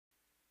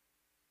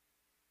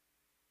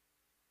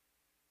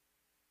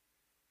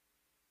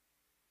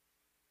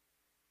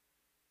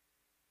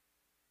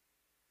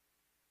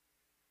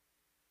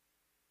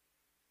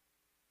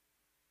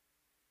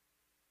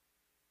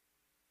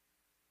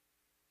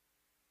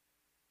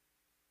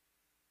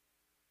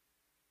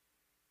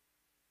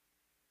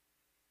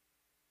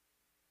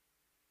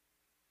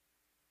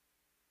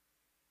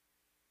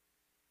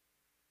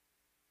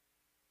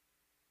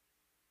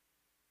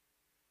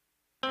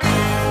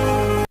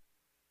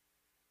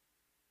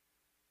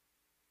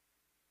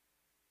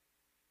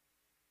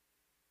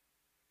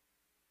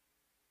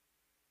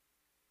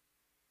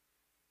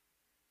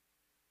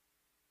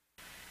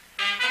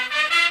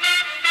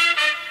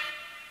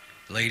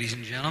Ladies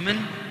and gentlemen,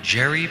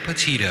 Geri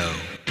Petito.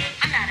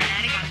 I'm not an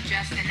addict, I'm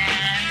just an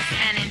ass.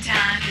 And in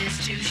time,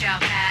 this too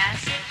shall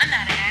pass. I'm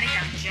not an addict,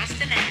 I'm just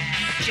an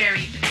ass.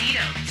 Geri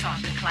Petito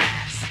taught the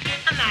class.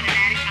 I'm not an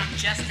addict, I'm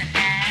just an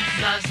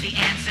ass. Loves the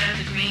answer,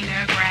 the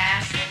greener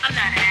grass. I'm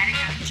not an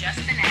addict, I'm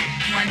just an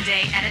ass. One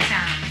day at a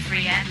time,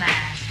 free at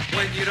last.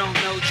 When you don't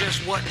know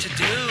just what to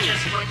do.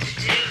 Just what to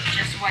do,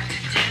 just what to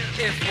do.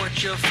 If what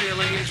you're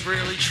feeling is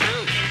really true.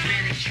 Is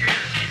really true,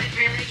 is it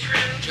really true?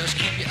 Just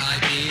keep your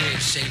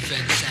ideas safe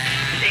and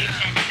sound. Safe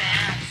and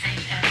sound,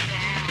 safe and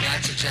sound.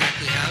 That's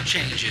exactly how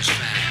change is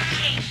found.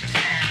 Change is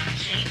found,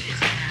 change is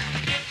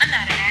found. I'm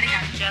not an addict,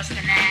 I'm just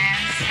an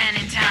ass.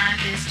 And in time,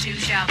 this too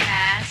shall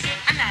pass.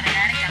 I'm not an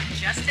addict, I'm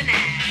just an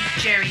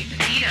ass. Geri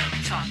Petito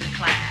taught the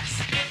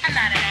class. I'm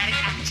not an addict,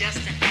 I'm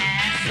just an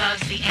ass.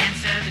 Loves the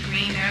answer, the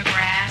greener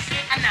grass.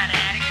 I'm not an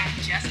addict, I'm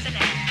just an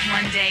ass.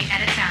 One day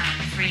at a time,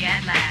 free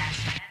at last.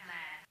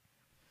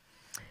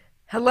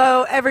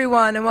 Hello,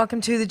 everyone, and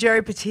welcome to the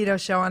Geri Petito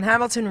Show on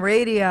Hamilton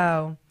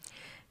Radio.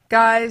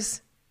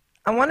 Guys,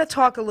 I want to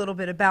talk a little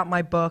bit about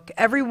my book.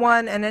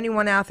 Everyone and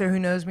anyone out there who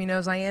knows me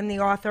knows I am the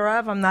author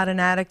of I'm Not an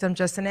Addict, I'm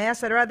Just an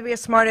Ass. I'd rather be a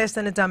smartass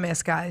than a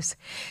dumbass, guys.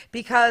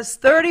 Because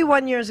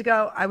 31 years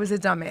ago, I was a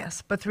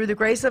dumbass. But through the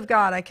grace of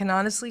God, I can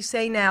honestly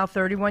say now,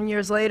 31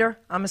 years later,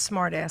 I'm a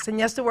smartass. And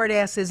yes, the word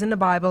ass is in the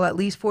Bible at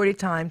least 40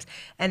 times,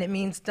 and it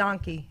means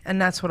donkey,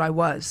 and that's what I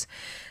was.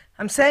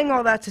 I'm saying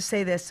all that to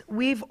say this.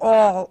 We've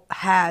all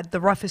had the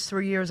roughest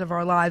 3 years of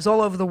our lives all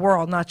over the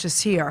world, not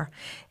just here.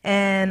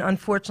 And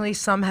unfortunately,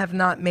 some have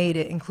not made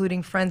it,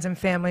 including friends and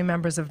family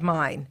members of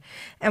mine.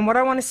 And what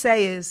I want to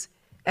say is,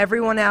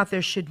 everyone out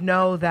there should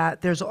know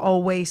that there's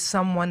always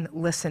someone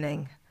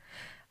listening.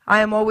 I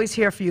am always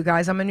here for you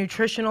guys. I'm a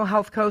nutritional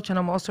health coach, and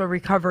I'm also a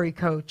recovery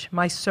coach.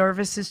 My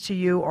services to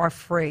you are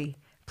free.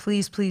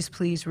 Please, please,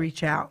 please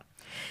reach out.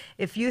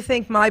 If you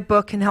think my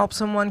book can help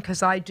someone,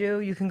 because I do,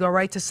 you can go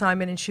right to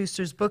Simon &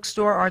 Schuster's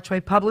bookstore,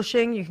 Archway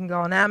Publishing. You can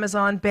go on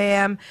Amazon,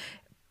 BAM,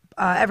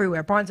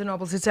 everywhere. Barnes &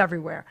 Nobles, it's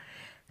everywhere.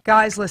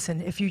 Guys,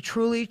 listen, if you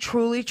truly,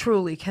 truly,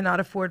 truly cannot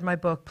afford my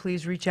book,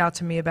 please reach out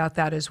to me about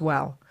that as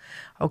well.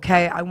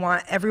 Okay? I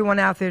want everyone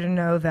out there to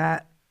know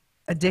that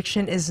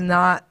addiction is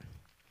not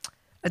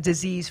a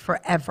disease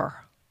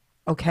forever.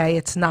 Okay?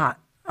 It's not.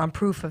 I'm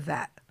proof of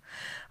that.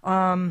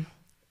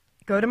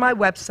 Go to my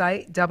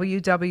website,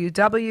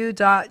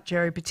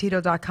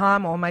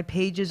 www.geripetito.com. All my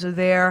pages are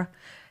there.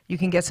 You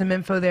can get some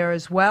info there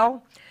as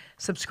well.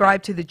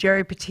 Subscribe to the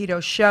Geri Petito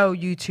Show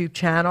YouTube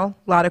channel.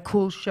 A lot of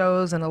cool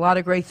shows and a lot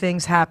of great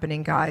things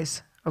happening,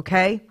 guys.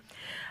 Okay?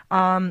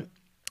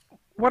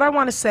 What I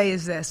want to say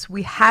is this.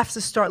 We have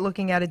to start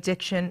looking at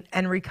addiction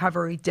and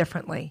recovery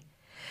differently.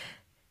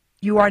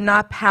 You are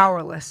not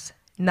powerless,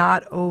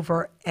 not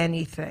over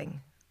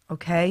anything.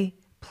 Okay?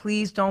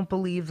 Please don't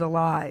believe the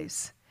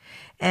lies.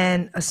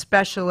 And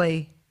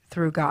especially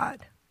through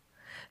God.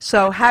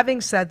 So having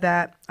said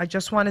that, I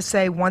just want to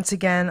say once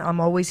again,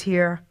 I'm always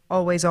here,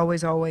 always,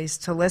 always, always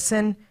to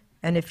listen.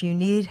 And if you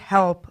need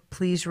help,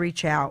 please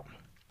reach out.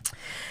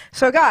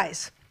 So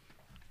guys,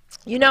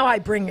 you know I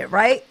bring it,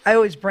 right? I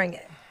always bring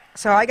it.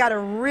 So I got a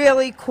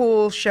really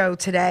cool show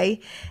today,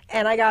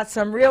 and I got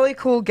some really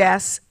cool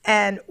guests,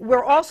 and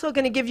we're also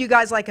going to give you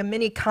guys like a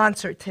mini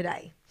concert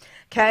today.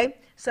 Okay?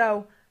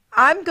 So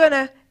I'm going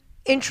to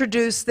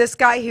introduce this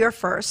guy here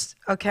first,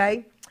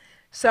 okay?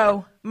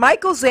 So,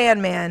 Michael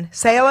Zandman,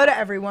 say hello to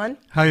everyone.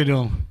 How you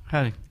doing?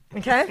 Howdy.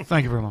 Okay?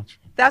 Thank you very much.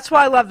 That's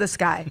why I love this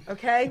guy,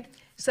 okay?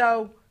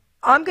 So,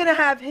 I'm going to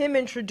have him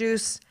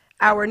introduce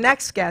our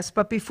next guest,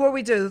 but before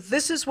we do,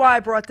 this is why I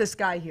brought this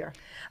guy here,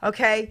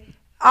 okay?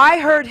 I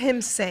heard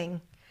him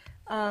sing.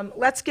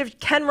 Let's give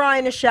Ken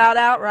Ryan a shout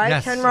out, right?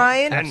 Yes, Ken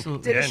Ryan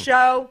absolutely. did a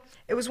show.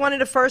 It was one of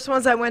the first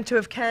ones I went to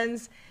of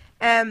Ken's.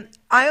 And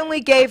I only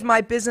gave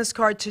my business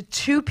card to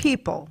 2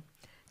 people,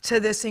 to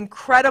this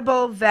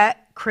incredible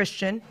vet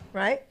Christian,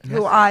 right, yes,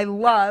 who I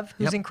love,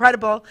 who's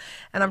incredible,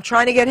 and I'm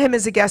trying to get him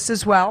as a guest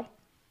as well,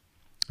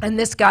 and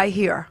this guy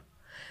here.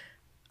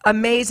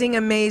 Amazing,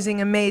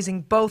 amazing,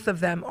 amazing. Both of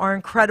them are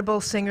incredible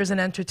singers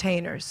and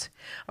entertainers,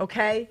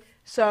 okay?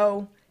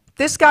 So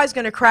this guy's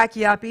going to crack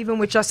you up even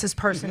with just his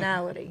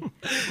personality.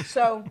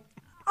 So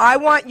I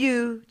want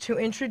you to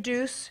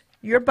introduce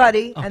your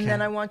buddy, and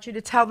then I want you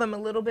to tell them a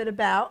little bit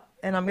about,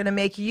 and I'm going to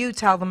make you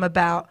tell them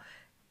about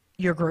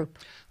your group.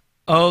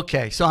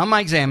 Okay, so I'm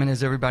Mike Zandman,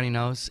 as everybody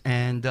knows,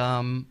 and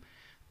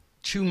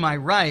to my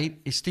right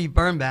is Steve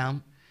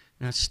Birnbaum.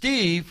 Now,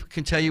 Steve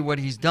can tell you what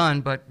he's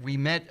done, but we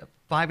met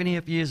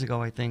 5.5 years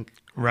ago, I think.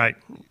 Right.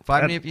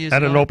 5.5 years ago.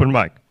 At an open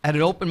mic. At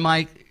an open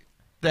mic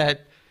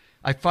that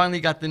I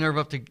finally got the nerve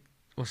up to,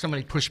 well,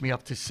 somebody pushed me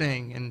up to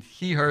sing, and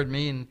he heard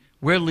me, and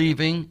we're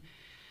leaving,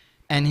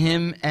 and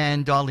him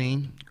and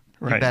Darlene,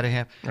 right, the better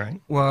half,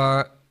 right,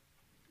 were,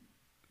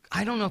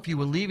 I don't know if you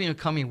were leaving or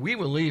coming, we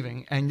were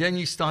leaving, and then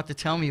you start to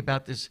tell me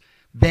about this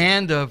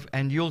band of,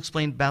 and you'll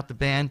explain about the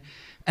band,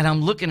 and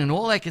I'm looking, and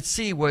all I could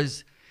see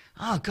was,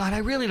 oh, God, I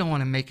really don't want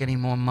to make any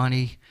more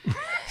money.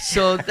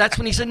 So that's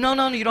when he said, no,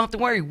 you don't have to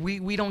worry,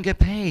 we don't get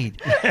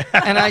paid.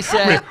 And I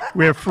said,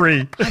 we're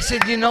free. I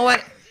said, you know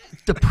what,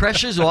 the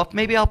pressure's off.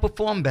 Maybe I'll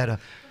perform better.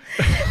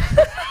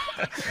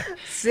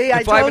 See,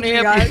 I Five told and a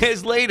you half guys.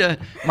 years later,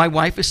 my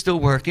wife is still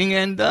working,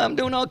 and I'm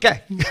doing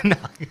okay. No.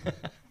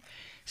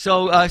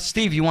 So,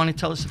 Steve, you want to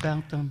tell us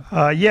about them?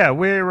 Yeah,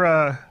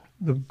 we're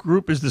the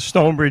group is the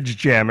Stonebridge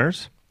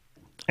Jammers,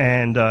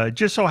 and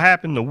just so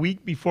happened the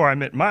week before I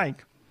met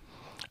Mike,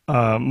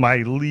 my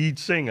lead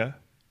singer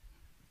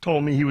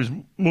told me he was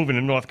moving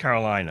to North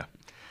Carolina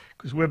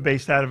because we're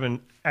based out of an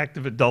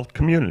active adult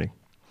community.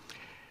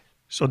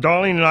 So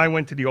Darlene and I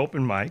went to the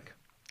open mic,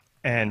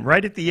 and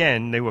right at the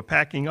end, they were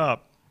packing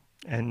up,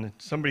 and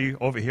somebody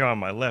over here on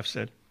my left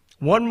said,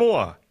 "One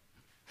more,"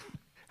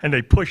 and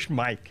they pushed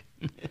Mike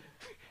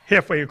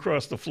halfway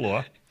across the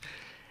floor.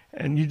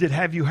 And you did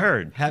Have You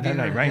Heard? Have You that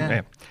night, Heard, right?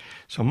 yeah.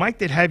 So Mike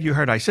did Have You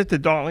Heard? I said to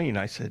Darlene,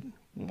 I said,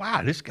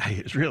 "Wow, this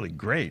guy is really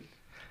great."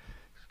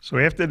 So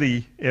after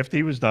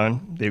he was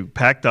done, they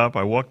packed up.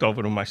 I walked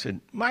over to him. I said,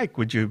 "Mike,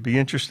 would you be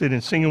interested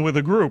in singing with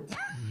a group?"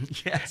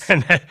 Yes.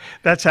 And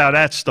that's how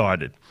that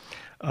started.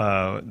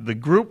 The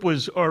group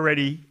was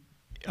already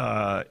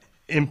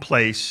in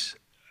place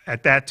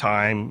at that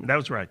time. That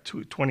was right,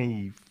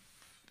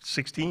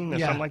 2016 or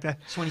something like that?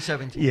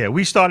 2017. Yeah,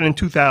 we started in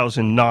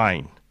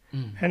 2009.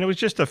 And it was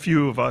just a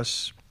few of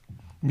us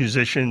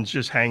musicians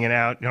just hanging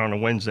out on a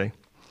Wednesday.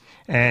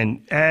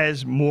 And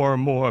as more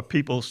and more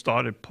people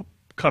started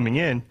coming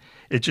in,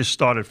 it just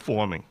started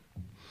forming.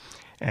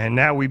 And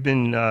now we've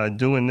been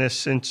doing this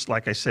since,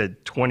 like I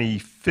said,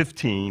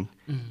 2015,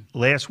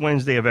 last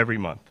Wednesday of every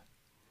month.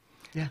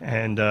 Yeah.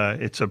 And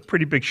it's a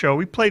pretty big show.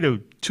 We play to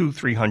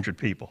 200-300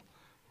 people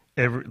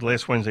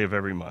last Wednesday of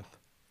every month.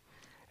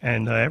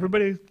 And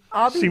everybody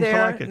I'll be seems to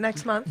there like it.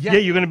 next month. Yeah,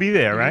 you're going to be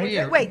there, right?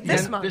 Yeah. Wait,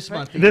 this Yeah, month. this right?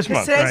 month. This 'Cause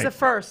month, today's right. the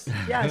 1st.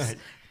 Yes, Right.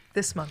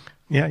 this month.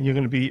 Yeah, you're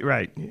going to be,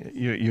 right.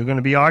 You're going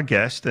to be our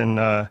guest, and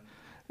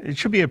it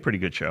should be a pretty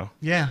good show.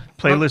 Yeah.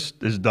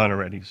 Playlist is done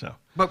already, so.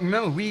 But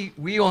remember,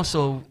 we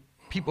also,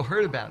 people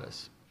heard about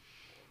us.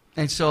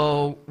 And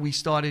so we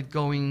started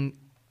going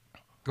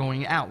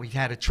out. We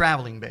had a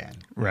traveling band.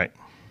 Right.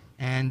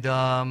 And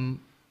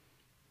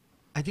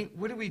I think,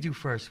 what did we do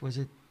first? Was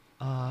it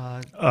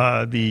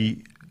The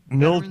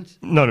Veterans?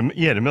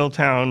 the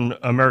Milltown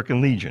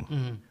American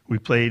Legion. We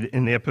played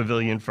in their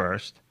pavilion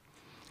first,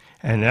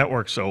 and that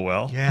worked so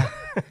well. Yeah.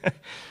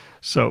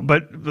 So,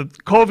 but the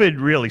COVID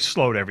really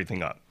slowed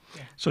everything up.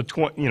 Yeah. So,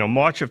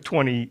 March of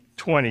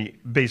 2020,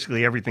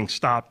 basically everything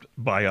stopped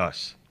by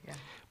us. Yeah.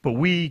 But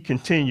we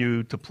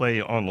continued to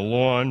play on the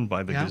lawn,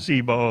 by the Yeah.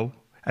 gazebo,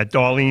 at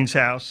Darlene's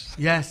house.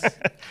 Yes.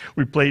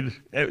 We played,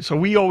 so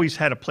we always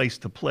had a place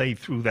to play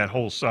through that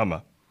whole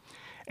summer.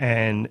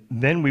 And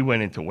then we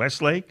went into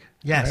Westlake.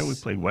 Yes. Right? We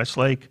played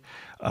Westlake.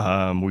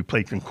 We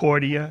played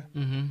Concordia.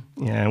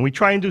 Mm-hmm. Yeah, and we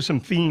try and do some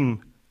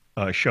theme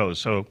shows.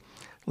 So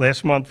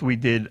last month we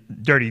did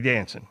Dirty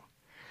Dancing.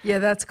 Yeah,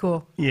 that's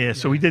cool. Yeah,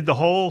 so we did the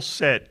whole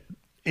set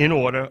in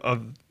order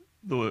of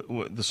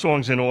the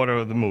songs in order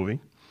of the movie.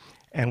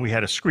 And we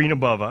had a screen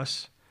above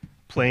us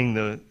playing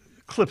the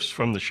clips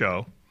from the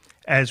show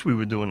as we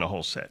were doing the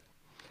whole set.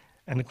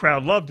 And the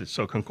crowd loved it.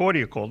 So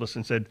Concordia called us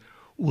and said,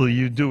 "Will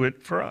you do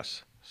it for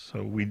us?"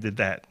 So we did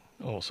that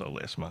also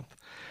last month.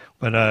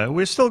 But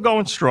we're still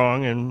going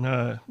strong, and,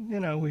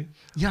 we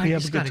Yeah, we I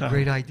have just a good got time. a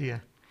great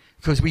idea.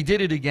 Because we did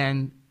it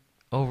again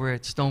over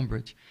at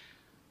Stonebridge.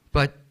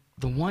 But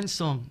the one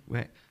song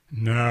where,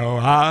 "No,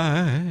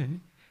 I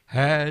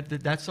had,"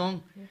 that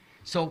song. Yeah.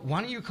 So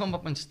why don't you come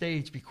up on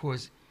stage,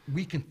 because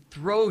we can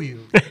throw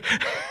you.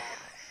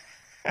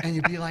 And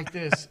you'd be like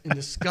this in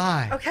the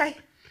sky. Okay.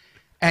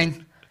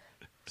 And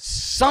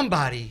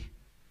somebody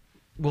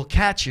will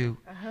catch you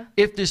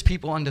if there's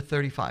people under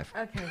 35.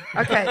 Okay.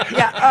 Okay.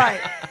 Yeah. All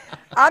right.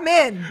 I'm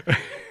in.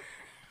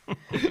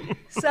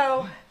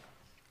 So,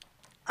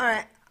 all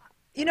right.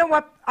 You know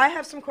what? I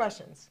have some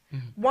questions.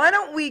 Why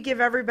don't we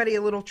give everybody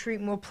a little treat,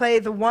 and we'll play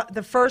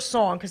the first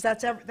song, because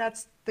that's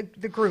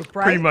the group,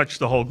 right? Pretty much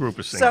the whole group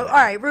is singing. So, all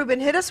right, Ruben,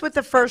 hit us with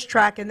the first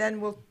track, and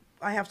then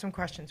I have some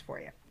questions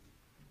for you.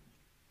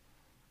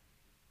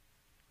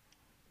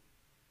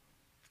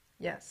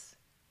 Yes.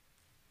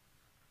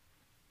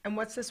 And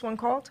what's this one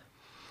called?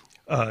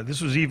 This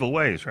was Evil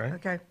Ways, right?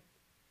 Okay.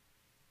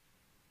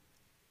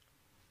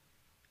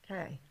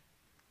 Okay.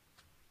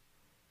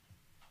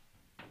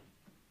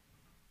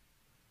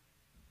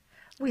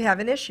 We have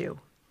an issue.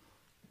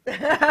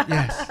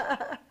 Yes.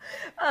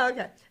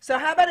 Okay. So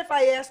how about if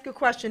I ask a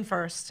question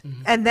first,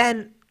 and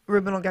then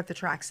Ruben will get the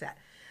track set.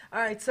 All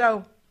right.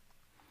 So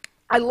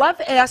I love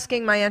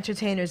asking my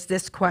entertainers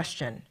this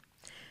question.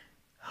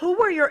 Who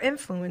were your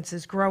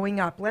influences growing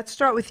up? Let's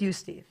start with you,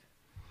 Steve.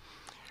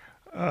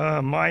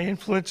 My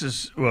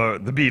influences were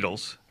the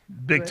Beatles,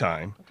 big Good.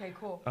 time. Okay,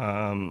 cool.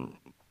 I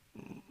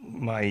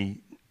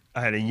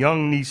had a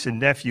young niece and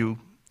nephew,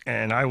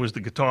 and I was the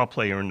guitar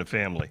player in the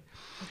family.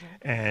 Okay.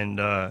 And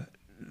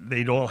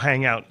they'd all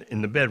hang out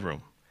in the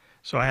bedroom.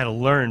 So I had to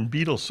learn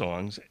Beatles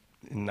songs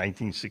in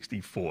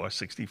 1964,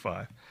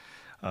 65,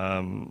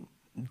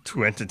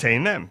 to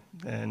entertain them.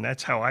 And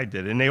that's how I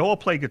did it. And they all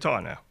play guitar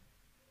now.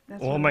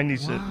 That's All really my cool.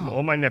 nieces, Wow.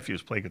 all my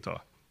nephews play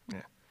guitar.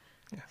 Yeah.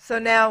 So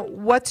now,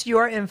 what's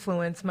your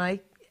influence,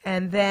 Mike?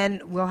 And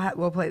then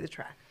we'll play the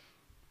track.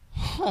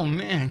 Oh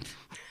man,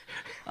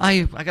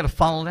 I got to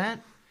follow that.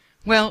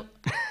 Well,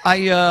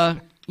 I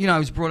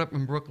was brought up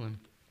in Brooklyn.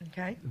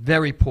 Okay.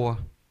 Very poor.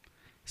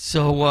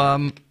 So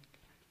I'm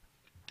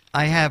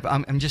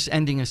just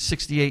ending a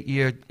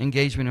 68-year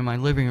engagement in my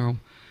living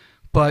room.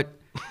 But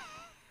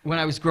when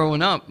I was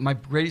growing up, my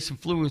greatest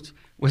influence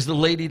was the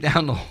lady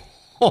down the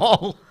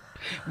hall.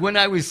 When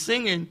I was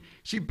singing,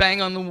 she'd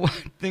bang on the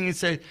thing and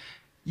say,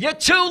 "You're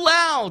too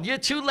loud, you're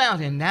too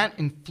loud." And that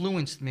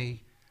influenced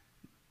me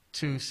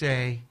to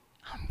say,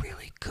 I'm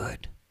really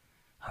good.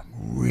 I'm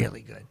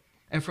really good.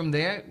 And from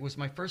there, it was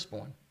my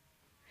firstborn.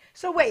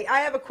 So wait,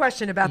 I have a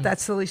question about that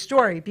silly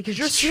story because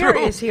you're It's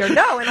serious true. here.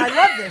 No, and I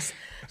love this.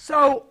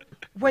 So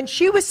when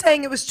she was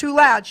saying it was too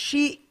loud,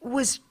 she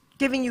was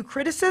giving you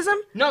criticism?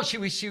 No, she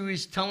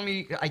was telling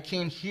me I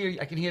can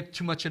hear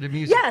too much of the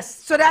music.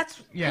 Yes, so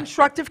that's Yeah.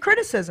 constructive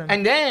criticism.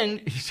 And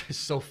then, it's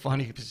just so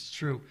funny because it's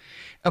true.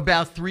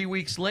 About 3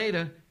 weeks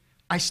later,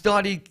 I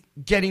started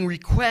getting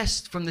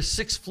requests from the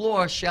 6th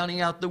floor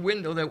shouting out the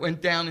window that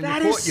went down in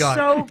That the is courtyard.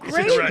 so It's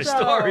great, a true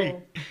though. story.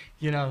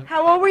 You know.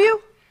 How old were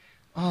you?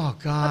 Oh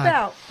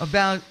God.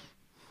 About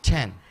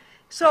 10.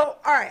 So,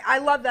 all right, I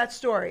love that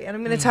story, and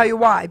I'm going to tell you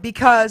why.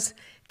 Because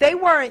they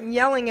weren't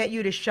yelling at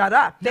you to shut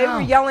up. They No.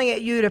 were yelling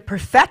at you to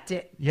perfect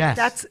it.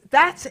 Yes.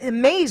 That's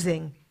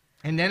amazing.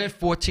 And then at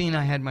 14,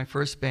 I had my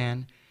first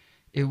band.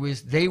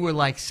 They were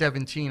like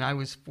 17. I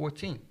was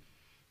 14.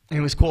 And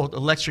it was called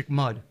Electric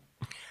Mud.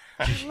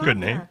 Good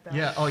name. That, though.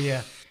 Yeah. Oh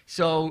yeah.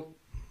 So,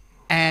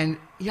 and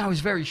I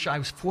was very shy. I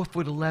was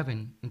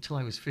 4'11" until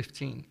I was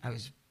 15. I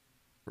was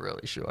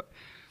really short.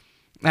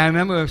 And I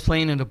remember I was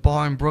playing in a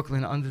bar in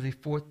Brooklyn under the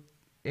 4th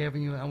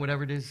Avenue or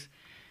whatever it is,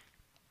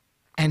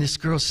 and this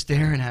girl's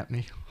staring at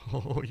me.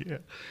 Oh yeah.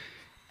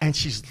 And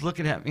she's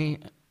looking at me,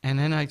 and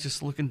then I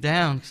just looking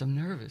down because I'm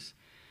nervous.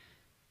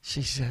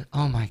 She said,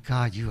 "Oh my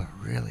God, you are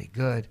really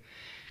good."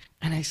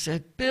 And I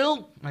said,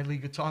 "Bill," my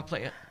lead guitar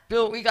player,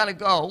 "Bill, we gotta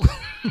go."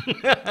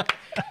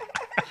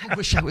 I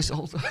wish I was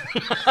older.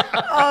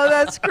 Oh,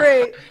 that's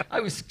great. I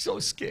was so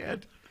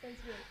scared.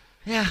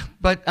 Yeah,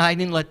 but I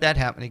didn't let that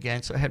happen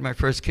again. So I had my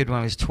first kid when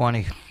I was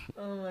 20.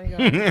 Oh, my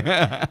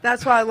God.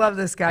 That's why I love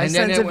this guy. And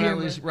then Sense of when I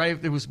humor. was right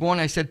after it was born,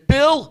 I said,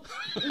 "Bill."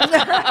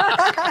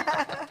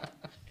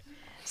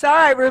 So, all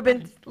right,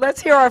 Ruben, let's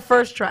hear our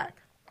first track.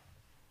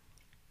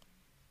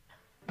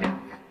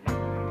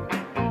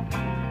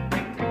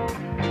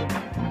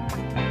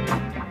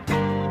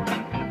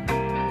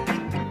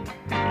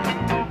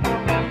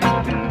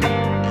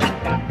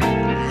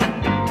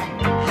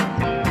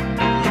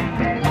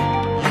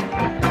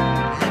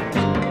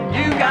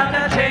 You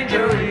gotta change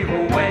your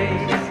evil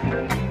ways,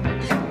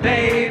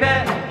 baby.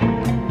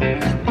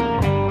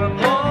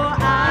 Before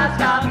I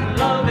stop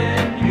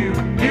loving you,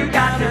 you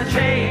gotta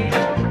change,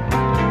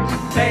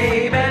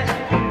 baby.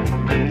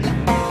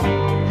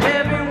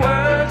 Every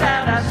word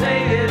that I say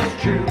is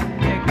true.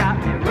 You got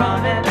me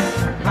running,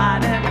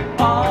 hiding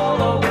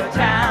all over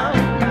town.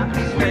 Got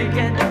me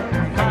making,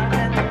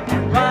 running,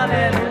 and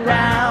running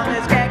around.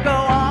 This can't go on.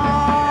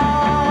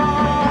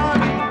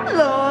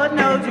 Lord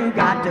knows you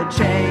got to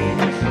change.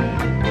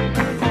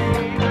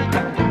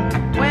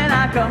 When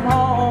I come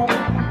home,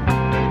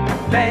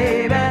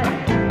 baby,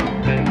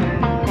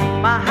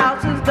 my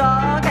house is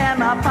dark and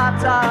my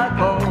pots are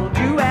cold.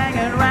 You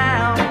hanging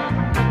around,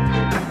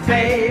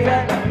 baby,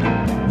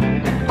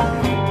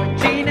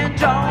 with Gene and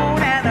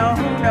Joan and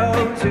who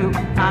knows who.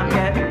 I'm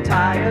getting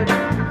tired,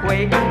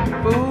 waiting,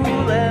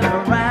 fooling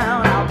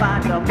around. I'll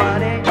find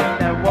somebody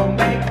that won't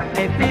make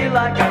me feel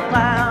like a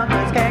clown.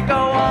 This can't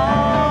go on.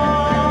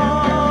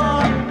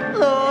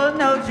 Lord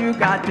knows you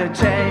got to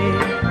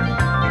change.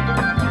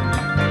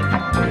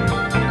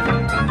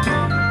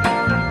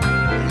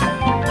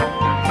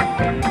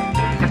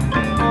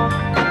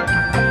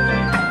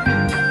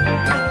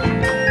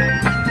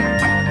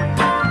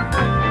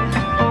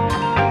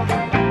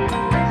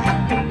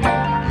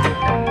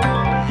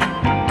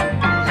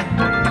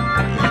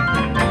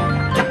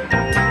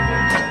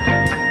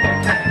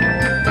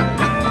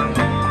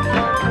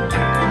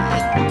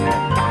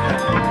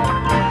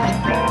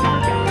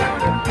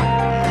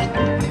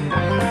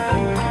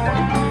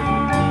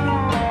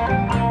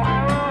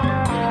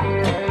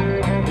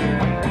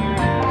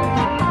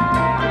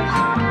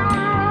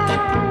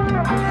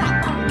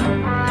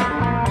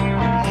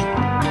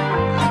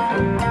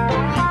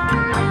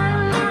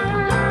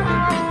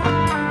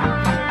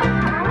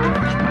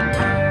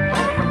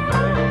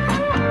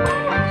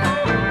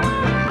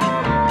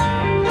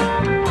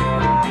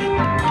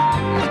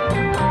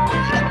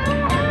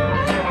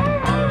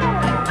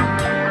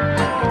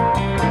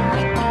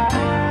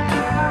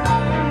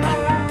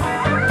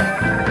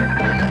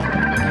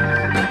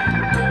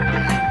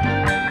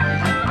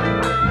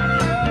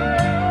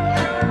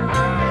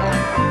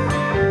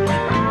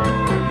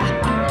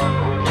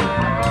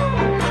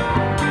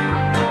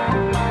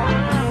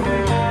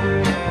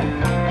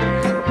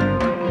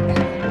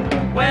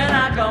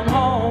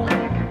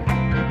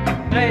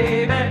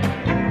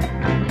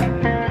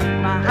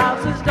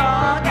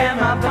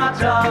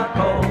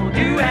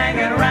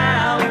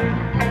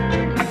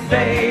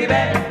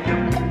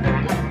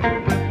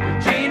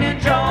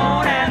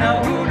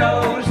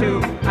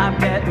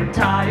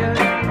 tired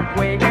of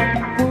waiting,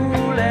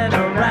 fooling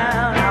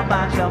around. I'll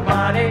find some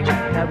money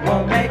that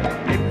won't make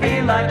me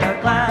feel like a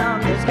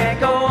clown. This can't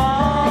go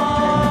on.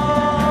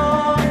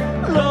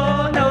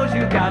 Lord knows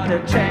you got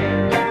to change.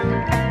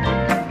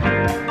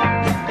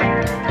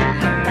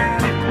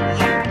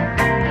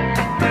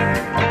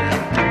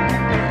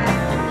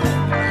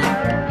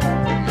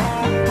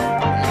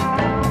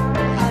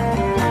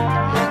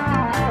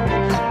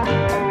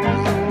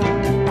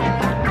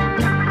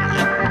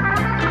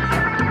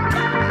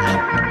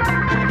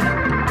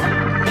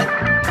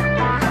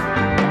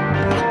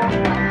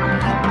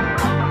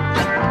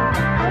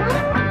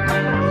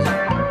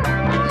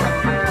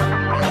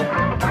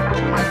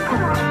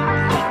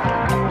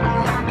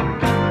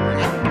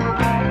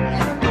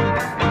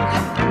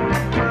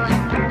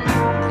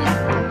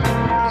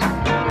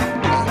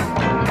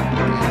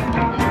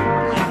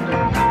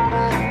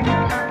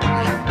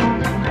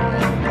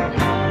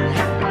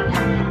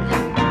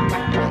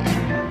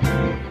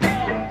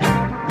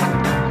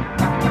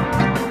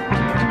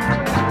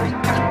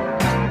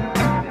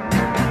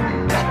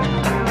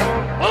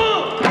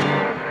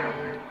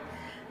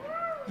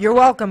 You're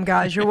welcome,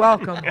 guys. You're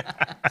welcome.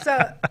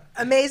 So,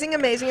 amazing,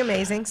 amazing,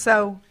 amazing.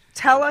 So,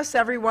 tell us,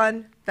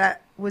 everyone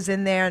that was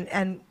in there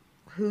and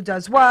who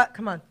does what.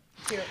 Come on.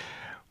 Let's hear it.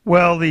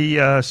 Well,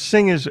 the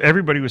singers,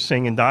 everybody was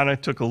singing. Donna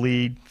took a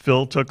lead.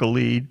 Phil took a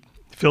lead.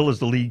 Phil is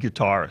the lead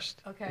guitarist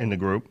in the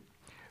group.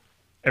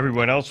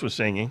 Everyone else was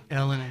singing.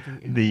 Ellen, I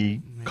think. The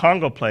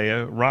conga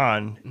player,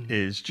 Ron,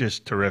 is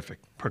just terrific.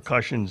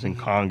 Percussions and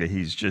conga,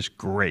 he's just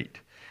great.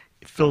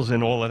 It fills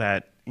in all of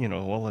that, you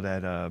know, all of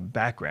that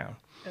background.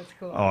 That's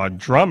cool. Our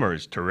drummer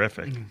is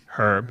terrific.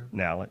 Herb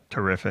Nallett,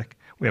 terrific.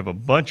 We have a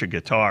bunch of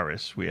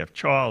guitarists. We have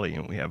Charlie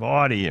and we have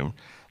Artie and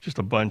just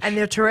a bunch. And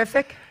they're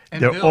terrific?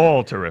 And they're Bill.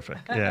 all terrific.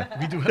 Yeah.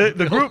 We do have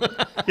the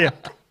group.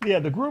 Yeah.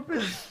 The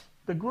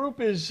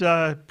group is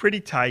pretty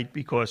tight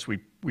because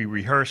we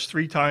rehearse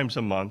 3 times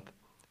a month,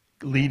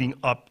 leading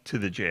up to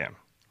the jam.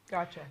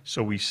 Gotcha.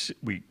 So we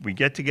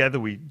get together.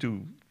 We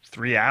do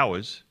 3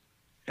 hours,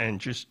 and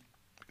just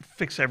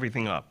fix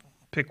everything up.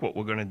 Pick what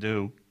we're going to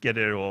do, get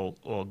it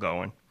all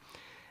going.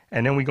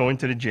 And then we go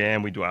into the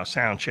jam, we do our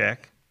sound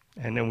check,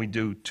 and then we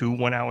do 2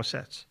 one-hour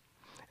sets.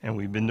 And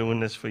we've been doing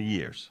this for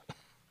years.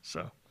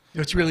 So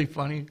What's really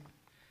funny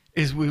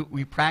is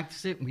we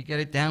practice it, we get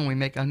it down, we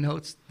make our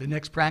notes. The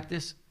next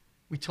practice,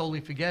 we totally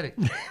forget it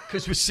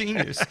because we're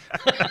seniors. All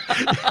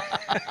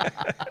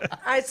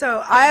right,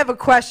 so I have a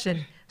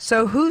question.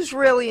 So who's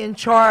really in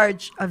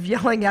charge of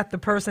yelling at the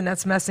person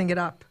that's messing it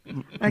up?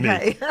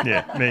 Okay. Me.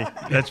 Yeah, me.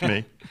 That's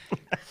me.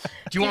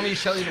 Do you want me to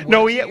show you the words?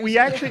 No, you we use?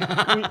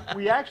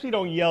 actually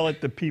don't yell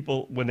at the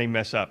people when they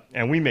mess up,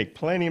 and we make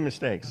plenty of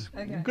mistakes.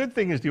 Okay. Good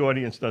thing is the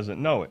audience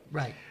doesn't know it.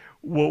 Right.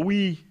 What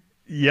we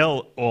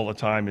yell all the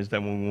time is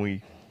that when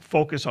we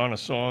focus on a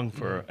song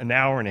for an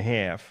hour and a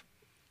half,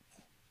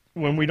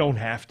 when we don't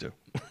have to,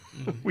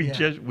 we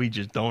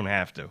just don't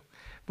have to.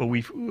 But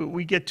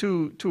we get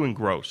too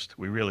engrossed.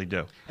 We really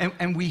do.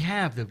 And we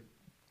have the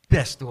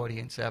best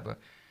audience ever,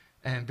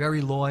 and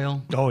very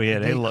loyal. Oh yeah,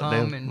 they love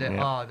come them. and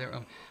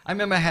they're. I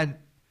remember I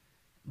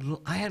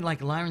had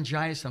like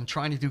laryngitis. I'm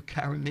trying to do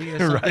Karamia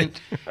or something,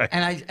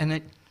 Right. and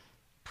the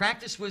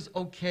practice was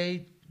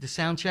okay. The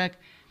sound check,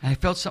 and I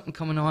felt something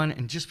coming on,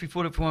 and just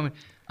before the performance,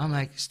 I'm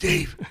like,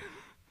 Steve,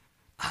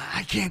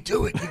 I can't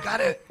do it. You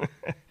gotta.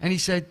 And he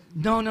said,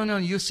 No.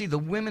 You'll see. The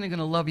women are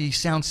gonna love you. You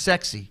sound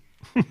sexy.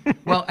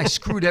 Well, I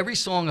screwed every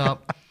song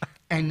up,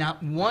 and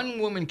not one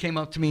woman came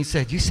up to me and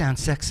said, "You sound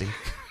sexy."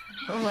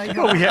 Oh my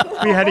God. Oh,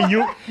 we had a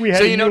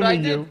So you know what I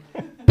did?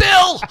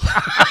 Bill.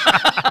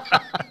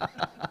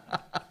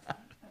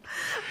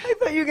 I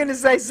thought you were going to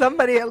say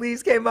somebody at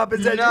least came up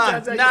and said, "You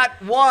sound sexy." Not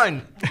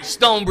one.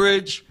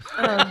 Stonebridge.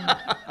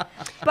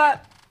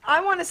 But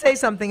I want to say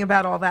something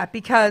about all that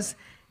because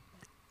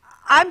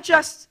I'm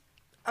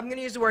going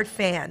to use the word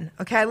fan,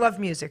 okay? I love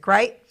music,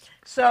 right?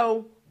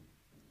 So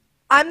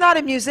I'm not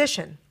a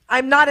musician.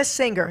 I'm not a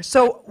singer.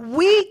 So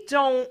we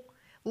don't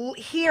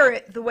hear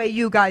it the way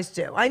you guys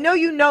do. I know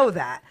you know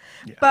that.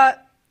 Yeah.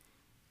 But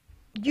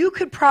you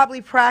could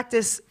probably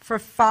practice for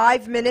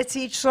 5 minutes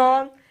each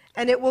song,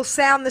 and it will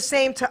sound the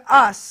same to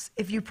us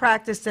if you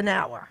practiced an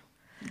hour.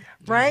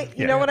 Right?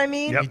 You know what I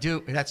mean? We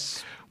do.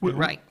 That's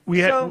right. We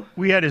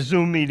had a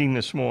Zoom meeting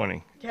this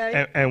morning,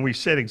 Okay. and we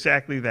said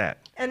exactly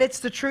that. And it's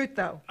the truth,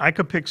 though. I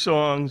could pick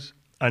songs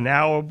an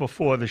hour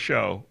before the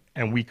show,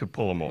 and we could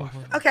pull them off.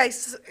 Okay,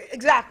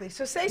 exactly.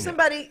 So say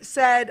somebody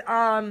said,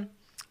 all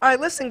right,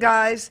 listen,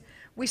 guys,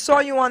 we saw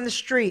you on the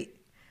street.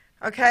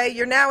 Okay,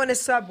 you're now in a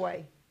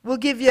subway. We'll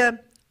give you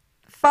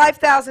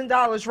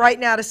 $5,000 right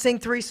now to sing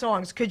 3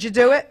 songs. Could you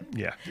do it?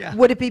 Yeah. Yeah.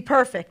 Would it be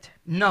perfect?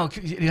 No,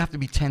 you have to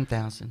be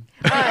 10,000.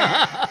 All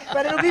right.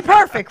 But it'll be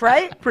perfect,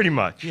 right? Pretty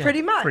much. Yeah.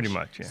 Pretty much. Pretty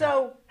much, yeah.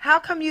 So how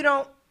come you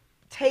don't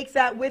take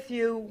that with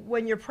you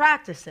when you're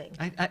practicing?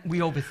 We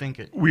overthink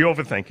it. We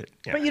overthink it.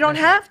 Yeah. But you don't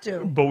have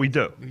to. But we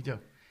do. We do.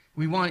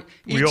 We want.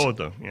 We all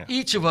do, yeah.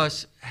 Each of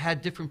us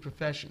had different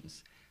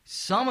professions.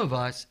 Some of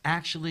us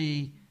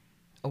actually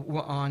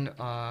were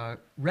on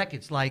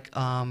records, like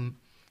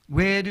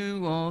Where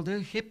do all the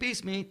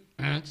hippies meet?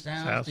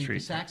 South The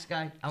Street. sax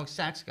guy, our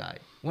sax guy,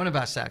 one of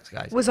our sax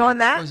guys. Was on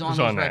that? Was on Was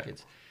those on that.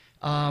 records.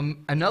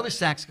 Another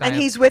sax guy. And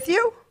he's with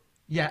you?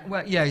 Yeah,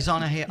 well, yeah, he's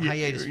on a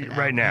hiatus for now.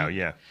 Right now,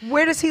 yeah.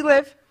 Where does he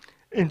live?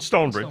 In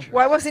Stonebridge.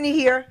 Why wasn't he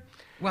here?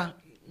 Well,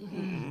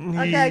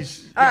 Okay.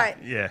 He's- All right.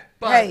 Yeah.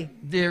 but Hey.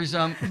 there's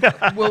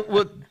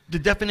the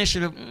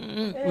definition of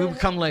will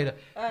come later.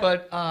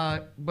 But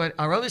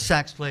our other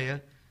sax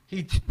player,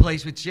 he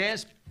plays with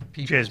jazz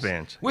people. Jazz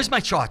bands. Where's my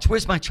charts?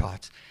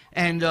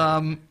 And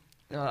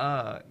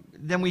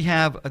then we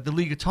have the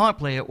lead guitar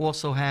player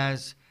also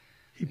has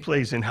He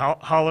plays in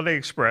Holiday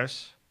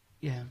Express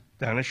yeah.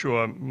 down at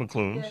Shore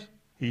McClune's.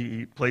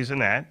 He plays in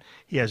that.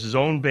 He has his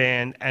own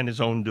band and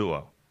his own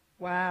duo.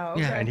 Wow.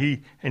 Yeah.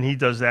 Okay. And he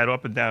does that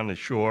up and down the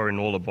shore and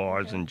all the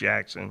bars in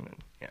Jackson. And,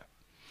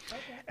 yeah.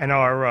 And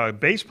our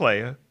bass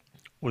player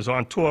was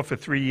on tour for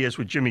 3 years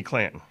with Jimmy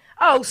Clanton.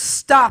 Oh,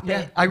 stop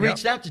Yeah, it. I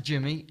reached out to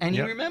Jimmy, and he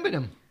Yep. remembered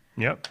him.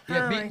 Yep. Yeah,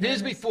 Oh, my this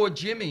is goodness. before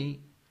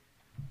Jimmy.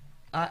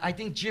 I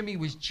think Jimmy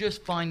was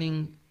just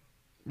finding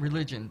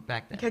religion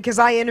back then. Because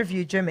I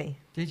interviewed Jimmy.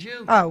 Did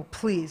you? Oh,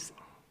 please.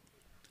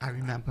 I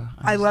remember.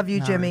 I love you,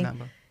 Now I Jimmy.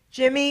 remember.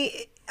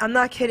 Jimmy, I'm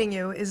not kidding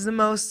you, is the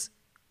most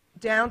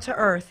down to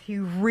earth. He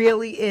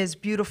really is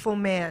beautiful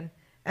man.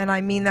 And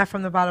I mean that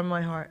from the bottom of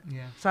my heart.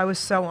 Yeah. So I was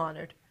so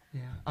honored.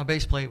 Yeah, our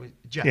bass player was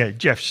Jeff. Yeah,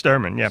 Jeff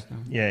Sturman. Yeah.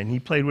 Yeah, and he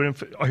played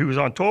with him. He was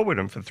on tour with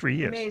him for 3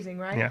 years. Amazing,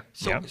 right? Yeah.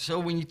 So, yeah. so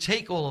when you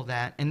take all of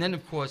that, and then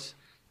of course,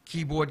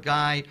 keyboard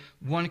guy,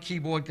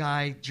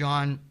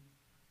 John,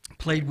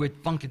 played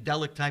with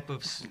funkadelic type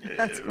of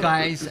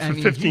guys. For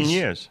 15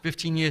 years.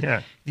 15 years.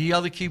 Yeah. The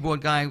other keyboard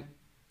guy,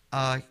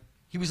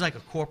 he was like a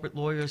corporate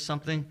lawyer or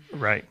something.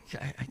 Right.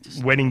 I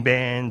just, Wedding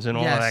bands and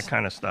all Yes. that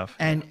kind of stuff.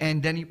 and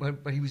then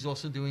but he was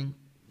also doing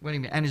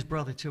wedding, and his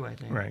brother too, I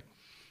think. Right.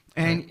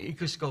 And it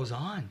just goes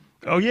on.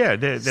 Oh, yeah.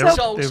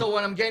 So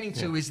what I'm getting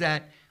to is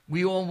that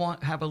we all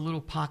have a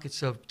little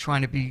pockets of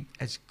trying to be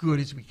as good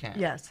as we can.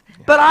 Yes.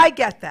 But I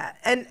get that.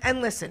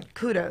 And listen,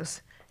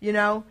 kudos, you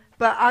know.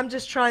 But I'm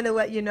just trying to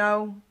let you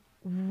know,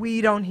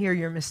 we don't hear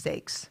your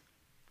mistakes.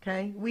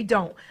 Okay? We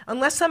don't.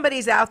 Unless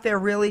somebody's out there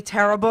really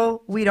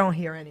terrible, we don't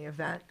hear any of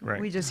that.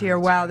 Right. We just hear,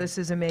 wow, this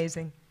is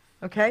amazing.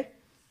 Okay?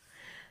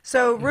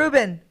 So,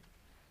 Ruben,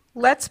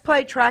 let's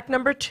play track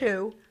number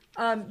 2.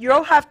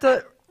 You'll have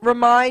to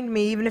remind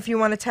me, even if you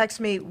want to text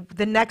me,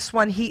 the next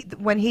one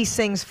when he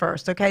sings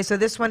first. Okay? So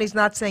this one he's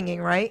not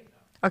singing, right?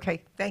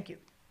 Okay. Thank you.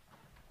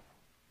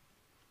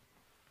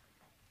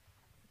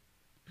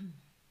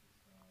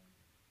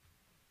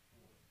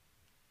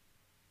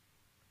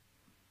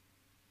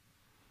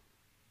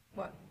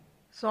 What?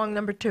 Song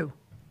number 2.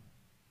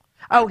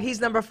 Oh, he's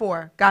number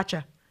 4.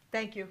 Gotcha.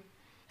 Thank you.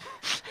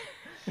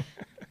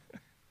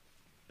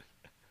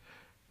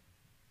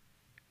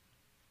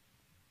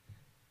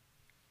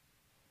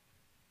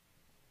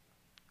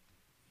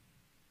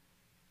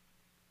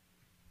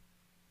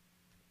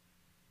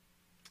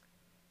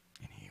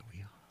 And here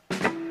we are.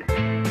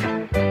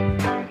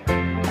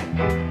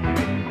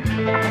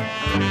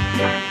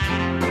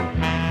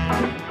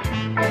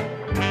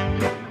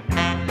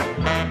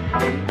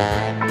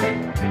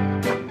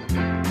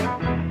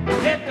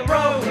 Hit the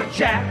road,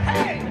 Jack.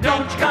 Hey,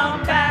 don't you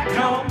come back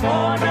no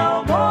more,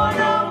 no more,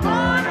 no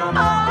more, no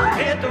more.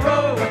 Hit the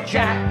road,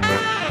 Jack.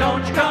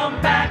 Don't you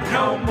come back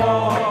no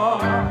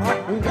more.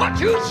 What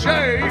you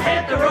say?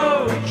 Hit the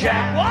road,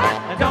 Jack.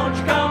 What? Don't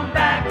you come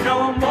back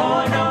no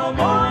more, no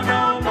more,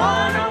 no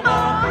more, no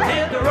more.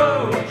 Hit the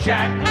road,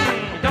 Jack.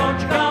 Don't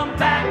you come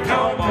back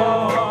no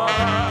more.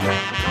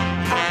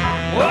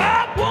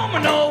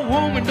 Oh,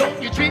 woman, don't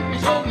you treat me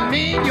so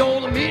mean. You're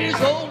the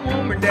meanest old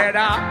woman that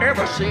I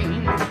ever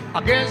seen.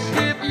 I guess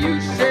if you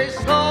say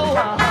so,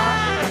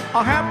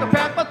 I'll have to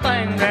pack my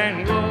things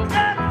and go.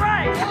 That's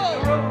right.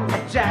 Hit the road,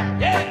 Jack.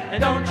 Yeah.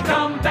 Don't you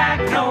come back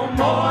no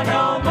more,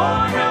 no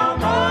more, no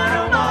more,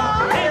 no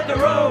more. Hit the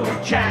road,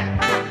 Jack.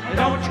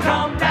 Don't you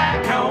come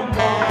back no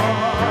more.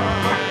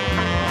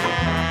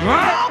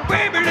 Oh,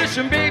 baby,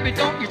 listen, baby,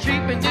 don't you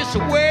treat me this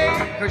way.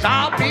 Cause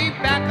I'll be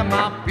back on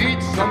my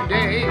feet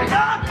someday.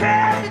 Don't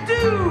care if you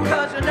do,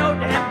 cause you know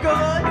damn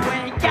good. You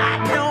ain't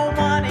got no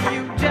money,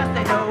 you just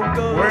ain't no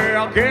good.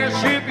 Well, I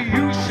guess if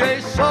you say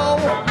so,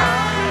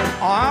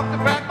 I'll have to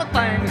pack my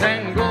things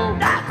and go.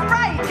 That's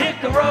right.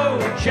 Hit the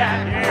road,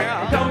 Jack.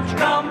 Yeah. Don't you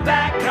come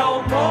back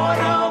no more,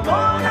 no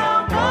more,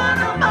 no more,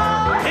 no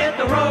more. Hit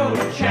the road,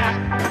 Jack.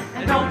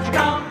 Don't you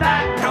come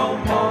back no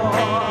more.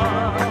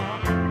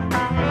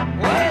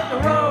 Hit the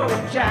road,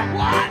 Jack.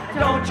 What?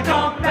 Don't you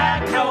come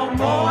back no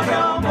more,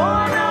 no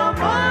more, no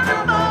more,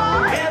 no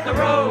more. Hit the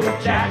road,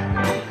 Jack.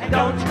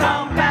 Don't you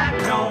come back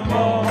no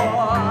more.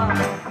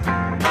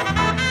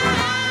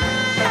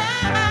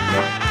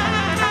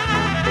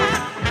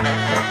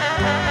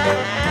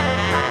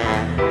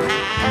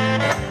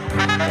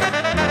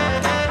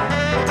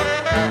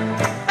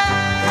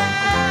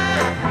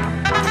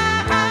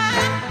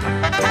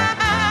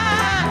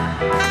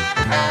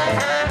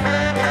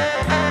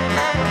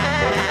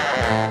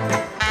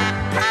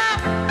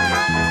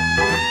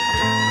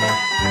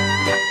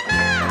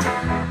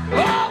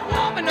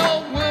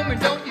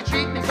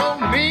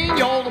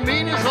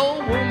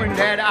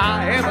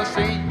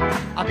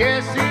 I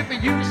guess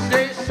if you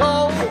say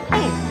so,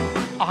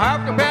 I'll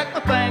have to pack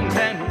the things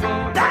and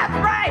go. That's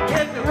right,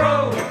 hit the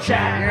road,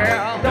 Jack.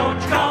 Yeah. Don't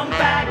you come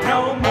back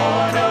no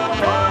more, no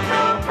more,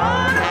 no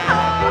more, no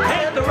more.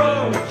 Hit the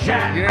road,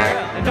 Jack.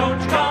 Yeah. And don't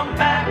you come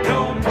back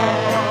no more.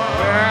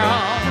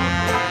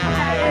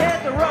 Yeah.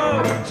 Hit the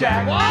road,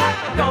 Jack.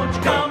 What? Don't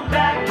you come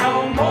back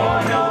no more,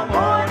 no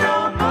more,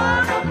 no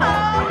more, no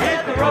more.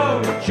 Hit the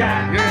road,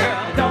 Jack.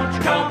 Yeah. Don't you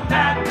come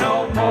back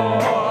no more.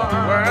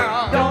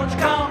 Well, don't you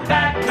come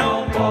back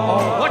no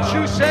more. What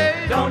you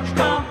say? Don't you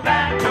come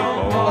back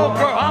no more. Oh,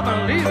 girl,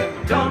 I'm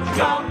leaving. Don't you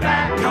come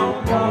back no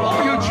more.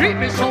 Oh, you treat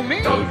me so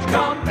mean. Don't you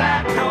come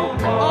back no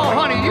more. Oh,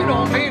 honey, you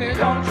don't mean it.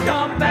 Don't you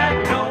come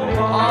back no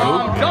more.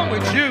 Oh, I'm done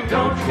with you.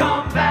 Don't you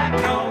come back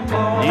no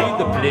more. Need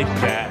the blick,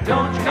 Jack.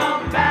 Don't you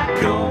come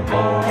back no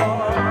more.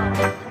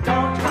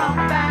 Don't you come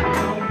back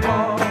no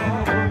more.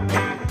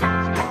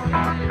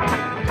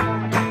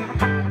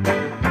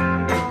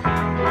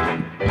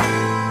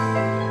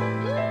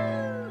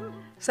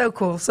 So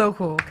cool, so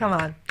cool. Come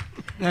on.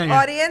 There you-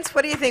 Audience,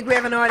 what do you think? We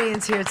have an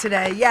audience here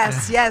today.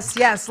 Yes, yes,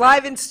 yes.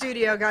 Live in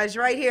studio, guys,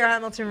 right here,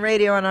 Hamilton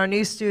Radio in our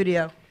new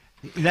studio.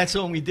 That's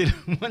all we did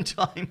one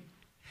time.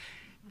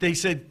 They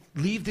said,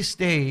 leave the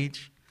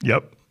stage,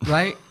 Yep.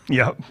 right?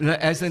 Yep.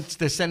 As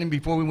they're sending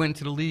before we went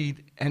to the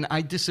lead, and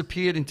I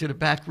disappeared into the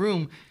back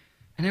room,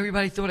 and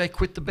everybody thought I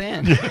quit the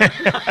band.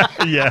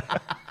 Yeah.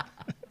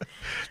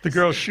 The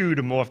girl shooed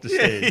him off the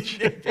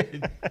stage.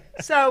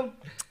 So,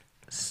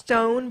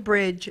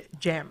 Stonebridge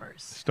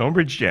Jammers.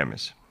 Stonebridge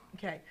Jammers.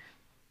 Okay.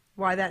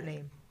 Why that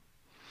name?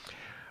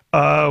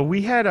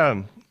 We had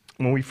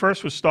when we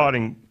first was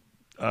starting,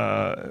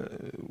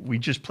 we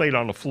just played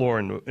on the floor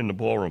in the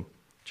ballroom.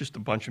 Just a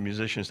bunch of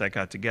musicians that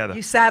got together.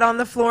 You sat on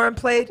the floor and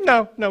played?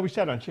 No, we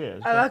sat on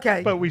chairs. Oh,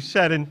 okay. But we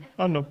sat in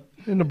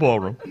the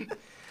ballroom,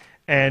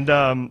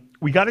 and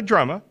we got a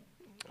drummer,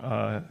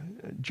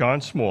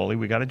 John Smalley.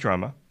 We got a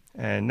drummer,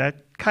 and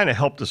that kind of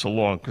helped us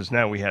along because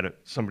now we had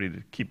somebody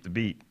to keep the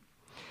beat.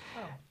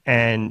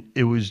 And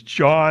it was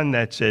John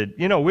that said,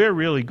 we're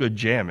really good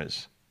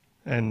jammers.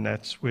 And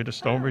that's where the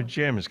Stonebridge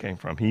Jammers came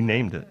from. He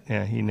named it.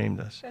 Yeah, he named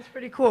us. That's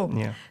pretty cool.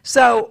 Yeah.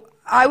 So,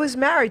 I was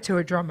married to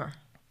a drummer.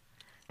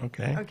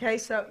 Okay. Okay,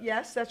 so,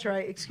 yes, that's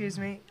right. Excuse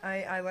me.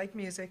 I like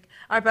music.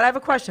 All right, but I have a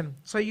question.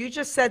 So, you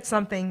just said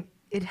something.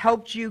 It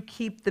helped you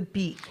keep the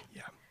beat.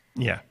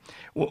 Yeah.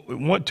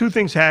 Well, two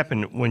things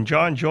happened. When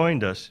John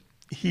joined us,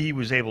 he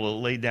was able to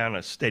lay down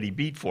a steady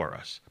beat for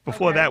us.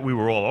 Before Okay. that, we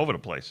were all over the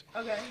place.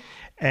 Okay.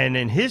 And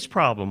then his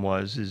problem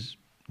is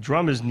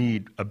drummers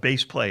need a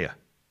bass player.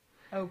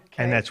 Okay.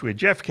 And that's where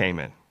Jeff came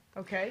in.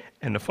 Okay.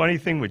 And the funny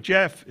thing with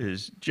Jeff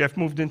is Jeff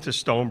moved into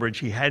Stonebridge.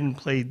 He hadn't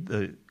played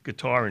the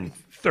guitar in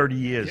 30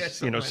 years, Yeah,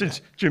 something like since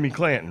Jimmy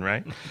Clanton,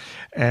 right?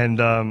 And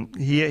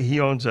he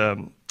owns a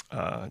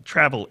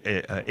travel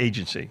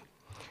agency.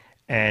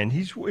 And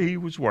he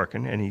was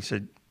working, and he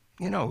said,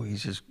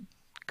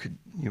 could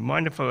you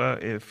mind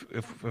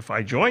if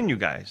I join you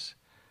guys?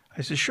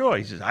 I said, sure.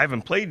 He says, I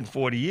haven't played in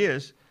 40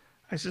 years.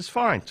 I says,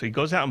 fine. So he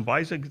goes out and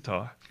buys a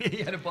guitar. He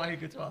had to buy a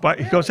guitar.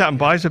 He goes out and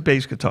buys a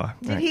bass guitar.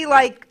 Did he,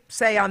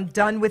 say, I'm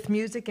done with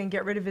music and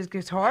get rid of his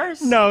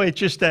guitars? No, it's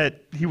just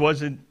that he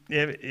wasn't,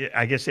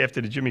 I guess after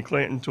the Jimmy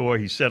Clanton tour,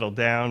 he settled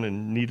down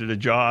and needed a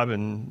job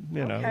and,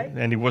 Okay.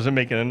 and he wasn't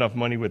making enough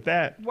money with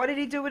that. What did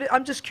he do with it?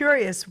 I'm just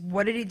curious.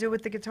 What did he do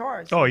with the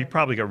guitars? Oh, he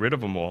probably got rid of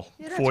them all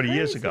Yeah, that's 40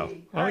 years crazy. ago.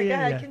 All Oh, right, go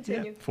yeah, ahead,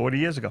 continue. 40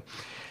 years ago.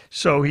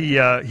 So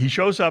he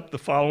shows up the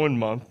following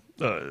month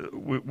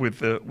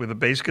with a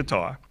bass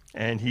guitar,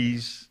 and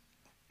he's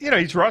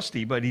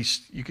rusty, but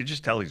you could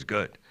just tell he's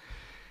good.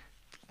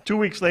 2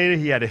 weeks later,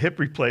 he had a hip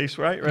replaced,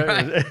 right?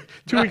 Right.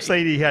 2 weeks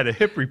later, he had a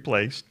hip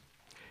replaced.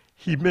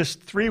 He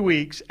missed 3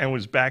 weeks and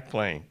was back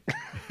playing.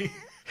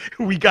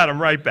 We got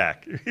him right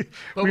back.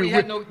 But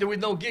there were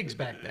no gigs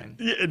back then.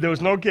 Yeah, there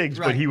was no gigs,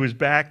 but Right. he was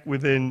back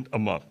within a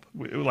month,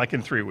 like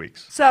in 3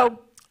 weeks.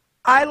 So,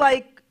 I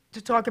like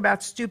to talk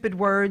about stupid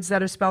words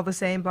that are spelled the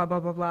same, blah,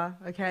 blah, blah, blah,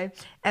 okay?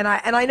 And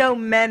I know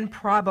men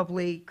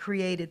probably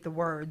created the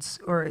words,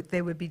 or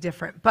they would be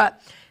different.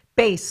 But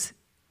bass,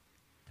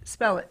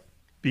 spell it.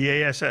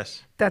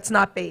 BASS. That's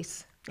not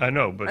bass. I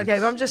know, but Okay,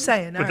 but I'm just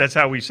saying. but that's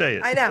how we say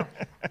it. I know.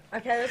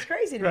 Okay, that's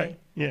crazy to Right. me.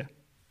 Yeah.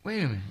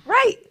 Wait a minute.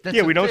 Right. That's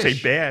Yeah, a we don't say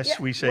fish. bass. Yeah,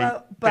 We say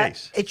well, but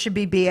bass. it should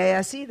be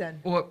BASE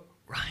then. Or,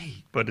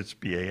 right. But it's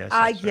BASS.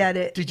 I right? get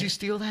it. Did you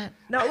steal that?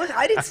 No, listen,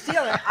 I didn't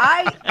steal it.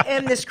 I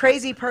am this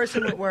crazy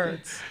person with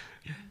words.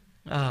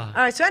 All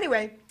right, so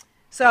anyway,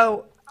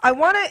 I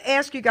want to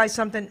ask you guys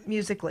something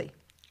musically.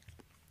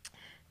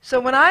 So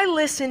when I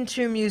listen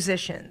to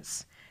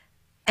musicians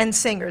and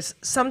singers,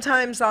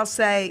 sometimes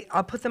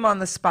I'll put them on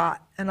the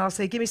spot, and I'll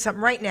say, give me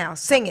something right now,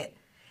 sing it.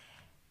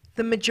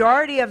 The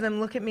majority of them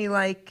look at me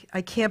like,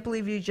 I can't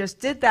believe you just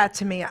did that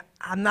to me.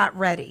 I'm not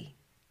ready.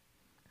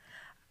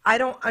 I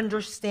don't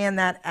understand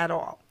that at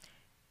all.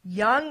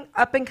 Young,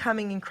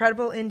 up-and-coming,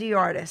 incredible indie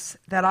artists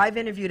that I've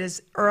interviewed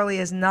as early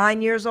as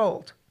 9 years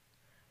old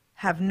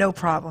have no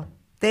problem.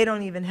 They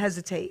don't even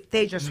hesitate.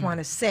 They just want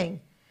to sing.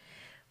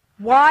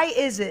 Why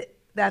is it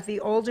that the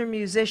older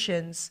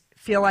musicians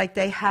feel like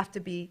they have to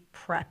be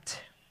prepped?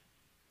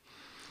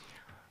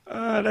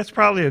 That's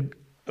probably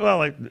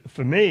like,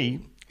 for me,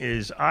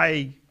 is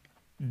I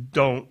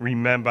don't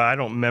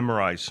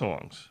memorize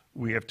songs.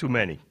 We have too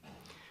many.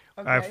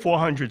 Okay. I have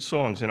 400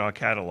 songs in our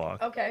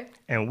catalog. Okay.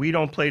 And we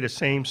don't play the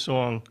same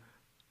song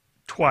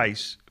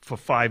twice for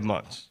 5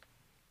 months.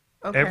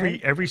 Okay.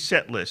 Every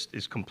set list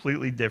is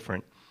completely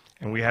different,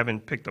 and we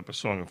haven't picked up a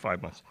song in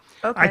 5 months.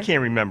 Okay. I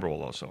can't remember all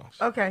those songs.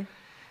 Okay.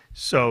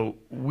 So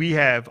we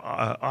have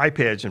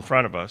iPads in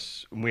front of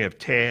us, and we have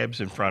tabs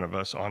in front of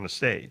us on the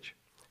stage.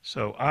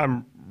 So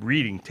I'm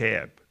reading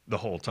tab the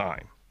whole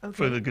time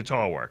for the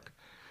guitar work.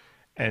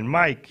 And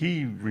Mike,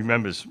 he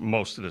remembers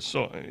most of the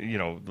song,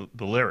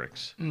 the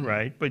lyrics,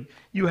 right? But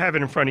you have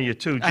it in front of you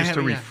too,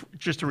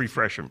 just to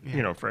refresh him,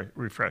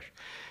 refresh.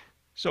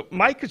 So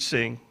Mike could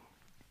sing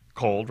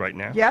cold right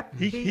now. Yep,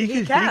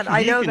 he can.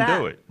 I know that. He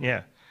can do it.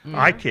 Yeah,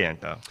 I can't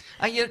though.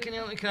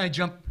 Can I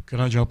jump? Can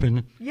I jump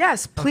in?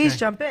 Yes, please Okay.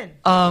 jump in.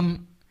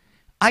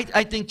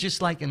 I think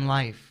just like in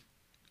life,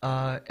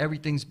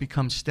 everything's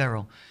become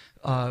sterile.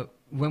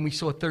 When we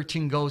saw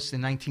 13 Ghosts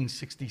in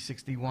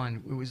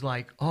 1960-61, it was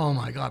like, oh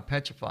my God,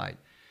 petrified.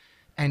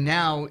 And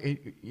now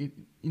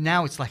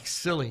now it's like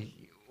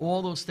silly.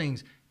 All those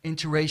things,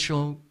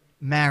 interracial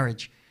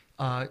marriage,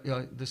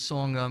 the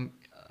song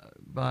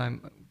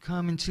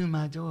 "Come Into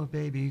My Door,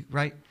 Baby,"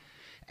 right?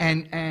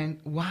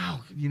 And wow,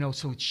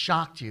 so it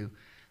shocked you.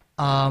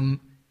 Coming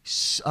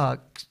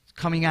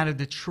out of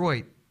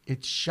Detroit,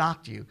 it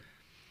shocked you.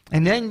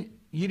 And then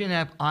you didn't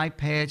have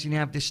iPads, you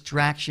didn't have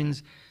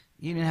distractions.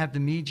 You didn't have the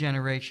me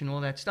generation,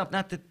 all that stuff.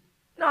 Not that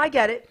No, I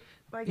get it.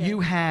 you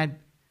had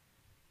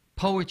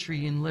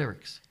poetry and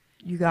lyrics.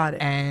 You got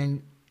it.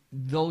 And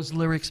those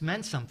lyrics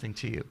meant something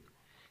to you.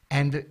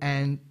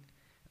 And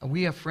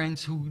we have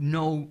friends who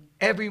know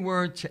every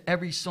word to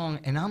every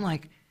song. And I'm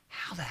like,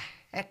 how the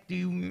heck do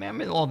you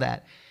remember all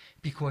that?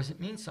 Because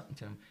it means something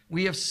to them.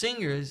 We have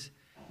singers,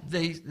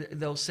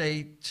 they'll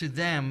say to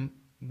them,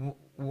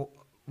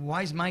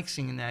 why is Mike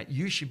singing that?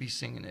 You should be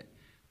singing it.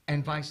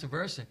 And vice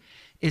versa.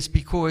 It's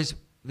because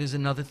there's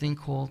another thing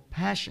called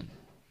passion.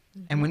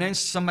 And when then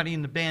somebody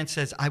in the band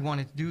says, I want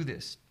to do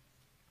this,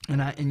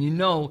 and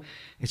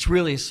it's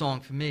really a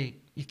song for me,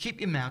 you keep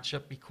your mouth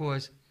shut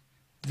because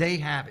they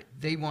have it.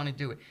 They want to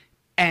do it.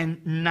 And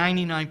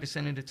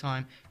 99% of the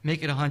time,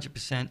 make it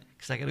 100%,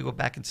 because I got to go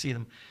back and see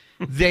them,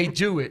 they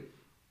do it.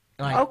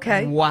 Like,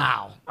 Okay.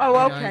 Wow. Oh, You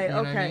know- okay, you know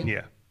what I okay. mean?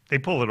 Yeah, they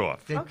pull it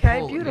off. They Okay,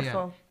 pull it,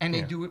 beautiful. And they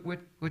Yeah. do it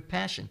with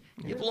passion.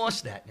 You've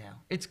lost that now.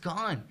 It's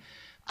gone.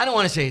 I don't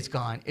want to say it's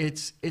gone.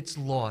 It's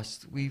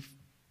lost.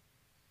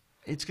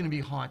 It's going to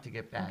be hard to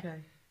get back.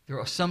 Okay. There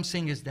are some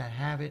singers that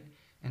have it,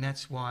 and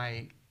that's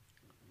why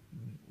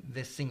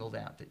they're singled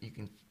out. That you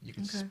can.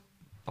 Okay.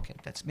 Okay,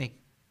 that's me.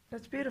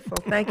 That's beautiful.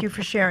 Thank you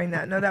for sharing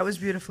that. No, that was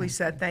beautifully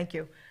said. Thank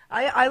you.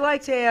 I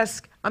like to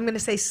ask, I'm going to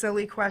say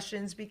silly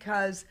questions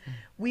because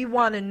we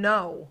want to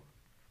know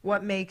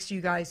what makes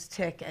you guys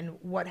tick and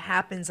what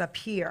happens up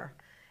here.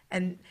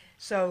 And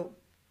so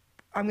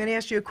I'm going to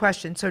ask you a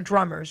question. So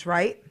drummers,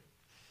 right?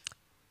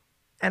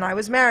 And I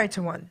was married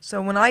to one.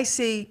 So when I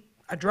see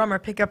a drummer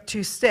pick up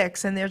 2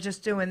 sticks and they're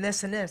just doing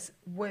this and this,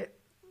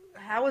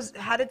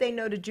 how did they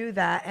know to do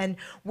that? And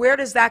where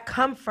does that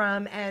come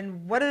from?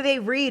 And what are they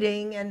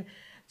reading? And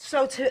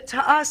so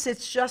to us,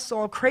 it's just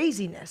all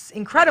craziness,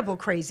 incredible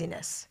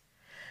craziness.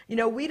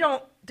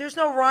 There's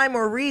no rhyme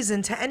or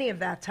reason to any of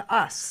that to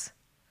us.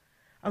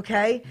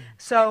 Okay?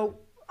 So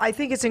I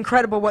think it's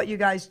incredible what you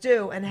guys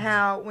do and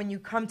how when you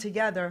come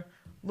together,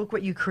 look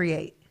what you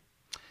create.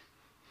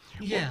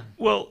 Yeah.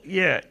 Well,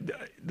 yeah,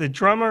 the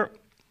drummer,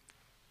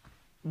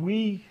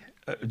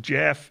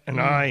 Jeff and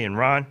I and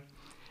Ron,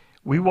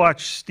 we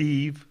watched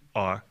Steve,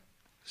 our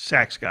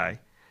sax guy,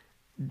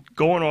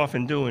 going off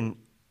and doing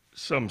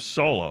some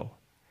solo,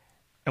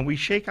 and we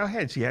shake our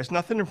heads. He has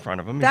nothing in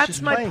front of him. He's That's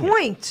just my playing it.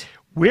 point.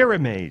 We're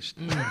amazed.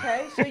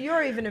 Okay? So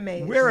you're even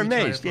amazed. We're We try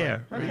to amazed, find yeah.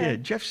 it. Okay. Yeah.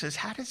 Jeff says,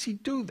 how does he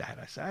do that?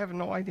 I said, I have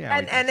no idea.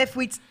 how he And does if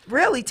we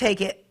really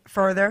take it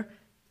further,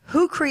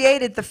 who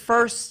created the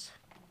first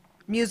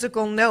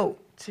musical note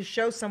to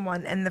show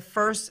someone? And the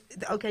first,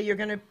 okay, you're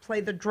going to play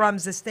the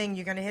drums, this thing,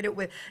 you're going to hit it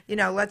with,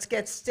 let's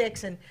get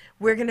sticks, and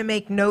we're going to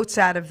make notes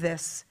out of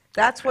this.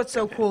 That's what's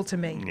so cool to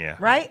me. Yeah.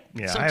 Right?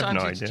 Yeah, Sometimes I have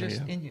no it's idea.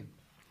 just yeah. in you.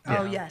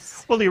 Oh,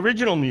 yes. Well, the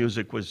original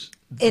music was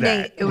Innate.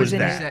 that. It was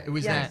that. innate. It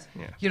was Yes.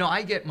 that. Yeah.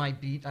 I get my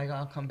beat.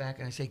 I'll come back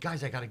and I say,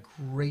 guys, I got a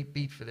great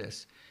beat for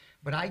this.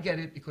 But I get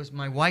it because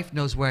my wife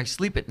knows where I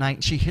sleep at night,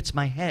 and she hits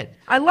my head.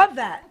 I love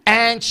that.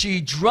 And she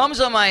drums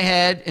on my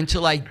head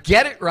until I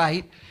get it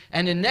right.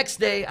 And the next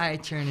day, I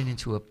turn it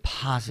into a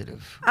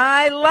positive.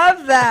 I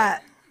love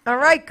that. All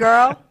right,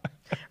 girl.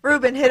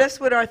 Ruben, hit us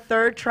with our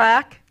third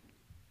track.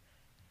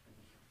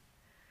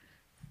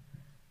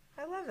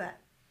 I love that.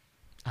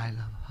 I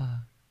love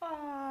her.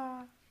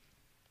 Aw.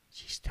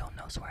 She still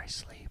knows where I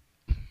sleep.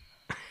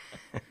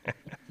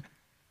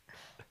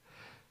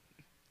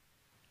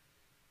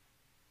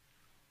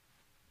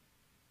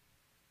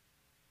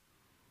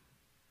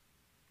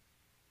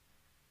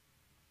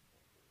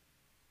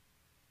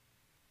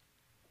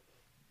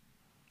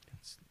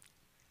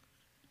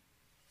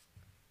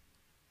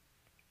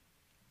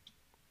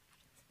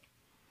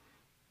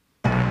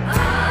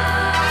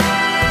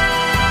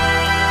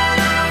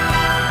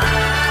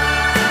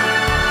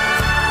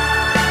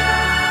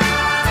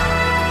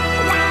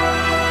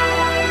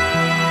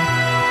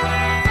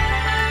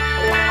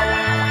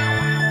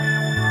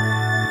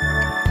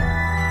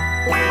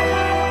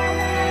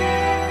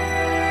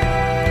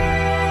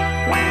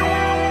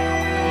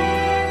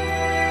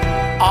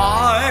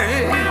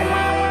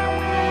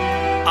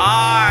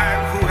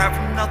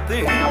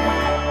 nothing.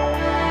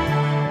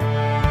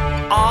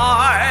 I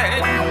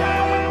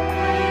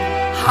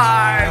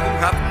who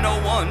have no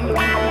one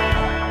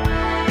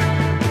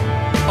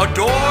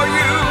adore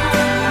you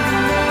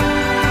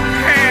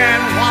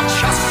and watch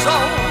your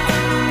soul.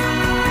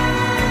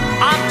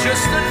 I'm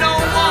just a no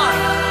one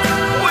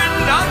with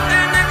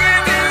nothing to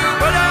give you,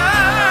 but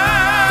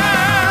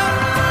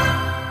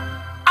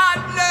I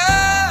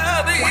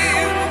love you.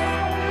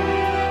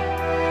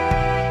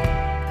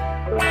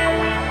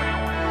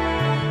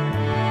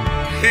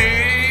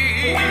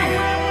 He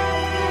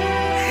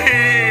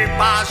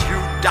buys you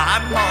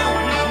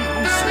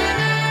diamonds,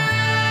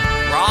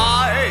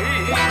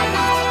 right?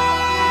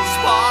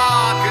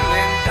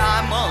 Sparkling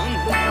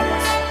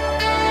diamonds.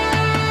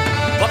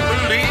 But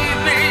believe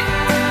me,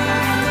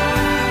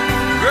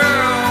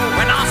 girl,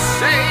 when I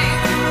say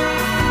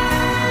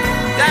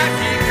that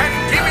he can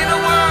give me the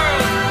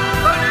world,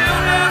 but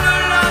he'll never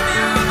love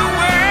you the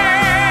way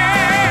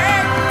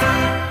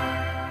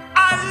I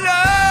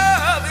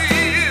love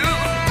you.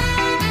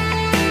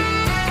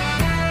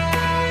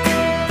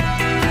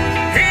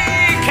 He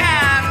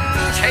can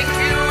take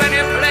you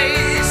any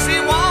place he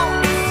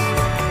wants,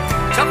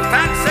 to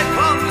fancy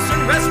clubs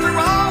and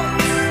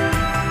restaurants,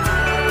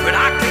 but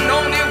I can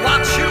only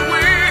watch you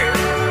with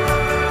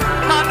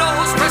my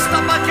nose pressed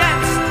up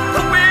against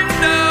the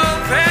window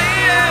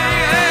pane.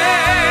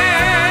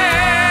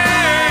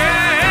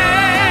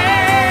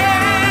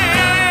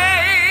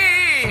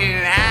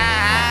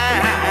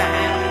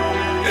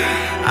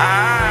 I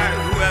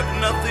who have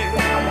nothing,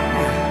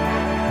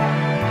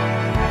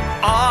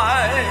 I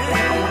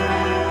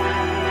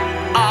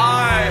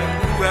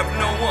who have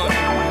no one,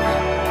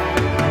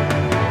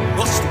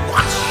 must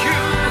watch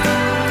you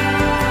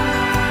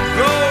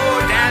go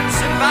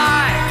dancing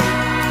by,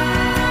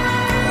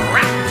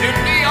 wrapped in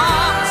the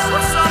arms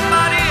of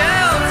somebody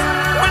else,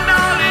 when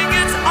darling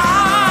it's I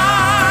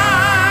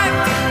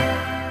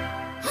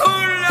who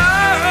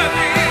love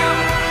you.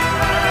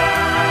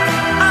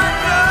 I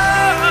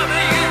love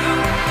you.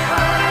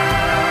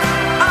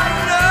 I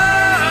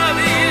love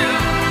you.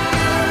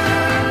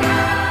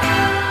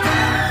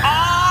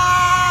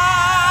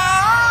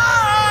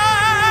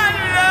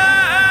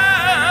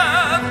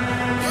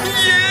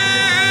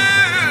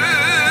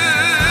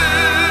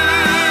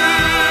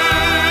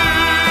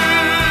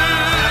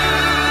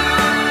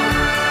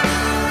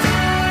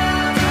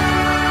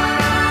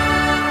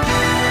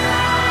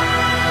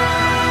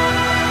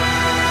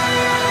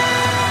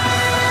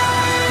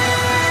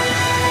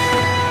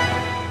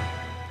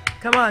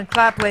 Come on,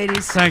 clap,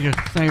 ladies. Thank you.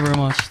 Thank you very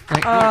much.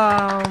 Thank you.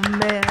 Oh,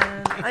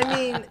 man. I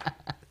mean,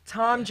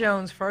 Tom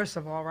Jones, first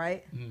of all,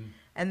 right?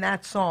 And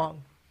that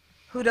song.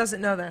 Who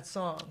doesn't know that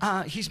song?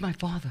 He's my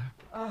father.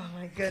 Oh,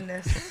 my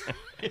goodness.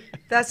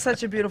 That's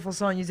such a beautiful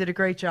song. You did a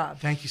great job.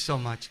 Thank you so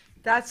much.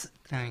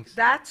 Thanks.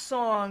 That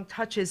song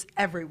touches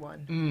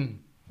everyone,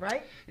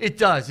 right? It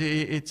does.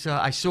 It's.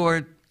 I saw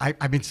it.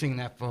 I've been singing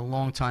that for a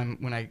long time.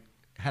 When I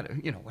had,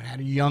 when I had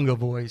a younger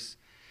voice,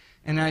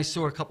 and I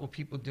saw a couple of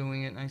people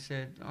doing it, and I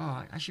said,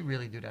 "Oh, I should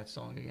really do that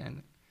song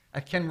again."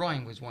 Ken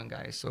Ryan was one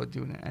guy I saw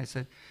doing it. I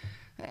said,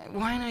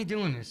 "Why aren't I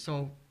doing this?"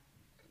 So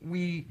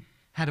we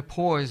had a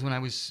pause when I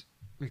was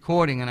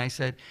recording, and I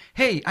said,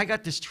 "Hey, I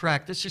got this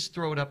track. Let's just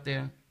throw it up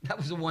there." That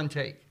was a one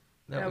take.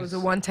 That was a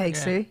one take.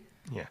 yeah. See?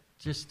 Yeah.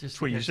 Just That's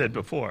what you said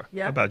before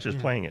Yep. about just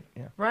playing it.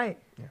 Yeah. Right.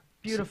 Yeah.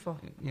 Beautiful.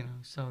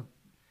 So,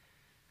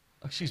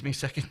 excuse me a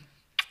second.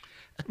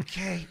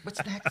 Okay, what's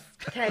next?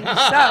 Okay,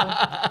 so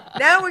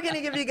now we're going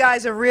to give you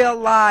guys a real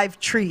live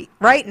treat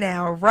right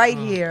now, right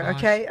here, gosh.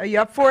 okay? Are you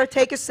up for it?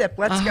 Take a sip.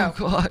 Let's go.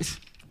 Oh, God.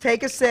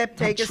 Take a sip,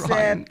 take a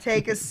trying. sip,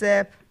 take a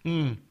sip.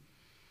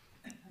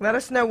 Let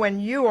us know when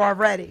you are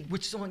ready.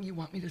 Which song you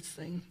want me to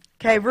sing?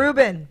 Okay,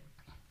 Ruben,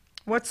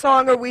 what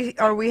song are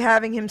we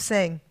having him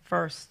sing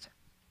first?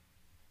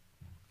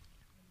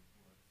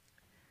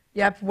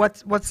 Yep,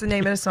 what's the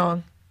name of the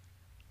song?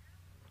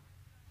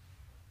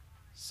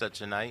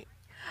 Such a night.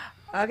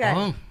 Okay.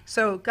 Oh.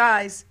 So,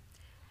 guys,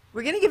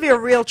 we're going to give you a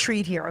real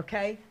treat here,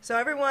 okay? So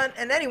everyone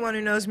and anyone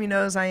who knows me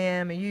knows I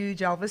am a huge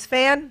Elvis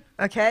fan,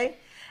 okay?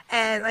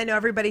 And I know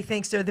everybody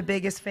thinks they're the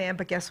biggest fan,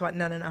 but guess what?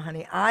 No,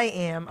 honey. I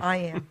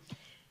am.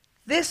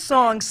 This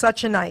song,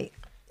 Such a Night,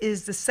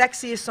 is the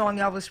sexiest song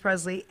Elvis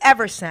Presley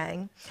ever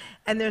sang.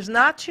 And there's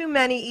not too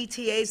many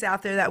ETAs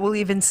out there that will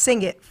even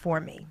sing it for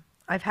me.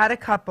 I've had a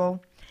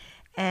couple,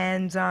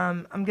 and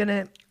I'm going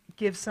to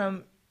give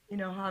some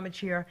homage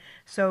here.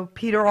 So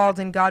Peter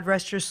Alden, God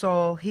rest your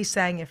soul, he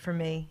sang it for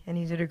me, and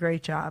he did a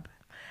great job.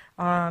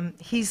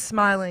 He's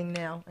smiling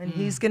now, and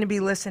he's going to be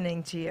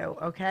listening to you,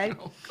 okay?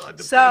 Oh, God,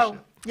 the so,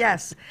 pressure.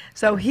 yes.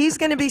 So he's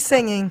going to be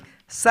singing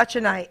Such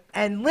a Night.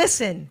 And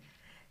listen,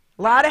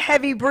 a lot of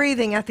heavy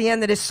breathing at the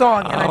end of this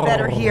song, and I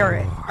better hear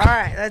it. All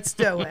right, let's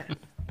do it.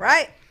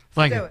 Right?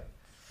 Thank Let's you. do it.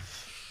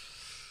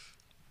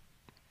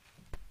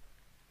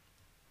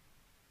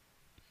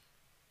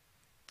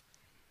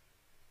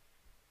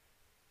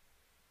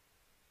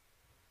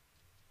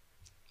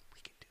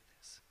 We can do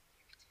this.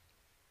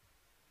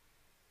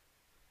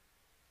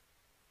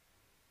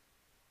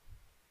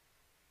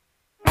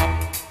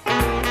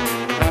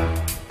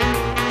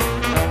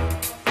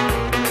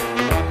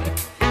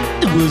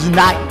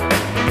 night.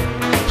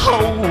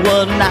 Oh,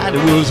 what a night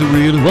it was, it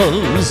really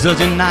was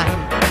such a night.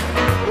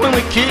 When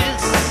we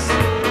kissed,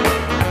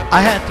 I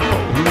had to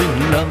fall in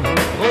love.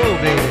 Oh,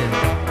 baby,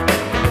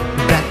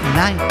 that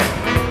night.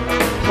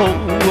 Oh,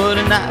 what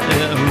a night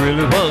it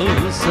really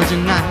was such a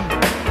night.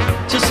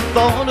 Just the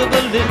thought of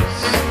the lips,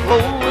 oh,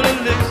 the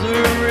lips,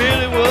 it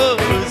really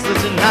was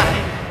such a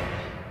night.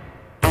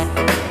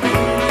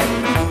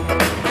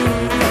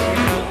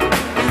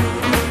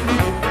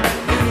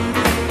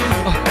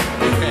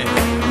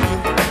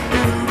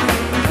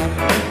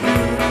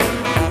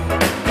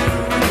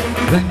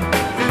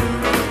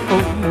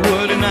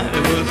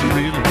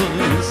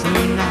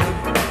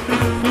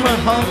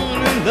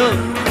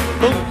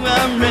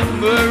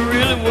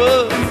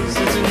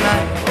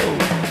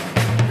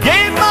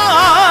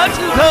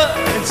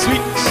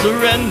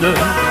 Surrender.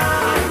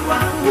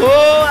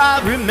 Oh,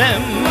 I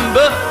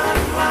remember.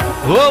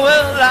 Oh,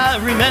 well, I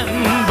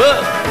remember.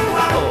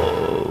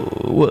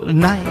 Oh, what a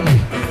night.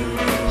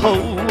 Oh,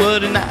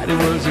 what a night it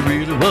was. It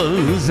really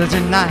was such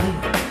a night.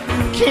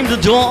 Came the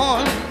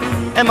dawn,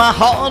 and my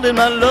heart and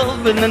my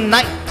love, and the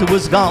night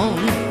was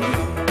gone.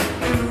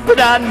 But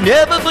I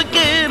never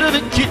forget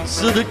the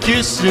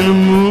kiss in the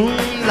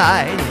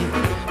moonlight.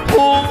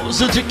 Oh,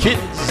 such a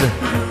kiss.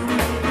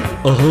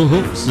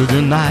 Oh, such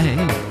a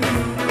night.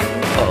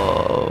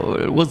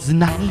 It was the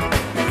night.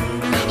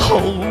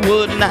 Oh,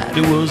 what a night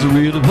it was, it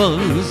really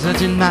was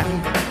such a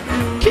night.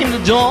 Came the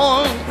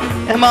dawn,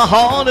 and my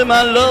heart and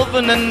my love,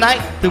 and the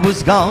night that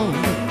was gone.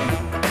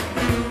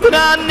 But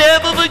I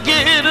never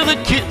forget the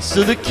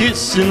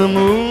kiss in the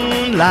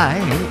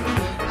moonlight.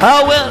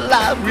 How well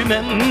I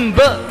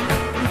remember,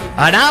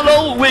 and I'll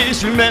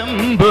always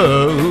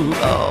remember.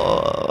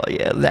 Oh,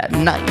 yeah, that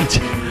night.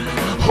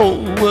 Oh,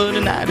 what a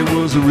night it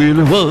was, it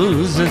really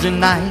was such a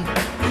night.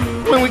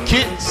 When we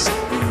kissed,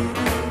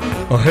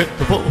 I had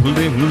to fall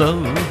in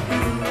love.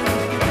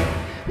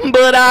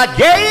 But I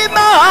gave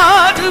my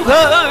heart to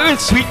her in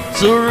sweet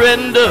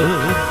surrender.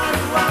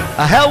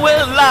 How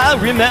well I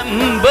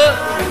remember,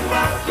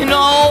 and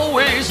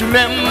always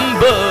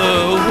remember.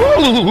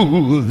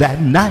 Ooh, that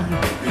night.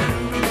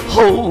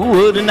 Oh,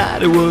 what a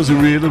night it was, it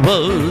really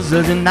was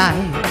such a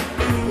night.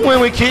 When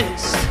we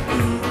kissed,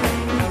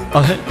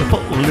 I had to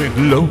fall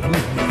in love.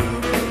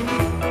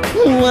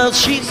 Well,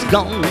 she's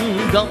gone,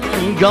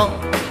 gone, gone.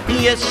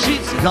 Yes,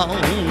 she's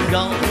gone,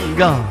 gone,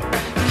 gone.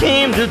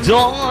 Came the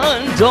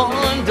dawn,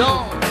 dawn,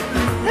 dawn,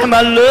 and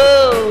my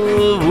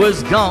love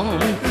was gone.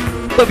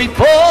 But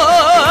before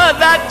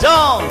that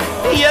dawn,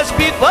 yes,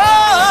 before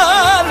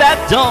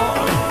that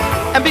dawn,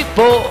 and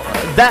before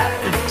that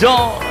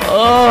dawn,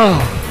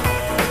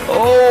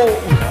 oh,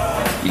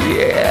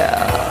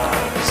 yeah,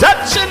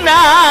 such a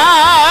night,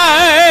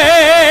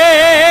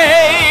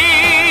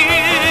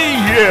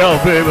 yeah,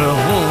 baby.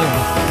 Oh.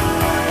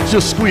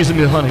 Just squeezing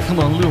me, honey. Come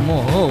on, a little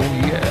more. Oh,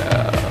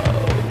 yeah.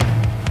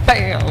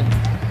 Bam.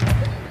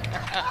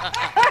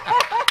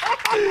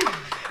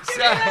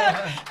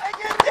 I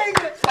can't take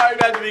it. Sorry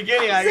about the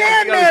beginning.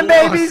 Zandman,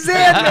 baby,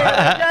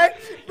 Zandman. Okay,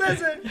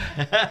 listen.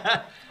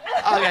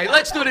 Okay,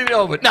 let's do it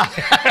over. No.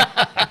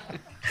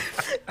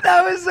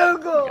 That was so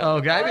cool.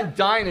 Okay, I've been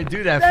dying to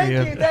do that Thank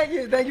for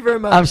you, thank you very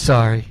much. I'm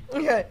sorry.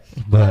 Okay,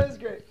 But that was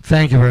great.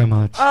 Thank you very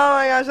much. Oh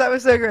my gosh, that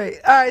was so great.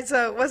 All right,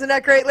 so wasn't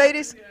that great,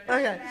 ladies?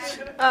 Okay.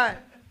 All right.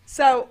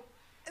 So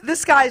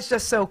this guy's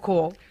just so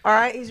cool. All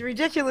right, he's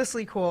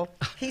ridiculously cool.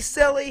 He's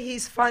silly.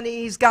 He's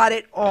funny. He's got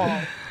it all.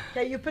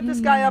 Okay, you put this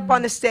guy up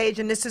on the stage,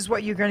 and this is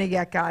what you're gonna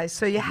get, guys.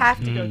 So you have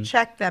to go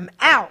check them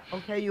out.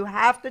 Okay, you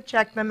have to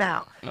check them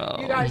out.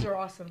 You guys are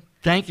awesome.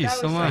 Thank you That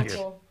so was much.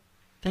 cool.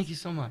 Thank you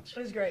so much. It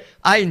was great.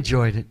 I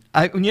enjoyed it.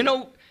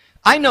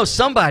 I know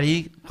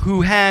somebody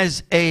who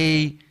has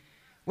a,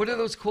 what are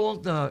those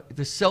called?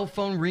 The cell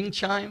phone ring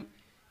chime?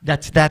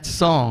 That's that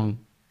song.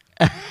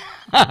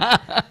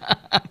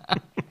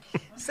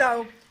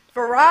 So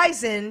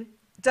Verizon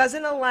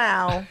doesn't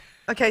allow.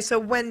 Okay, so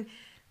when,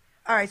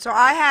 all right, so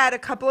I had a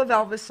couple of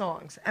Elvis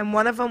songs, and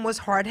one of them was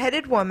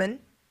Hard-Headed Woman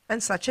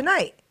and Such a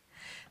Night.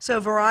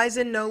 So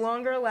Verizon no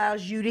longer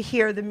allows you to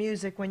hear the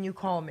music when you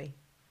call me.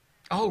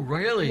 Oh,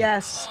 really?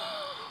 Yes.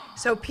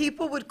 So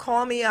people would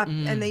call me up,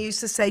 and they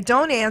used to say,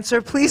 "Don't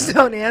answer, please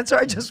don't answer.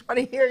 I just want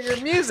to hear your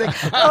music."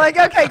 I'm like,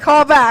 "Okay,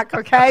 call back."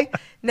 Okay.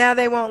 Now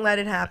they won't let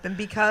it happen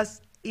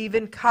because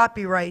even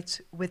copyrights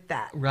with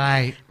that.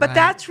 Right. But right.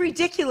 that's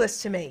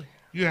ridiculous to me.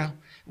 Yeah.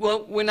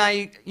 Well, when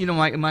my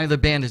other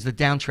band is the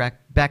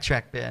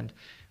Backtrack band,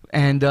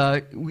 and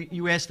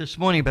you asked this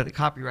morning about the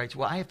copyrights.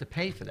 Well, I have to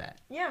pay for that.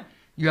 Yeah.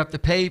 You have to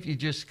pay if you're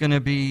just going to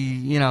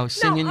be,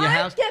 singing in your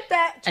house. I get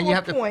that to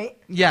a point.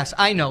 Yes,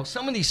 I know.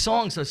 Some of these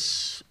songs are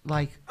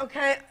like...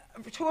 Okay,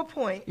 to a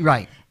point.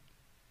 Right.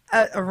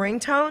 A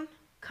ringtone?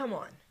 Come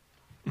on.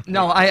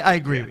 No, I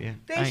agree with you.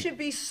 They should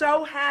be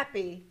so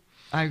happy.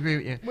 I agree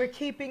with you. We're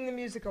keeping the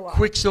music alive.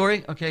 Quick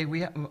story. Okay, we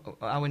have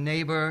our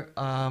neighbor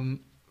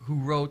who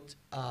wrote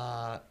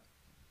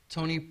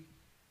Tony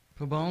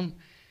Pabone,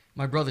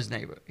 my brother's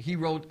neighbor. He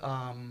wrote,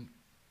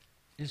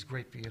 this is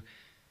great for you.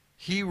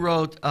 He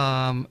wrote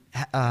Have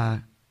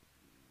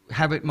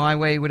It My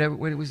Way, whatever.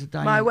 What was it?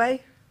 My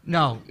Way?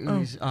 No, it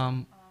was,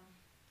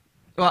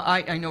 well,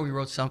 I know he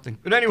wrote something.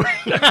 But anyway,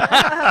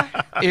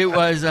 it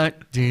was, ding,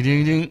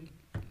 ding,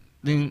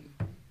 ding,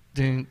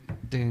 ding,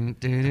 ding, ding,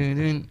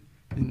 ding,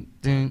 ding,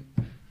 ding,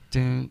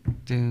 ding,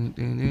 ding, ding,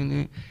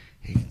 ding,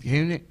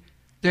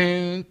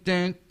 dun,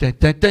 dun, dun,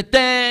 dun, dun,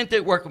 dun,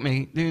 dun, work with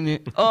me. Dun, dun.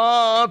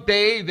 Oh,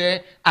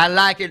 baby, I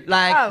like it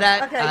like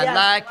that. Okay, I yeah.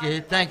 like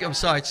it. Thank you. I'm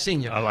sorry, it's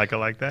senior. I like it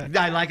like that.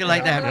 I like it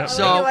like that. I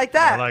So like it like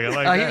that. I like it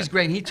like he that. was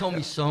great. And he told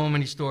me so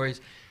many stories.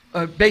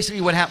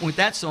 Basically, what happened with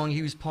that song,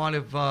 he was part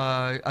of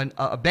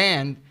a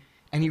band,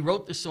 and he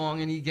wrote the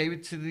song, and he gave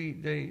it to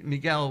the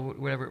Miguel,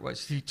 whatever it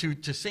was,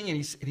 to sing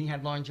it. And he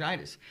had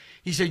laryngitis.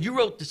 He said, you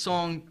wrote the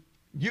song,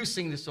 you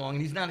sing the song,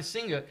 and he's not a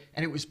singer,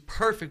 and it was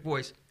perfect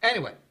voice.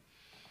 Anyway.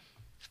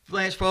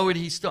 Flash forward,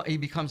 he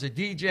becomes a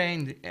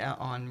DJ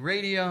on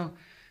radio,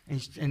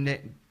 and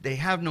they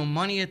have no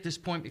money at this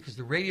point because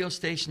the radio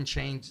station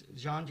changed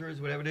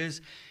genres, whatever it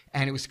is,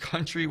 and it was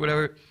country,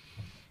 whatever.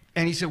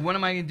 And he said, "What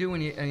am I going to do?"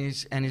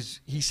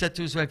 He said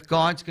to his wife,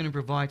 "God's going to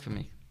provide for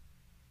me.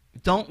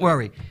 Don't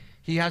worry."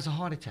 He has a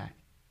heart attack.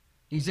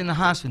 He's in the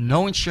hospital,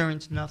 no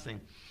insurance,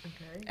 nothing.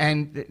 Okay.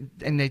 And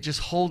they're just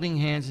holding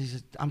hands. He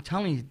said, "I'm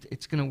telling you,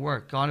 it's going to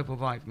work. God will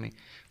provide for me."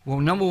 Well,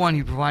 number one,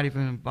 he provided for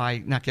him by,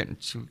 not getting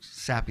too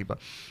sappy, but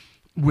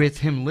with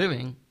him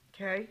living.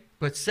 Okay.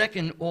 But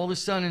second, all of a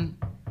sudden,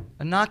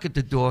 a knock at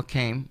the door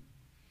came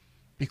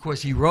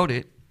because he wrote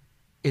it.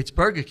 It's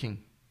Burger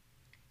King.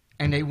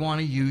 And they want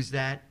to use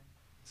that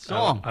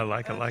song. I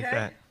like it like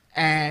that.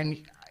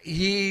 And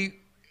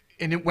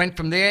it went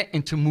from there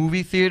into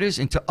movie theaters,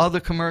 into other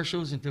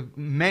commercials, into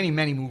many,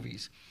 many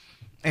movies.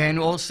 And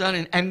all of a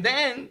sudden, and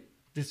then,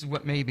 this is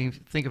what made me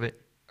think of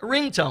it, a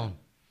ringtone.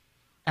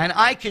 And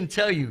I can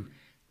tell you,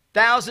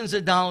 thousands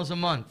of dollars a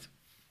month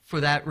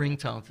for that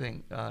ringtone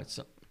thing,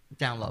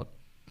 download.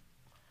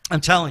 I'm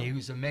telling you, he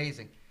was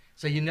amazing.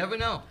 So you never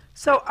know.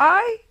 So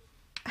I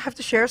have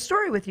to share a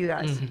story with you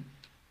guys. Mm-hmm.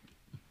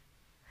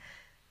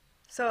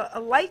 So a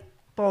light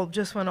bulb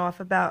just went off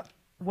about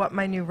what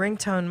my new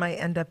ringtone might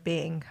end up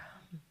being.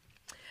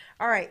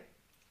 All right.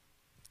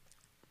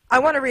 I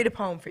want to read a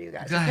poem for you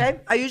guys,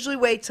 okay? I usually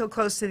wait till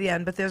close to the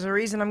end, but there's a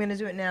reason I'm going to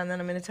do it now, and then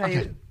I'm going to tell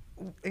you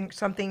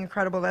something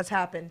incredible that's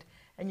happened,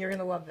 and you're going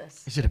to love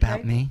this. Is it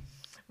about me?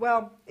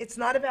 Well, it's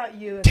not about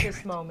you at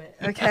this moment,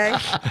 okay?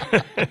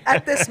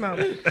 At this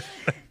moment.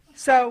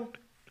 So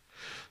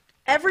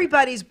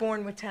everybody's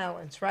born with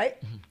talents, right?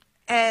 Mm-hmm.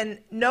 And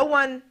no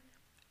one,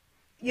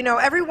 you know,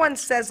 everyone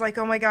says like,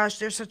 oh my gosh,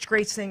 they're such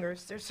great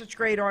singers. They're such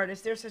great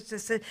artists. They're such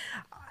this,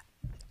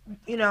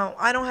 you know,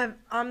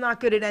 I'm not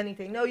good at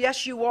anything. No,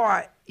 yes, you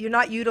are. You're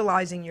not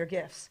utilizing your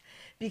gifts.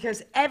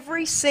 Because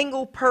every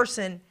single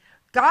person,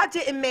 God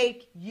didn't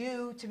make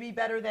you to be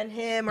better than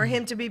him or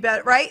him to be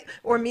better, right?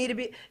 Or me to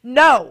be.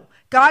 No,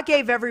 God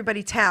gave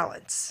everybody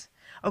talents.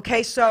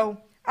 Okay, so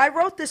I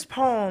wrote this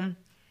poem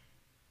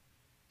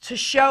to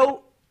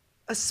show,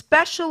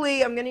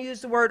 especially, I'm going to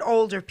use the word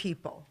older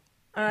people,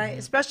 all right? Mm-hmm.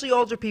 Especially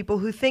older people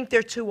who think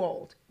they're too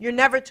old. You're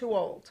never too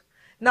old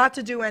not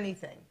to do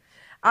anything.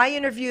 I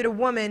interviewed a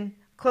woman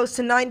close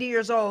to 90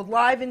 years old,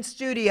 live in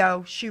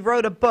studio. She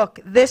wrote a book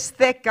this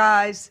thick,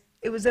 guys.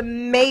 It was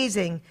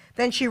amazing.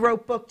 Then she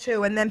wrote book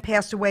 2 and then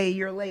passed away a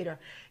year later.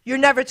 You're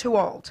never too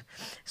old.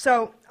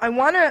 So I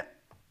want to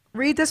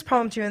read this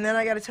poem to you, and then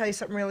I got to tell you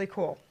something really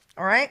cool,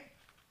 all right?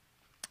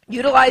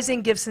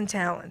 Utilizing gifts and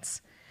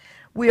talents.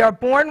 We are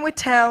born with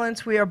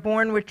talents. We are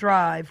born with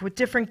drive, with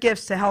different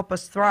gifts to help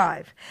us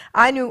thrive.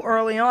 I knew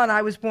early on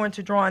I was born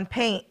to draw and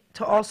paint,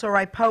 to also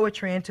write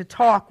poetry, and to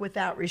talk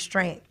without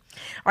restraint.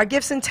 Our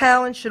gifts and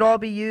talents should all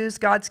be used,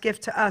 God's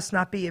gift to us,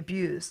 not be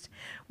abused.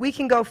 We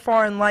can go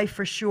far in life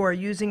for sure,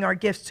 using our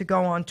gifts to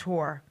go on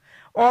tour.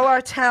 All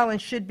our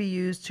talents should be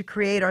used to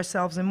create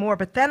ourselves and more,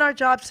 but then our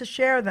job's to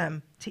share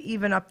them, to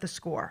even up the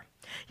score.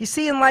 You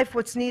see, in life,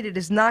 what's needed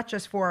is not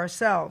just for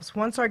ourselves.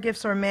 Once our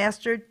gifts are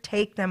mastered,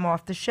 take them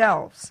off the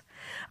shelves.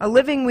 A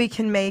living we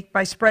can make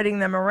by spreading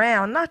them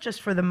around, not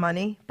just for the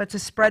money, but to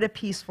spread a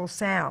peaceful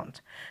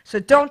sound. So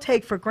don't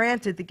take for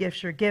granted the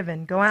gifts you're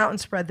given. Go out and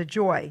spread the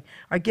joy.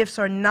 Our gifts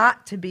are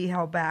not to be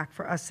held back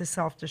for us to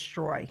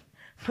self-destroy.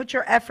 Put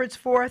your efforts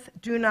forth.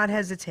 Do not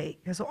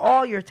hesitate, because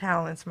all your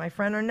talents, my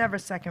friend, are never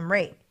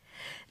second-rate.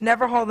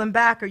 Never hold them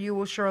back or you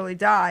will surely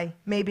die.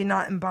 Maybe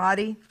not in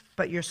body,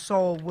 but your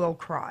soul will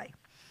cry.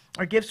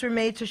 Our gifts were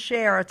made to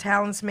share, our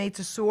talents made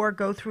to soar.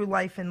 Go through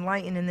life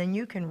enlightened, and then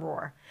you can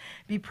roar.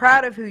 Be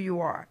proud of who you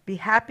are. Be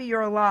happy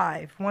you're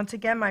alive. Once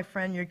again, my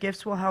friend, your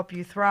gifts will help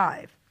you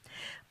thrive.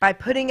 By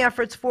putting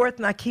efforts forth,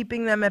 not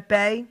keeping them at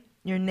bay,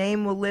 your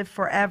name will live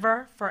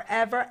forever,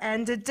 forever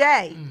and a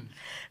day.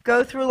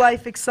 Go through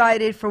life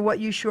excited for what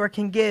you sure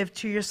can give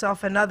to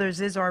yourself and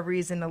others is our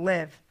reason to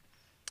live.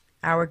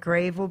 Our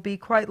grave will be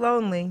quite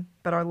lonely,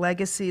 but our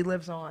legacy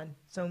lives on.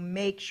 So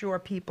make sure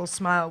people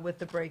smile with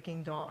the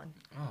breaking dawn.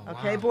 Oh,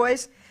 okay, wow.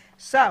 Boys?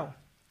 So,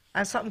 I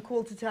have something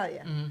cool to tell you.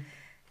 Mm-hmm.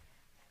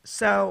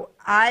 So,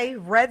 I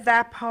read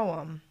that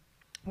poem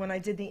when I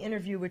did the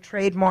interview with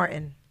Trade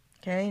Martin.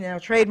 Okay, now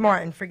Trade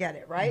Martin, forget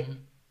it, right?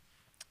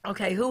 Mm-hmm.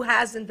 Okay, who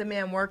hasn't the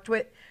man worked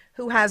with?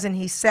 Who hasn't?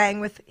 He's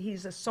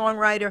a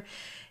songwriter.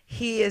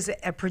 He is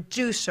a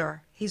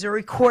producer. He's a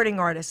recording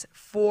artist.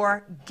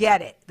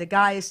 Forget it. The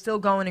guy is still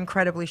going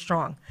incredibly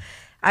strong.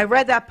 I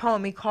read that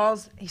poem.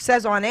 He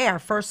says on air,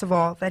 first of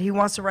all, that he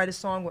wants to write a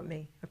song with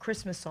me, a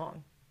Christmas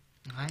song.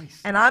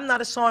 Nice. And I'm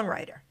not a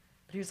songwriter.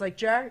 But he was like,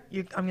 Jer,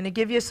 I'm going to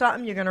give you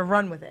something. You're going to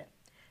run with it.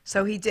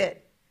 So he did.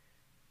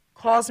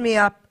 Calls me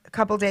up a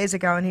couple days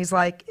ago, and he's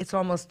like, it's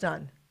almost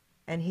done.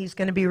 And he's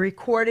going to be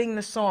recording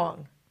the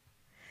song.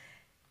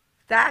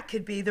 That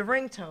could be the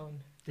ringtone.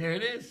 There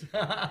it is.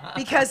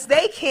 Because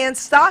they can't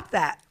stop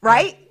that,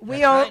 right?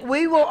 Right.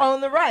 We will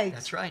own the rights.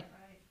 That's right.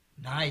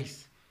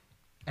 Nice.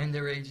 And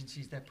there are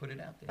agencies that put it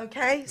out there.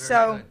 Okay, Very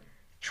so good.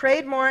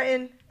 Trade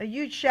Martin, a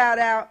huge shout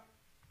out.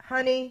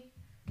 Honey,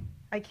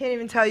 I can't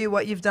even tell you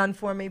what you've done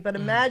for me, but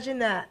imagine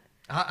that.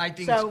 I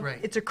think So it's great.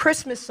 it's a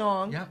Christmas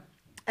song, Yep.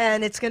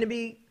 and it's going to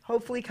be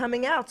hopefully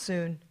coming out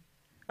soon.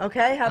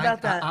 Okay, how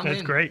about that? I'm That's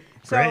in. great.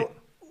 So Great.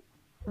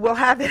 we'll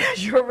have it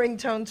as your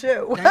ringtone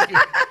too. Thank you.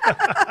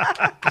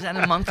 Is that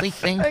a monthly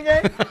thing?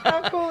 Okay,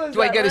 how cool is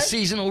Do that? I get a right?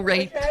 seasonal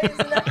rate? Okay,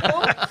 isn't that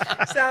cool?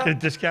 A So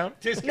discount?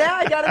 now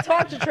I got to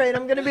talk to Trade.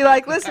 I'm going to be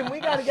like, listen, we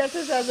got to get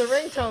this as a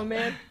ringtone,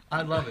 man.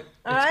 I love it.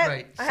 All It's right,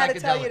 great. I had to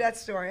tell you Psychedelic. that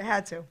story. I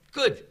had to.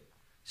 Good.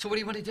 So what do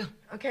you want to do?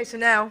 Okay, so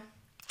now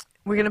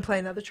we're going to play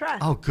another track.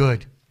 Oh,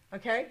 good.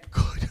 Okay?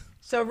 Good.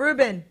 So,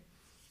 Ruben,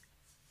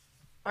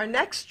 our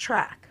next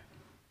track.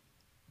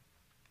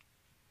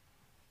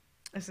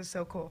 This is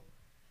so cool.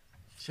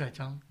 Should I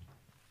tell him?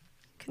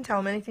 You can tell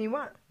him anything you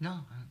want. No.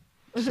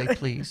 Say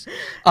please.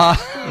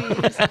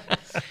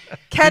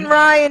 Ken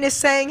Ryan is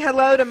saying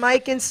hello to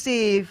Mike and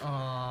Steve.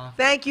 Aw.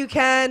 Thank you,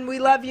 Ken. We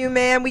love you,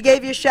 man. We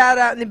gave you a shout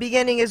out in the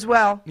beginning as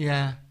well.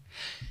 Yeah.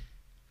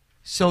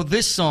 So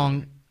this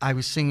song I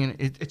was singing,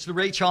 it's the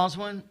Ray Charles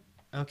one?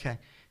 Okay.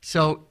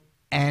 So,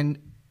 and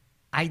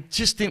I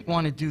just didn't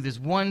want to do this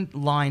one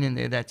line in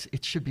there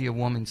it should be a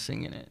woman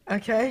singing it.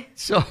 Okay?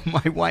 So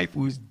my wife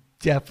was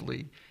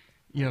definitely,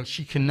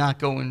 she cannot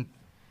go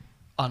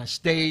on a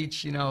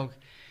stage,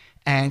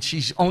 and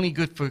she's only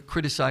good for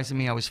criticizing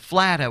me. I was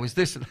flat, I was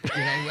this,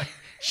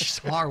 she's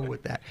horrible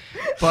with that.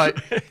 But,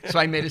 so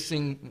I made her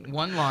sing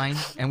one line,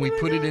 and we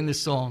put it in the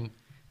song,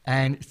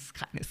 and it's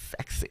kind of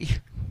sexy.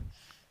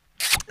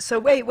 So,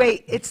 wait.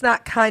 It's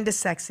not kind of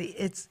sexy.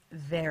 It's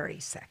very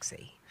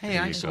sexy. Hey,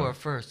 I saw her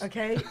first.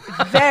 Okay?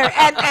 Very.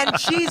 And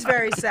she's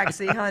very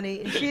sexy,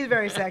 honey. She's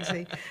very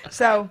sexy.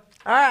 So,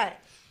 all right.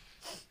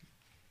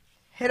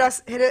 Hit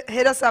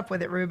us up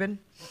with it, Ruben.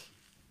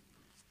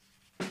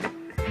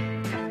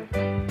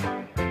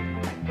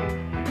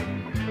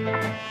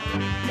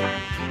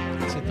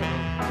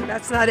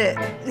 That's not it.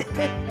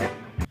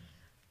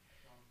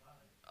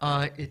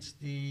 It's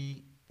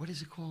what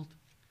is it called?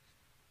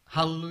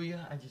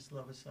 Hallelujah, I just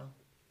love her so.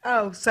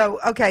 Oh, so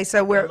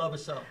I we're love her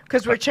so.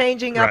 because we're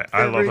changing up Right,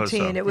 I the love her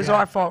routine. so. It was Yeah.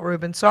 our fault,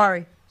 Ruben.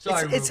 Sorry.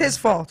 Sorry, It's Ruben. his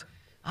fault.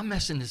 I'm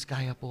messing this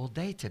guy up all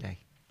day today.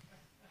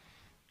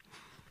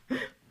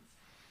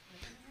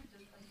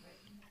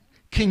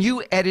 Can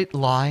you edit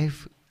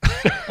live?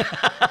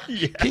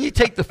 Can you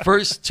take the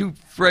first two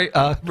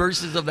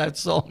verses of that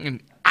song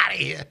and out of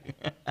here?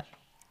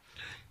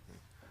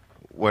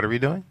 What are we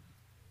doing?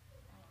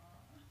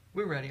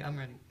 We're ready. I'm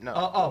ready.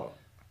 No.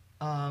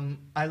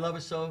 I love her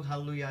so.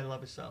 Hallelujah, I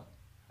love her so.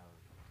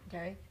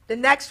 Okay. The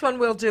next one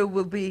we'll do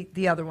will be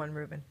the other one,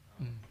 Ruben.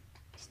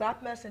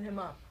 Stop messing him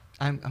up.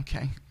 I'm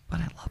okay, but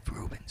I love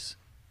Rubens.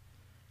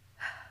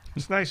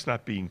 It's nice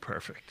not being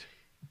perfect.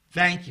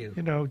 Thank you.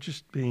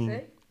 Just being See?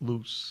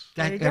 loose.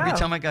 There you Every go.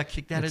 time I got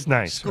kicked out It's of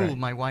nice, school, right?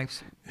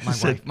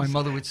 my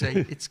mother would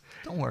say,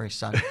 "Don't worry,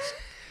 son.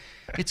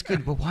 It's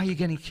good, but why are you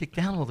getting kicked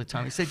out all the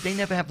time?" I said, "They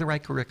never have the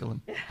right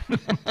curriculum."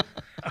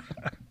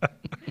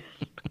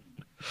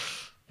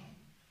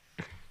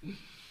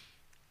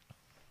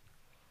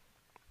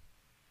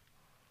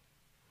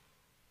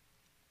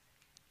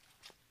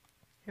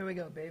 Here we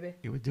go, baby.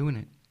 You were doing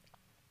it.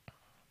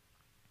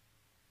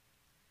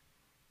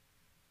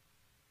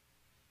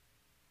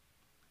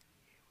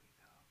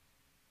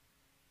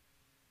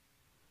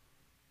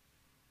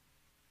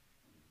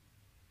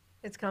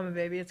 It's coming,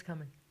 baby. It's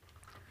coming.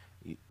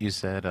 You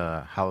said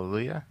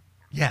hallelujah?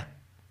 Yeah.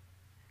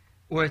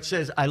 Or it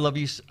says, I love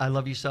you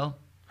so.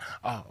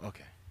 Oh,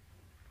 okay.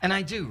 And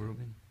I do,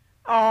 Ruben.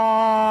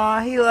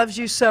 Aw, he loves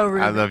you so,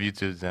 Ruben. I love you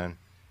too, Zen.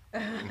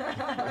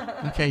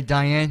 Okay,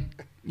 Diane,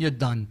 you're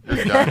done.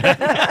 You're done.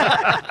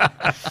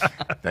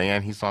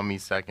 Diane, he saw me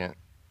second.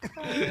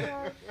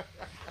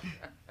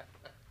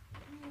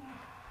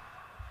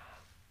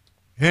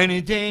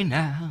 Any day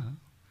now,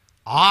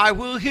 I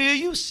will hear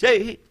you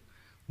say,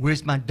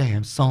 "Where's my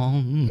damn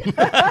song?"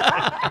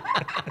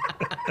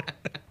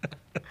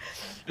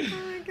 Oh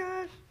my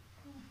gosh.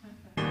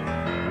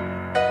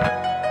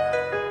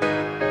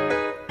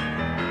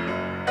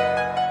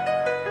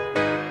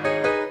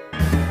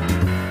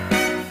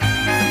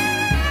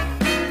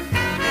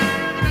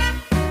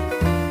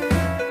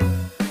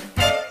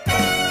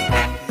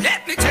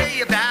 Let me tell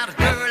you about a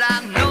girl I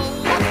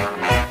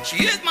know.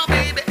 She is my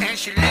baby and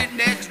she lives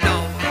next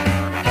door.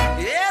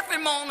 Every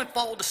morning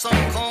before the sun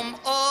come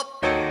up,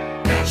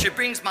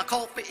 my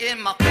coffee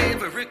in my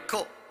favorite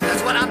cup.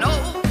 That's what I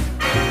know.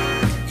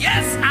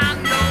 Yes, I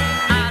know.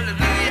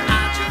 Hallelujah,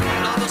 I just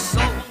love her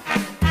so.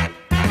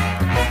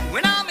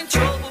 When I'm in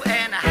trouble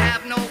and I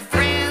have no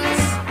friends,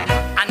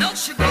 I know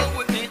she'll go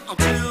with me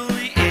until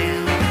the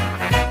end.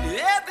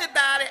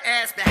 Everybody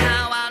asks me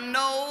how I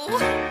know.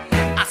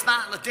 I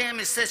smile at them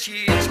and says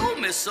she told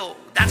me so.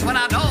 That's what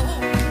I know.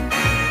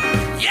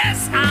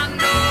 Yes, I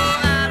know.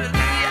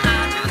 Hallelujah,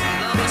 I just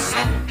love her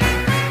so.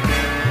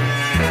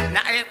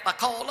 Now if I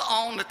call her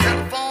on the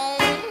telephone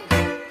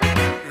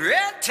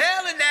and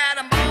tell her that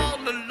I'm all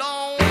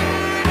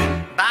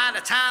alone, by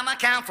the time I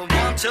count from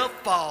 1 to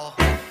 4,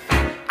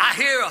 I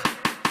hear her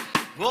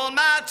on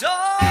my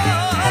door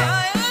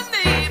in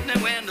the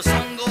evening when the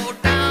sun goes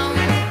down,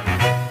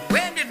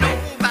 when there's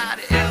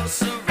nobody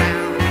else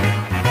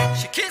around.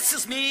 She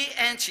kisses me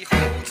and she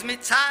holds me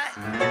tight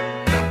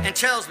and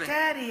tells me,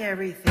 Daddy,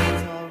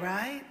 everything's all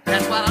right.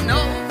 that's what I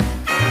know.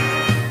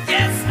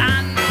 Yes,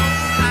 I know.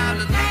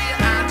 Hallelujah,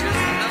 I just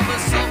love her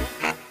so.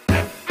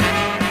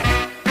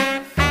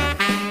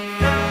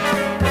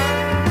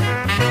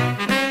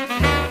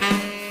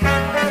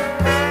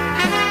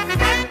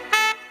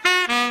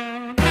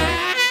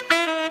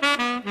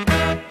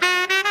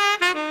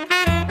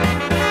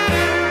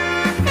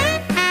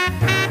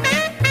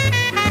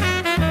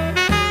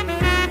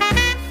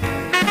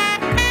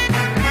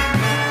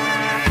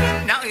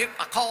 Now if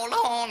I call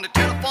her on the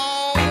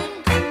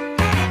telephone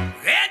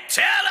and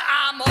tell her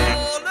I'm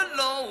all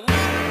alone,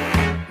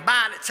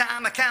 by the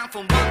time I count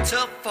from 1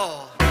 to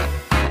 4,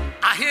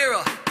 I hear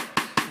her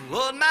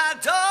on my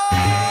door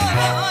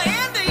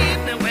in the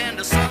evening when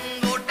the sun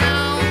goes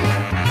down,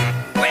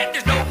 when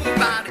there's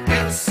nobody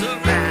else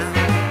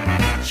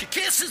around. She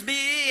kisses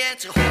me and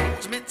she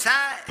holds me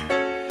tight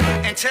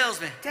and tells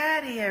me,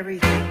 Daddy,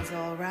 everything's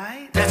all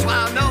right. that's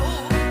why I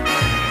know.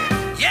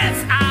 Yes,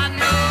 I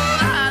know.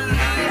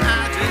 Hallelujah,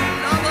 I just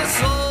love her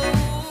so.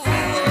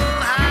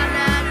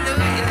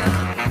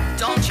 Hallelujah,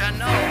 don't you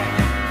know?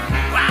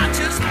 I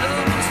just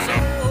love her so.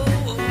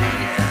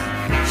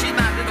 Yeah. She's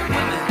my little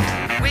woman,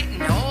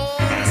 waiting all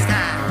this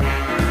time.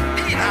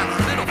 Babe, I'm a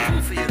little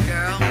fool for you,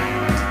 girl.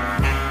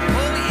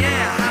 Oh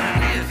yeah,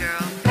 hallelujah,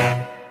 girl.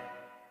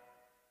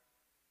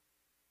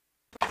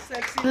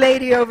 Sexy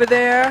lady over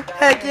there.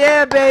 Heck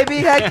yeah, baby.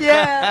 Heck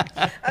yeah.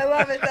 I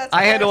love it. That's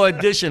I had to awesome.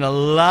 audition a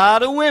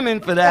lot of women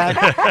for that.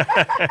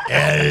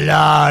 A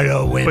lot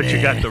of women. But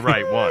you got the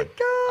right one.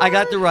 I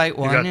got the right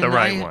You one. got the and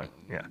right one.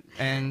 Yeah.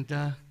 And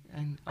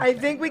I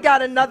think we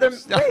got another.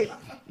 Wait.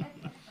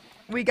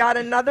 We got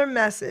another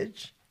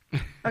message.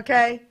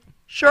 Okay?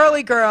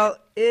 Shirley Girl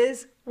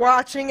is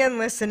watching and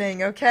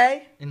listening,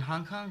 okay? in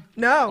Hong Kong?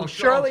 No, Oh,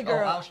 Shirley oh,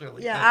 Girl. our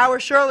Shirley. Yeah, Okay. our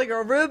Shirley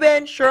Girl.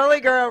 Ruben, Shirley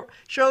Girl,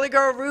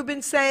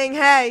 Ruben saying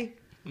hey.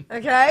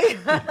 Okay?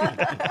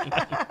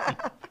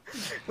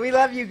 We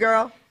love you,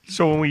 girl.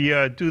 So when we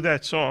do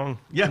that song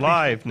Yeah.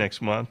 live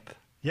next month,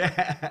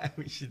 Yeah,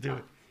 we should do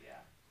it.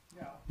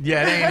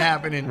 Yeah, it ain't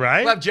happening.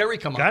 Right? We'll have Jerry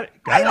come on. I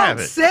gotta have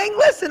don't it. sing.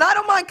 Listen, I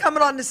don't mind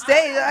coming on the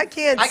stage. I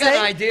can't I sing. got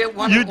an idea.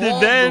 One You of did all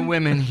then. the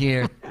women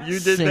here You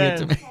did sing then. it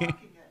to me.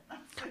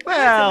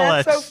 Well,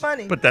 that's so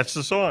funny. But that's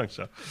the song.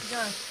 So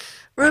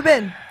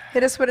Ruben,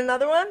 hit us with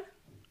another one.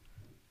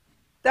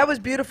 That was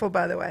beautiful,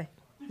 by the way.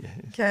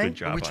 Okay. good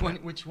job. Which on one-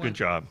 it. which one? Good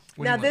job.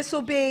 What do Now you want? this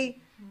will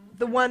be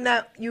the one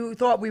that you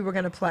thought we were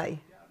going to play.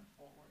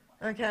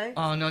 Okay.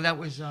 Oh no, that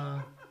was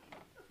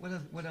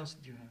what else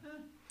did you have?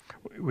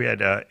 We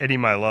had Eddie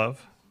My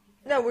Love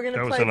No, we're going That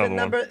to was play the another one.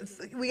 number.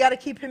 We got to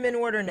keep him in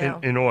order now.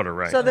 in order,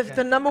 right? So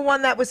the number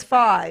one that was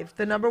 5.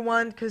 The number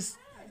one, because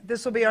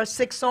this will be our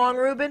 6th song,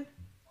 Ruben.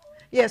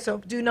 Yeah. So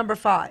do number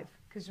 5,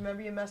 because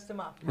remember you messed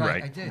him up.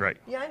 Right, I did. right.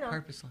 Yeah, I know.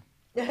 Purposely.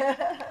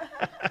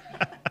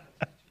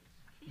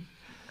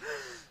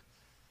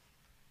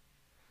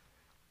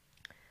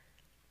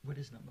 What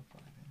is number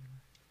 5 anyway?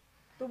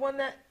 The one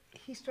that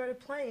he started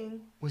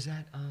playing. Was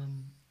that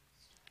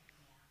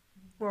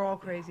We're all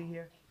crazy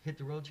here. Hit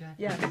the Road Jack?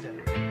 Yes. I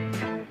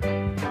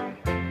didn't.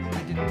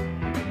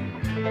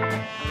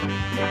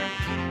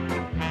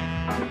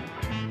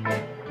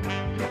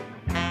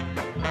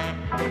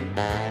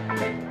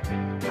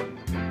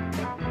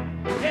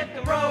 Hit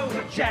the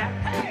road, Jack.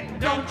 Hey,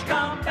 don't you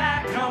come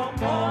back no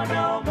more,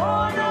 no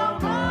more, no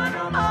more,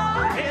 no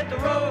more. Hit the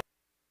road.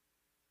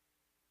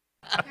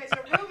 Okay,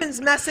 so Ruben's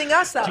messing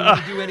us Do you up.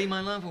 want to do Eddie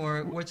My Love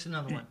or what's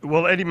another one?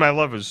 Well, Eddie My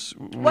Love was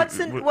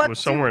was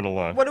somewhere in the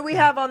line. What do we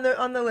have on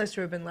the list,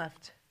 Ruben,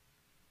 left?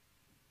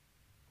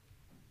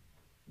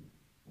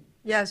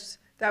 Yes,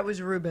 that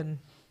was Ruben.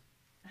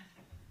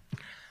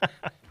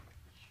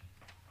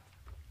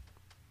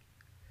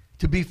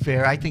 To be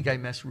fair, I think I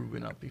messed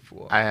Ruben up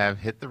before. I have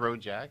Hit the Road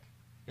Jack.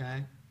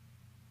 Okay?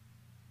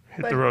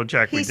 Hit the Road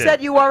Jack. He We did.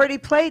 said you already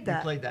played You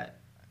that. played that.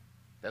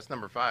 That's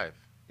number 5.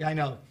 Yeah, I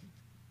know.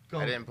 Go.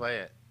 I didn't play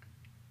it.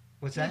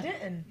 What's He that?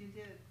 didn't. You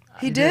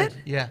He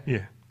did? Yeah.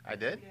 Yeah. I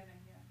did?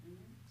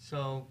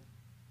 So,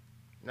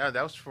 No,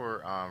 that was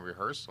for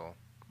rehearsal.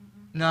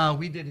 no,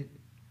 we did it.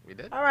 We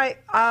did? All right.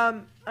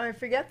 I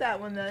forget that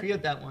one then.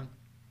 Forget that one.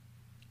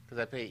 Because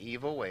I played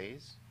Evil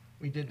Ways.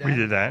 We did that. We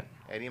did that.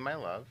 Eddie My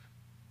Love.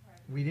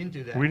 We didn't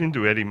do that. We didn't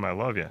do Eddie My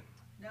Love yet.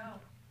 No.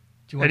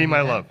 Do you wanna Eddie do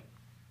My that? Love.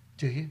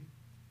 Do you?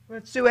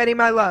 Let's do Eddie,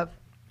 my love.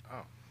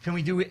 Can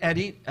we do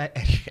Eddie?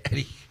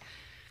 Eddie.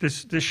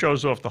 This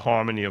shows off the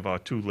harmony of our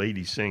two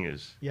lady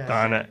singers, Yes.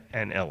 Donna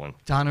and Ellen.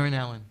 Donna and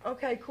Ellen.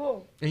 Okay,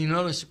 cool. And you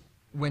notice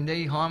when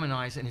they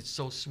harmonize and it's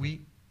so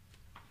sweet,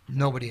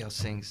 nobody else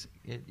sings.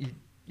 You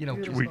know,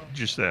 Beautiful. We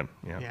just them.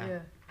 Yeah. Yeah. Yeah.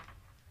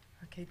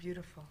 Okay,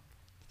 beautiful.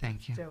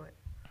 Thank you. Do it.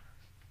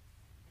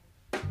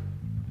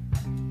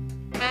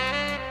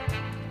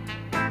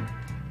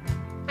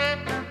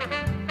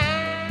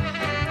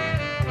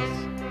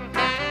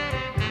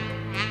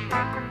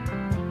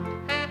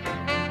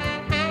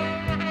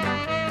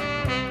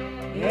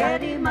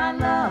 Eddie, my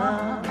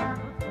love,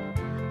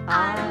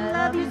 I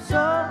love you so.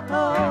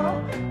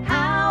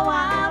 How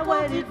I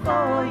waited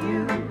for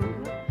you,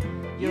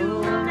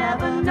 you'll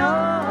never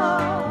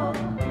know.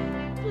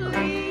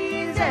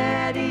 Please,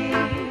 Eddie,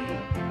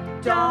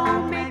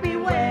 don't make me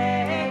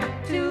wait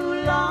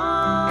too long.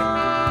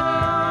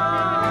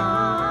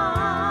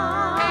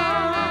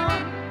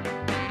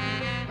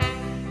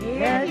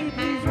 Eddie,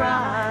 please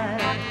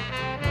write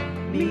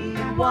me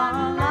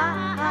one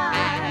line.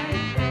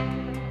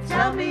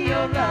 Tell me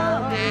your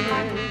love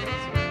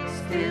is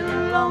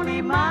still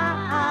only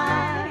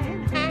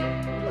mine.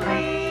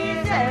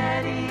 Please,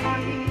 Eddie,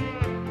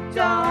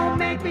 don't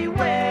make me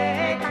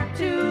wait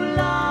too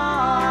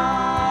long.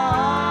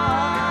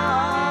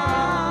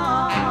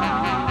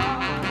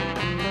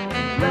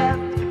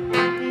 Left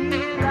me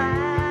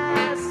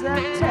last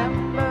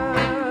September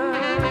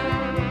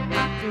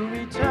to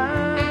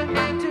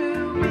return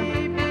to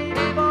me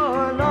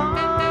before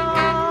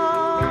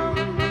long.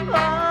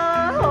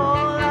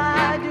 All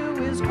I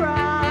do is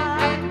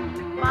cry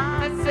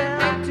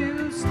myself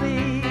to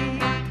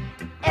sleep.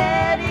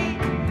 Eddie,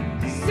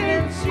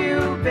 since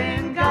you've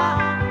been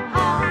gone,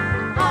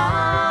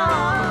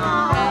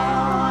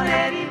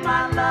 Eddie,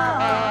 my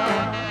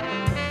love,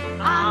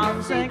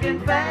 I'm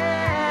sinking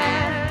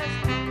fast.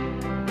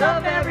 The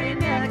very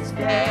next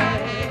day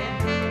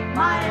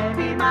might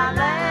be my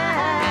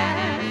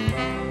last.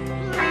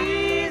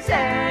 Please,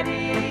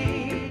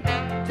 Eddie,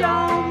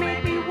 don't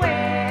make me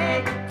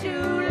wait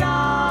too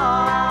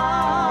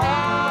long.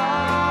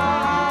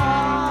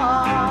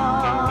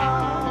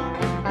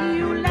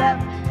 You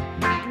left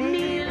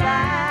me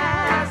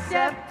last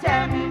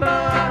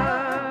September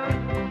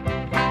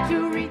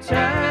to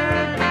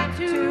return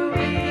to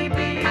me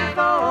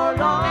before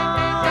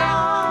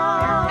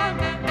long.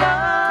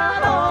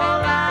 But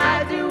all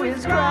I do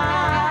is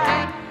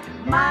cry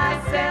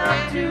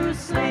myself to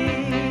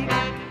sleep.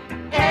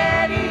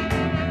 Eddie,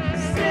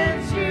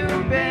 since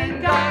you've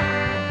been gone,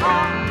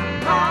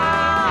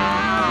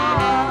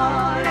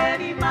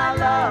 Eddie, my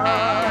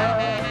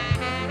love,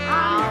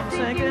 I'm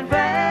sinking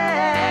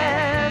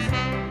fast.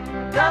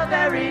 The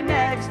very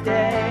next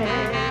day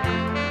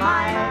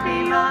might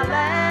be my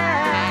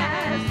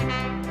last.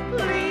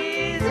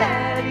 Please,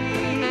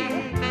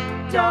 Eddie,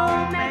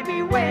 don't make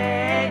me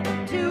wait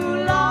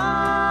too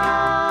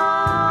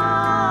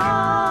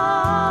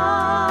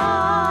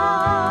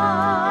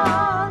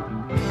long.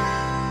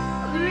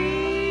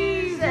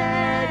 Please,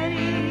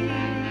 Eddie,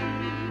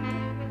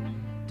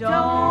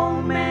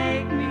 don't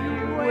make me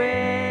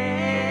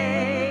wait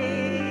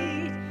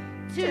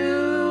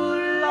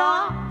too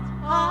long.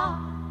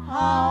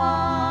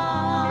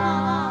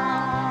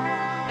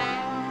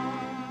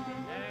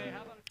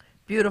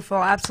 Beautiful,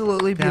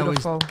 absolutely That was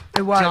beautiful.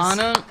 It was.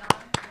 Donna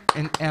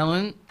and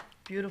Ellen.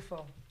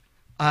 Beautiful.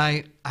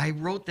 I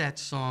wrote that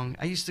song.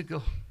 I used to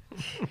go.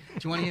 Do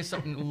you want to hear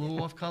something a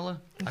little off color?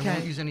 I won't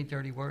Okay. use any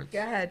dirty words. Go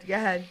ahead, go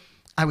ahead.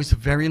 I was a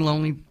very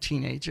lonely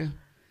teenager,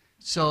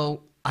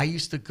 so I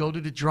used to go to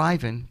the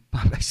drive-in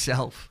by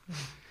myself.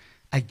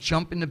 I'd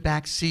jump in the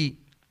back seat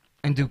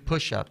and do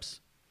push-ups,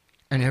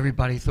 and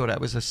everybody thought I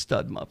was a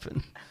stud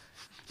muffin.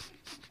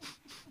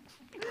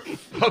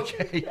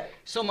 Okay,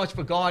 so much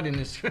for God in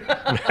this.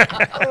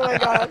 Oh my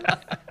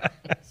God.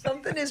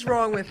 Something is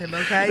wrong with him,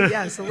 okay?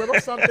 Yes, a little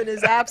something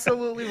is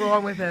absolutely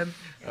wrong with him.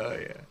 Oh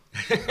yeah.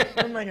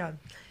 Oh my God.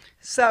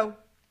 So,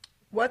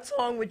 what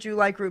song would you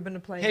like Ruben to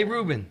play? Hey now?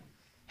 Ruben.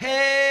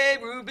 Hey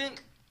Ruben.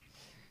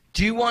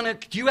 Do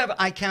you have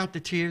I Count the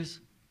Tears?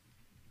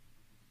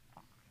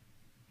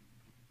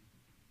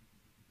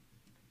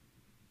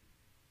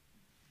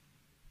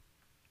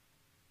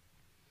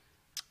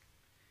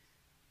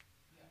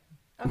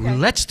 Okay.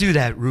 Let's do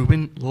that,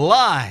 Ruben,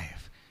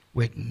 live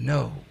with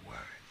no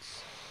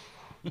words.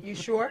 You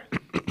sure?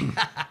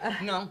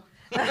 No.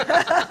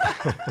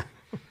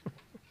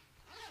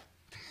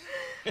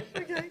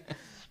 Okay.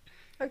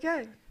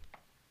 Okay.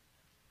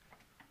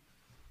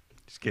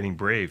 It's getting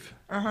brave.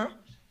 Uh-huh.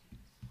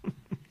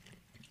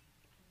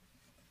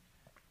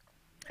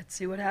 Let's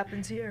see what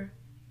happens here.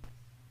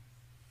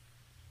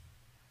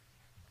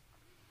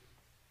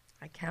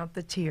 I Count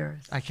the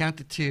Tears. I Count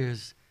the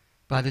Tears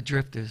by the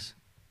Drifters,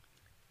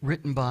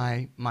 written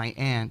by my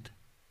aunt,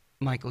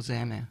 Michael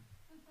Zandman.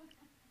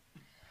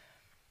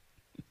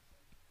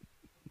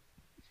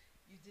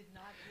 You did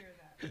not hear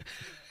that.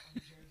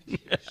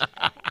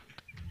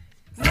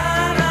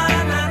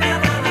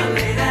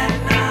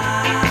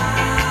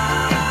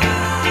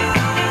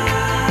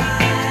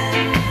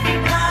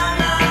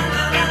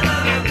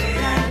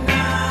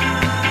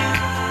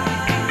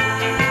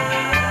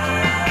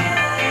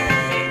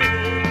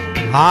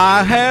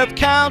 I have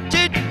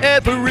counted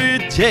every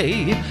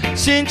day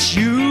since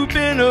you've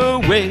been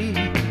away.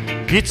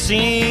 It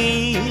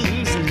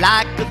seems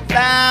like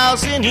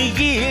 1,000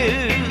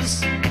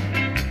 years.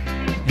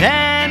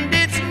 And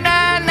it's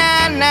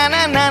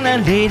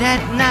late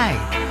at night.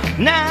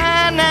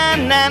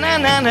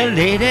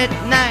 Late at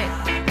night.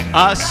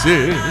 I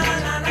sit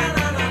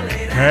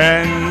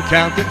and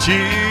count the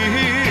tears.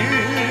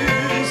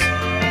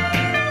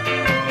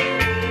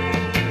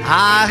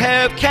 I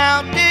have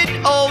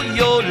counted all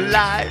your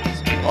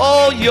lies,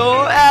 all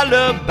your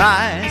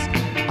alibis.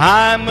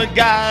 I'm a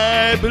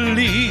guy,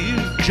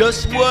 believes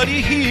just what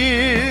he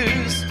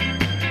hears.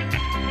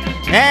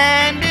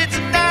 And it's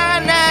late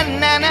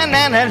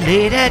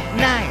at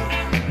night.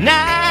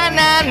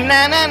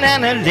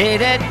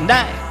 Late at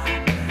night.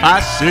 I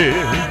sit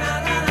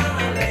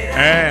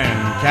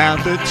and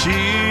count the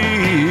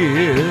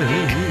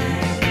tears.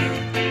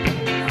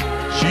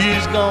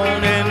 She's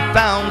gone and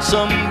found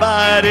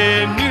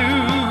somebody new.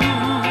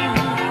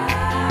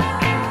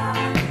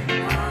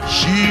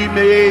 She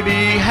may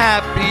be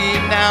happy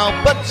now,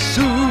 but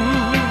soon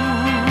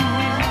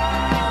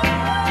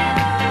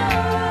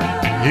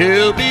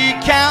he'll be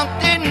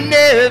counting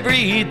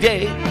every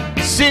day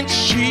since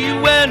she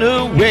went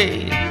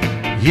away.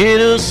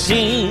 It'll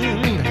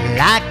seem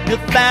like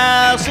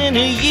 1,000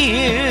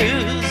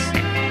 years.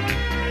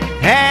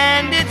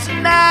 And it's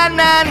late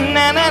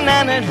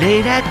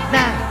at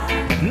night.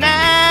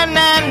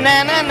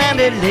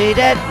 Late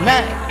at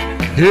night.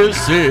 He'll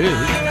sit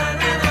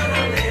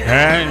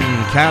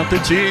and count the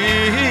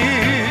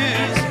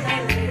tears.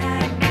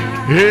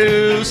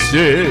 He'll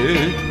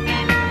sit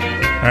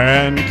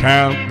and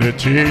count the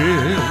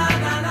tears.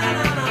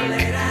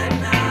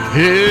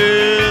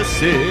 He'll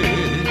sit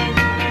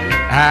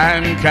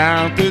and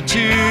count the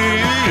tears.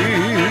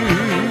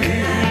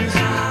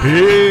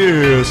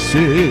 He'll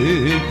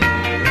sit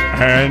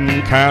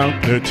and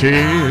count the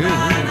tears.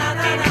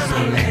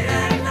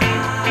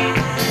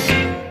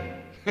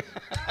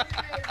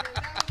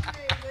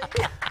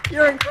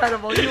 You're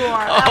incredible. You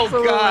are. Oh,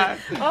 Absolutely. God.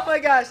 Oh, my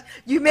gosh.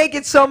 You make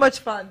it so much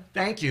fun.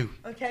 Thank you.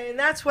 Okay, and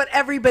that's what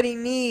everybody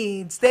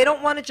needs. They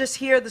don't want to just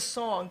hear the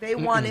song. They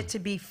want it to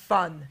be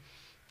fun,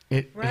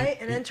 right?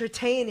 And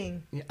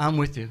entertaining. I'm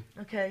with you.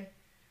 Okay.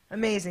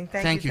 Amazing.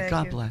 Thank you. Thank you.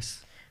 God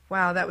bless.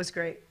 Wow, that was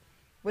great.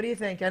 What do you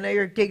think? I know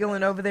you're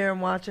giggling over there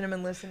and watching him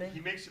and listening. He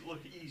makes it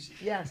look easy.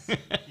 Yes.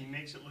 He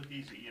makes it look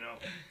easy. You know,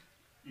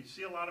 you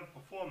see a lot of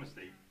performers,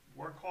 they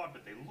work hard,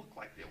 but they look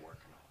like they're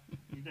working hard.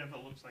 He never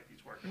looks like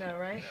he's working hard. No,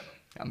 right? Never.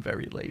 I'm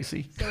very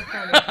lazy. So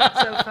funny.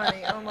 So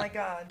funny. Oh, my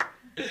God.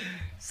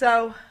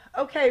 So,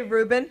 okay,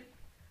 Ruben,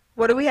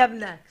 what do we have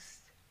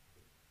next?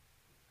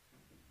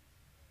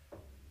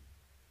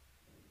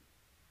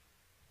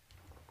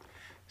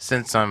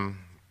 Since I'm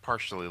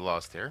partially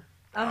lost here,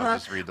 I'll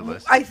just read the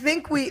list. I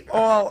think we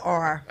all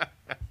are.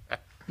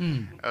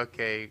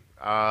 Okay.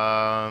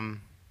 The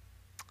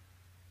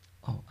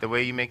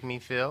Way You Make Me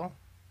Feel.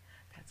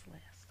 That's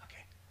last.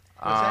 Okay.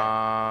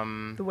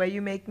 The Way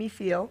You Make Me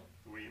Feel.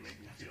 The way you make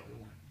me feel.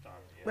 Donna,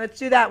 yeah. Let's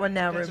do that one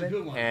now, That's a Ruben.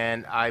 good one.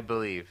 And I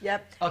Believe.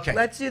 Yep. Okay.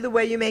 Let's do The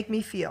Way You Make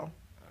Me Feel.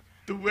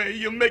 The way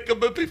you make a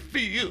baby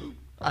feel.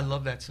 I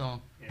love that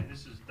song. Yeah,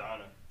 this is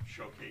Donna. We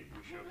showcase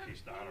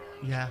Donna on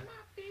this. Yeah.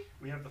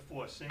 We have the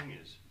 4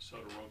 singers, so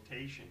the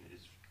rotation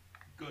is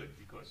good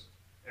because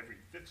every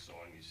 5th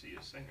song you see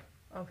a singer.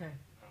 Okay.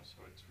 So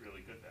it's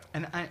really good that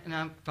way.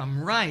 And if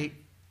I'm right,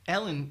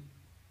 Ellen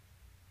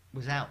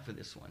was out for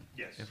this one.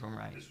 Yes. If I'm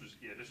right. This was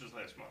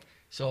last month.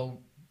 So,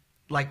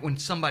 like when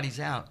somebody's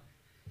out,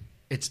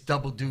 it's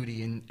double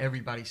duty and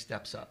everybody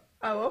steps up.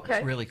 Oh, okay.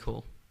 It's really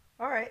cool.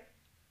 All right.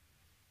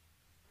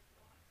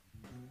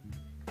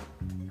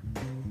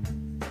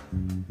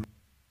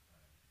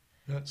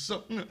 That's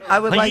something I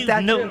would like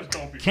that too.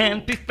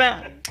 can't be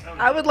found.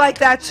 I would like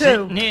that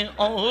too. Sitting here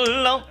all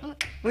alone.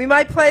 We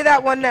might play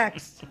that one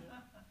next.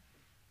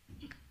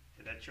 Yeah,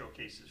 that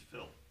showcases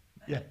Phil.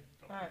 Yeah.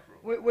 All right.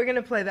 We're going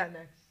to play that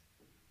next.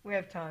 We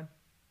have time.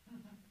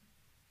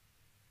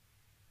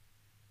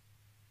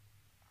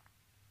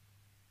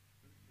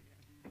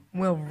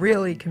 We'll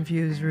really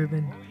confuse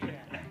Ruben.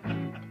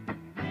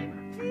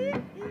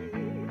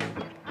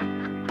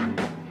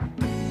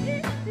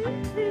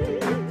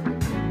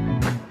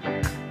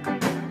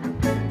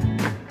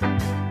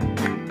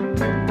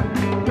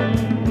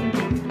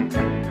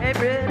 Hey,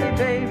 pretty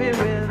baby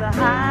with the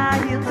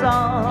high heels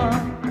on.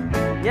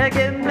 You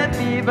give me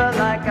fever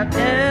like I've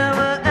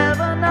never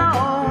ever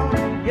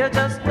known. You're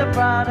just a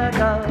product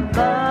of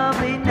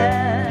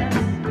loveliness.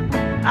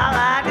 I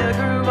like the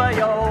groove of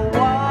your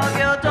walk,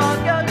 your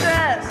talk, your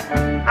dress.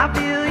 I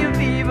feel your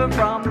fever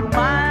from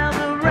miles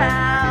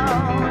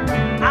around.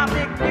 I'll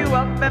pick you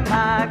up in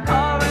my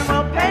car and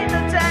we'll paint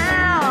the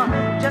town.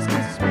 Just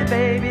kiss me,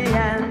 baby,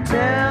 and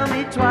tell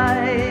me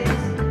twice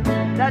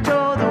that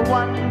you're the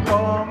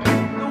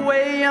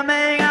you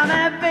make me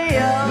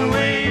feel. The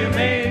way you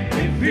make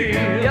me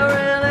feel. You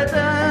really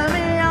turn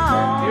me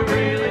on. You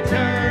really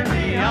turn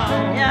me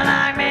on. You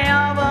knock me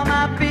off of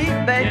my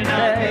feet, baby. You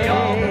knock me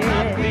off of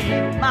my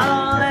feet. My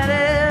lonely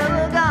days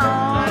are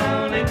gone. My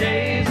lonely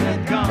days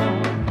are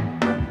gone.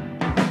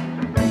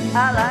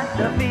 I like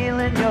the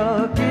feeling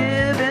you're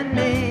giving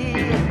me.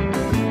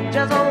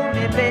 Just hold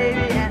me,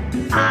 baby,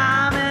 and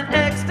I'm in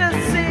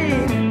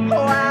ecstasy.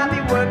 Oh, I'll be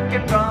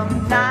working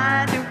from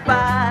 9 to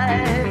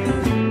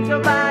 5 to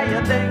buy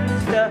you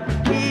things to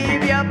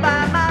keep you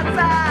by my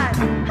side.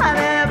 I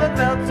never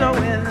felt so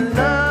in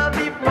love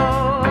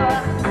before.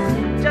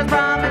 Just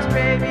promise,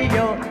 baby,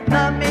 you'll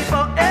love me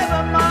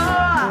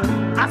forevermore.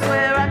 I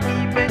swear I'm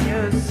keeping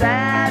you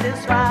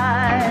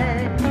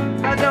satisfied.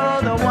 'Cause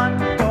you're the one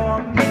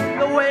for me.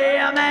 The way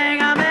you make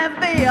me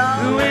feel.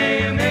 The way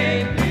you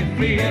make me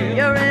feel.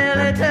 You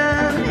really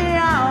turn me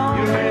on.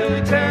 You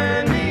really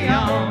turn me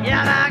on. You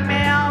knock me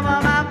off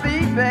of my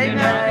feet, baby. You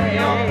knock me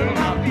off of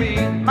my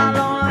feet. My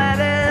lonely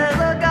days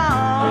are My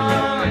gone.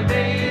 lonely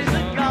days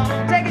are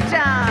gone. Take it,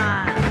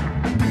 John.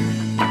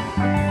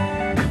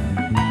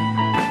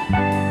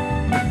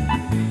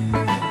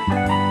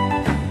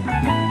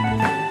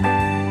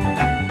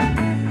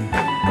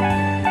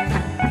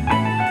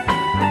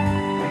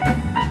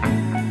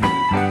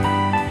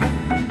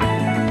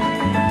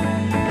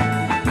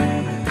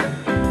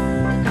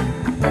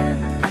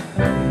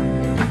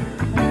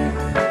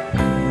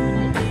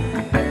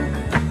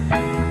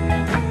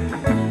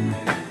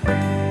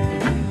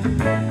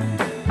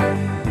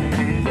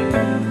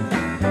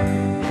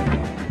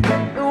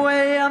 The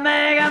way you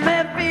make me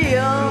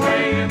feel. The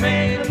way you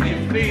make me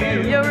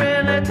feel. You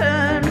really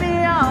turn me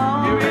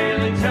on. You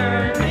really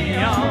turn me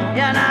on.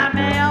 You knock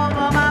me off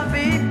of my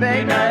feet,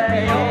 baby. You knock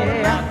me off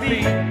my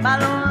feet. My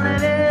lonely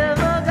days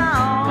are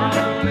gone. My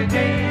lonely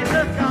days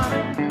are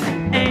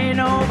gone. Ain't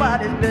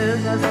nobody's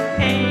business.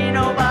 Ain't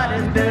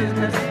nobody's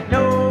business.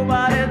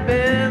 Nobody's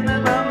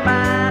business but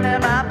mine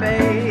and my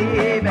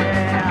baby.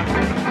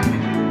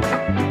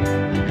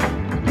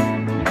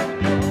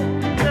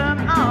 Turn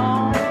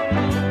on.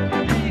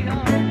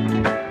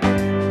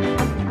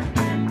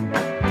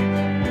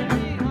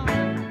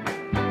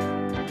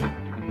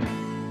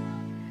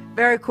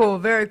 Very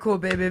cool,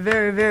 baby.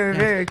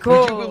 Very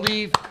cool. Would you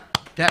believe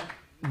that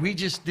we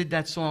just did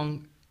that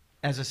song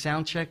as a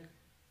sound check?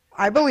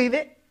 I believe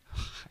it.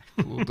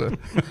 A little bit.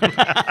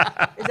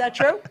 Is that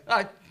true?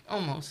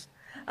 Almost.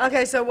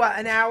 Okay, so what,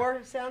 an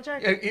hour sound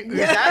check? It was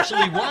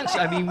actually once.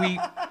 I mean,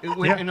 it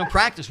went in a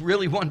practice,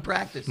 really one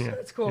practice. Yeah.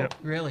 That's cool. Yeah.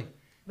 Really.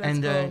 That's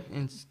and, cool.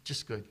 and it's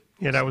just good.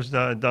 Yeah, that was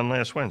done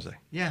last Wednesday.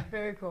 Yeah.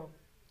 Very cool.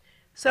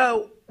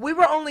 So we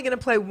were only going to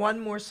play one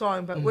more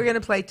song, but we're going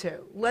to play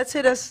two. Let's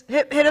hit us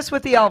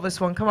with the Elvis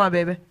one. Come on,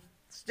 baby.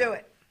 Let's do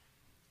it.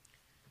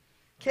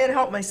 Can't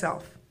help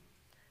myself.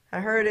 I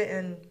heard it,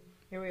 and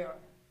here we are.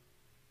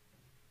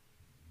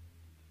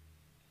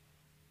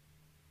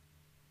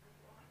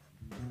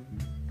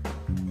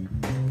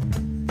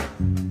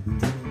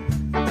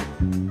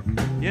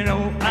 You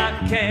know I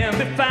can't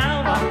be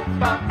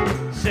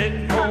found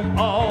sitting home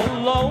all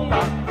alone.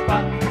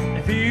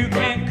 If you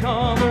can't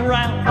come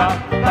around,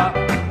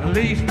 at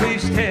least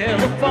please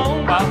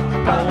telephone.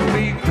 Don't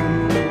be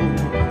cruel,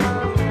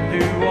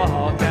 do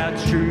what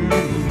that's true.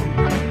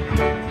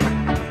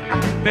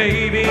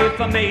 Baby, if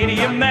I made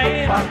you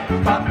mad,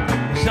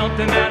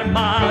 something that I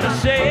might have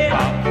said,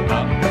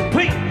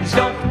 please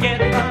don't forget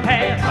the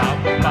past.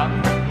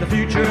 The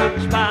future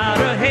looks right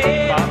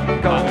ahead.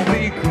 Don't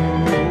be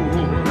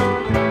cruel,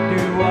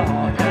 do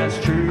what that's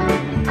true.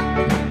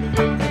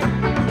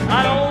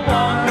 I don't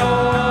want no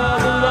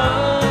other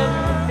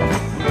love.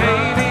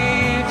 Baby,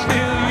 it's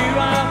still you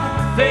I'm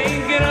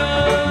thinking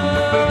of.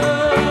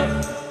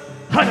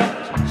 I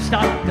don't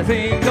stop to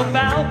think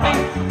about me.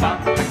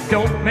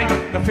 Don't make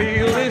me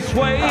feel this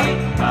way.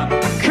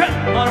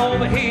 Come on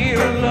over here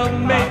and love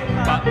me.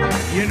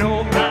 You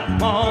know I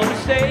want to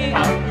stay.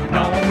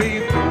 Don't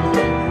be cruel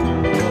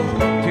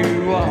to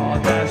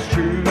what that's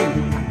true.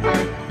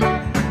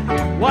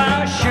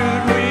 Why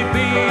should we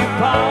be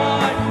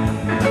apart?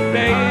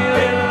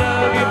 Baby,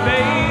 love you,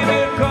 baby,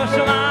 across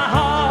my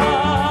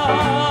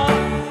heart.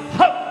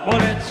 Ho! Well,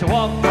 let's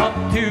walk up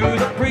to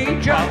the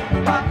preacher.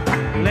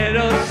 Let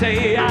us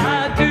say I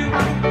do.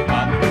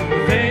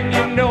 Then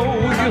you know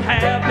you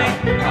have me,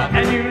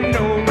 and you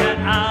know that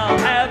I'll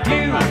have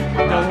you.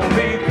 Don't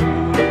be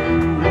cruel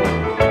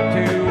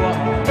to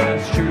what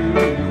that's true.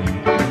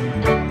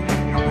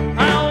 I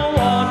don't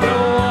want no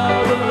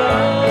other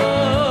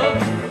love.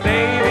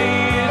 Baby,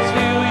 it's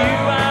still you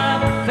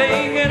I'm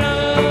thinking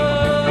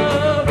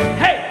of.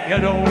 Hey, you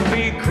don't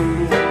be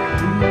cruel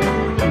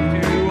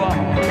to what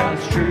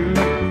that's true.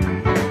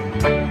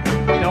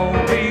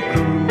 Don't be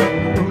cruel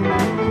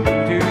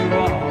to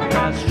what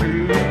that's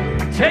true.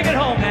 Take it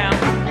home now.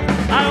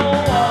 I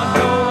don't want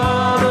no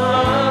other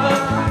lover.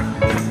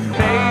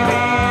 Baby,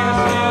 it's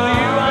still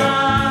you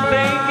I'm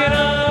thinking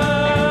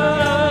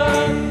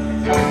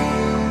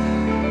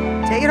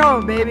of. Take it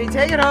home, baby.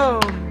 Take it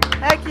home.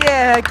 Heck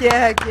yeah, heck yeah,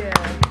 heck yeah.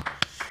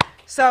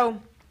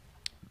 So,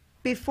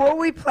 before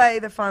we play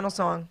the final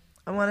song,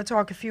 I want to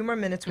talk a few more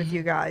minutes with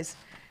you guys.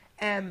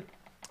 And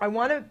I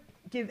want to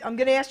I'm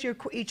going to ask you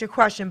each a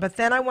question, but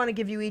then I want to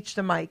give you each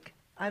the mic.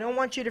 I don't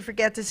want you to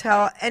forget to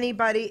tell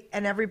anybody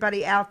and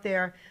everybody out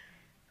there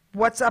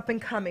what's up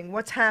and coming,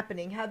 what's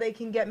happening, how they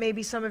can get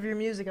maybe some of your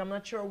music. I'm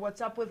not sure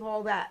what's up with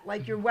all that,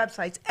 like your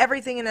websites,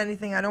 everything and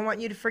anything. I don't want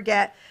you to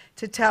forget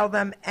to tell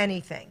them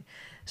anything.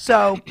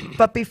 So,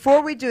 but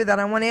before we do that,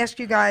 I want to ask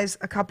you guys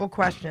a couple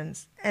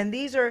questions. And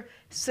these are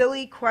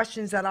silly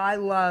questions that I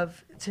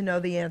love to know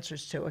the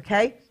answers to,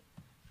 okay?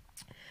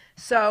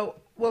 So,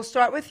 we'll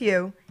start with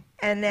you.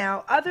 And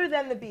now, other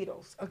than the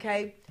Beatles,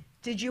 okay,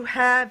 did you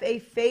have a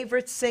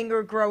favorite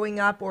singer growing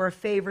up or a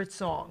favorite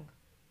song?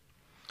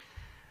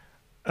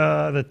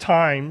 The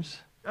Times.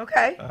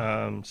 Okay.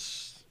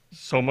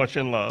 So Much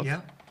in Love.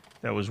 Yeah.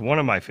 That was one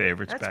of my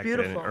favorites That's back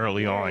beautiful. then,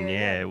 early on.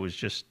 Yeah. It was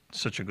just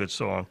such a good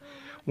song.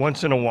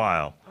 Once in a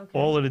While. Okay.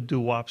 All of the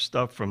doo-wop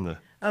stuff from the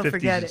 50s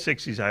forget and it.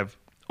 60s. I have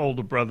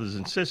older brothers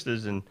and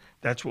sisters, and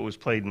that's what was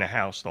played in the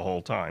house the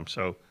whole time.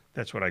 So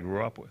that's what I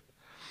grew up with.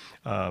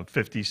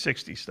 50s,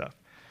 60s stuff.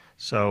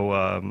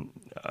 So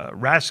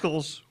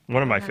Rascals,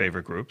 one of my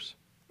favorite groups.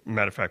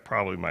 Matter of fact,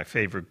 probably my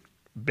favorite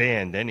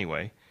band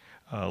anyway.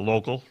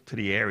 Local to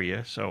the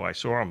area, so I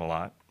saw them a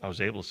lot. I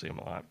was able to see them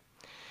a lot.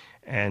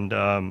 And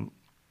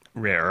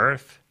Rare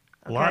Earth.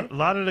 A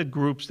lot of the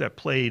groups that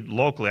played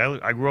locally.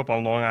 I grew up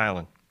on Long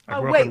Island.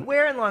 Oh, wait,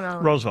 where in Long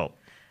Island? Roosevelt.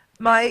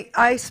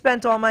 I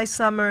spent all my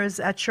summers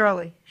at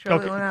Shirley.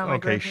 Shirley, Long Island. My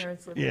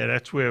grandparents lived there. Yeah,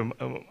 that's where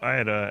I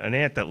had an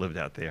aunt that lived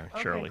out there,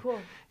 Shirley. Okay,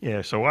 cool.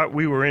 Yeah, so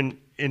we were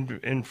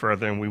in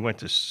further, and we went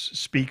to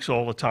Speaks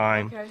all the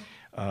time. Okay.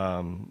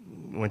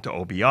 Went to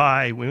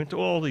OBI. We went to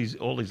all these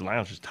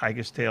lounges.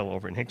 Tiger's Tail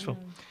over in Hicksville.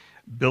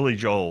 Billy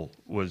Joel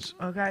was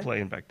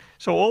playing back.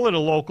 So all of the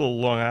local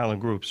Long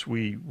Island groups,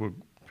 we were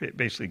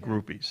basically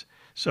groupies.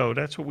 So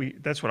that's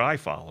what I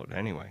followed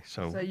anyway.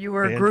 So you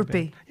were a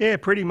groupie. Yeah,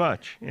 pretty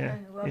much. Yeah,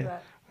 I love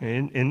that.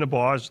 In the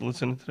bars,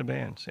 listening to the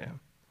bands. Yeah.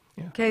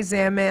 Okay,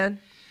 Zandman.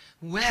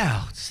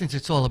 Well, since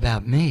it's all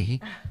about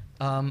me,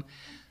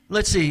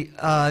 let's see,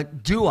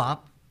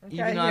 doo-wop. Okay,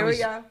 Even though here we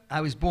go.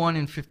 I was born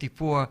in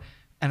 '54,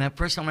 and the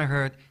first time I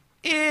heard,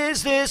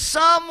 "Is there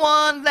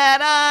someone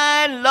that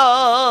I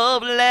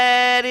love?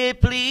 Let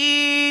it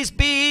please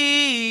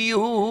be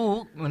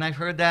you." When I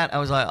heard that, I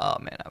was like, "Oh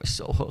man, I was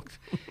so hooked."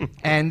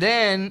 And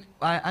then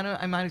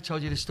I might have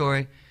told you the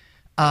story.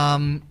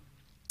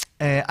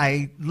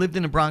 I lived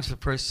in the Bronx for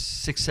the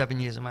first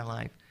 6-7 years of my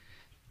life,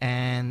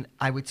 and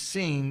I would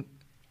sing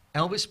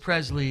Elvis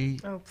Presley.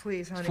 Oh,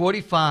 please, honey.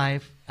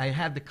 45. I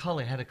had a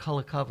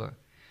color cover.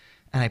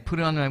 And I put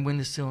it on my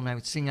windowsill, and I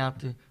would sing out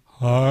the,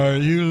 "Are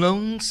you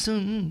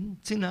lonesome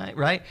tonight?"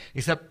 Right?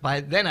 Except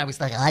by then I was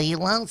like, "Are you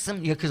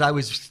lonesome?" Because I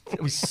was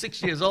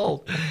 6 years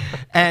old.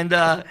 And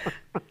I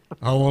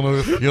wonder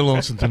if you're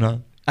lonesome tonight.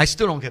 I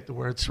still don't get the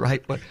words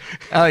right, but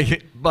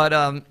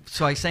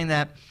so I sang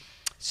that.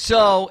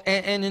 So,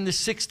 and in the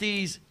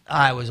 60s,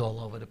 I was all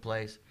over the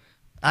place.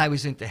 I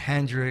was into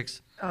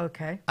Hendrix.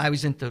 Okay. I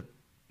was into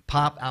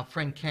pop. Our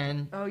friend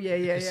Ken. Oh,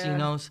 yeah.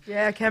 Casinos.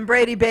 Yeah, Ken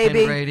Brady, baby.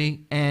 Ken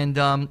Brady. And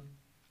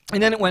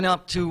then it went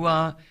up to,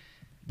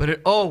 but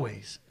it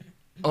always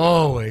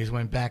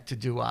went back to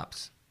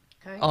doo-wops.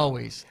 Okay.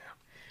 Always.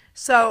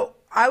 So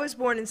I was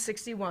born in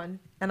 '61,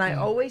 and I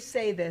always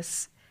say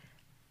this.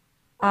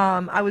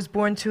 I was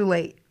born too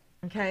late,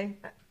 okay?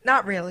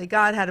 Not really.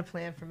 God had a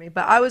plan for me,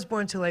 but I was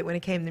born too late when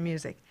it came to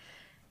music.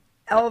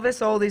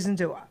 Elvis, oldies, and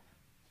doo-wop.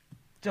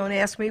 Don't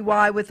ask me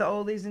why with the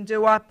oldies and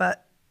doo-wop,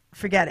 but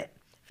forget it.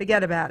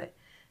 Forget about it.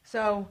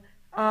 So,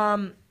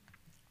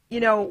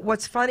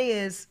 what's funny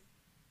is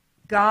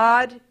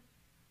God,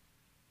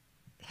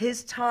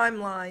 his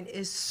timeline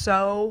is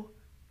so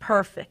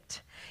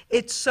perfect.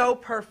 It's so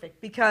perfect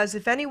because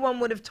if anyone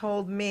would have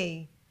told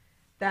me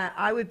that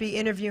I would be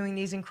interviewing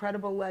these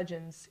incredible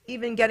legends,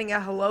 even getting a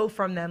hello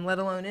from them, let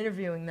alone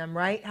interviewing them,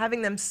 right?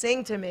 Having them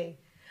sing to me,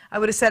 I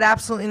would have said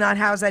absolutely not.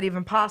 How is that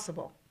even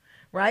possible?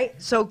 Right?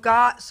 So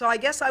I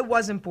guess I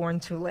wasn't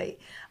born too late.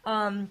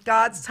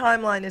 God's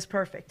timeline is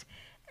perfect.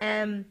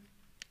 And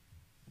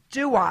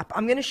doo-wop,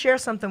 I'm going to share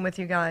something with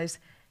you guys.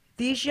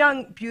 These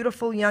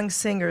beautiful young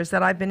singers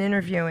that I've been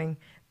interviewing,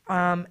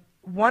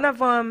 one of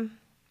them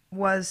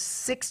was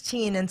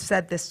 16 and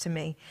said this to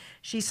me.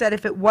 She said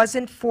if it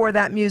wasn't for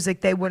that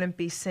music, they wouldn't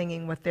be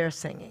singing what they're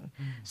singing.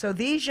 So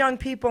these young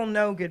people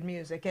know good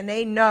music, and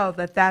they know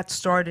that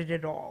started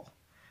it all.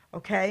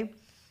 Okay?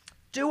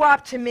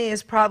 Doo-wop to me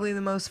is probably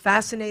the most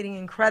fascinating,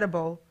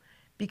 incredible,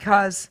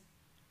 because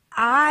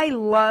I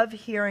love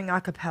hearing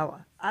a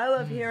cappella. I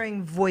love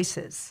hearing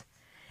voices.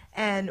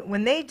 And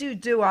when they do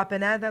doo-wop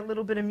and add that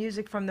little bit of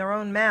music from their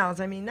own mouths,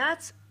 I mean,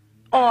 that's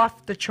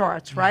off the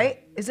charts,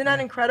 right? Isn't that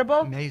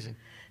incredible? Amazing.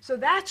 So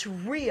that's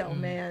real,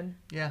 man.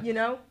 Yeah. You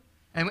know?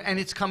 And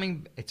it's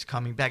coming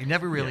back. It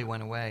never really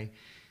went away.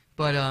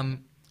 But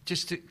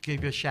just to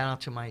give you a shout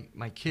out to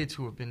my kids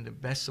who have been the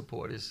best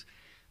supporters.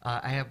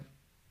 I have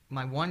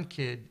my one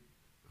kid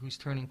who's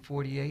turning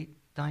 48,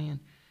 Diane.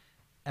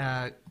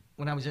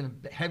 when I was in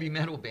a heavy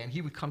metal band,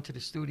 he would come to the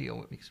studio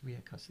with me because we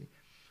had custody.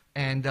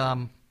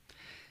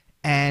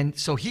 And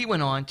so he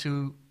went on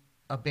to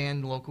a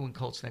band local in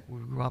Colts Neck where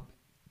we grew up,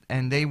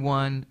 and they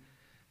won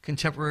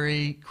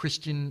Contemporary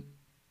Christian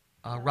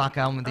Rock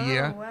Album of the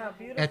Year wow,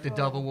 at the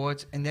Dove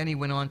Awards. And then he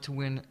went on to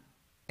win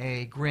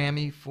a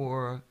Grammy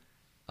for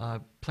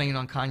playing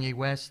on Kanye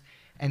West.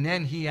 And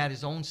then he had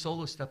his own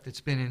solo stuff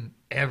that's been in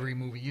every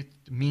movie,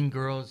 Mean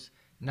Girls,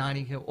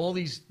 Notting Hill, all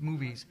these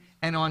movies,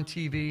 and on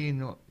TV,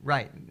 and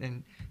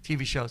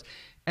TV shows.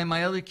 And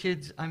my other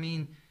kids, I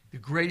mean, the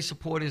greatest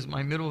support is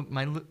my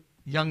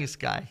youngest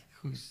guy,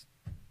 who's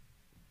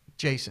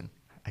Jason.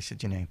 I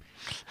said your name.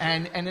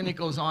 And then it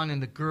goes on,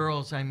 and the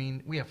girls, I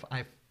mean, we have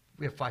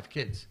 5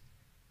 kids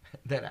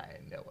that I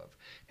know of.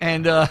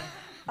 And I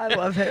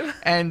love him.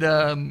 And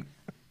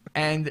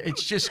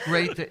it's just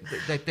great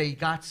that they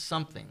got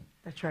something.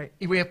 That's right.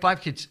 We have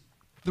 5 kids.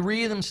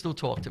 3 of them still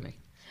talk to me.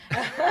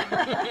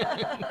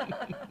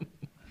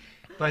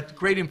 But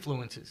great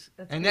influences.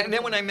 And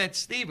then when I met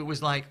Steve, it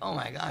was like, oh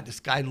my God, this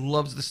guy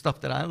loves the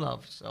stuff that I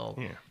love. So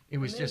it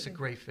was just a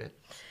great fit.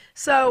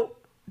 So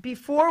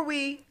before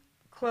we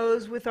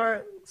close with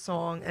our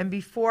song, and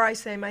before I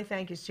say my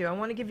thank yous to you, I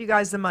want to give you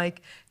guys the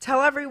mic.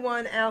 Tell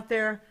everyone out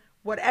there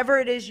whatever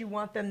it is you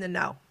want them to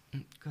know.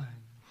 Go ahead.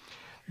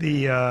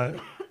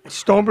 The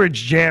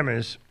Stonebridge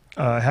Jammers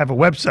have a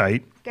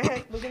website. Go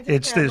ahead. Look into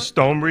It's the the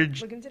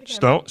Stonebridge, Look into the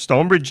camera.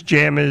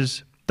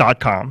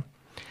 StonebridgeJammers.com.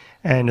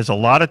 And there's a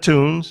lot of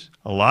tunes,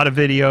 a lot of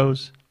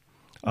videos.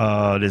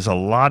 There's a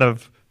lot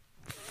of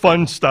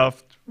fun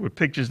stuff with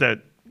pictures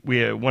that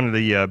one of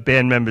the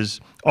band members,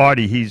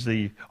 Artie, he's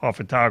our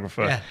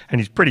photographer,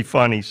 and he's pretty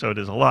funny. So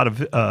there's a lot of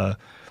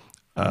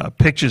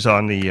pictures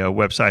on the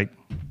website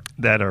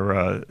that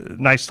are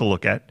nice to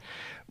look at.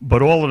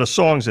 But all of the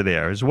songs are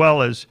there, as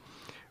well as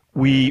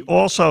we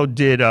also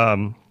did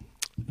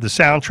the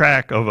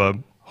soundtrack of a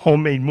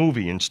homemade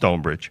movie in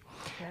Stonebridge.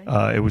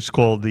 Okay. It was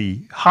called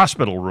The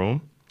Hospital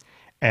Room,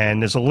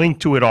 and there's a link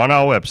to it on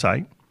our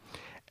website.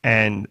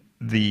 And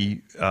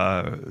the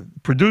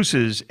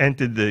producers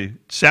entered the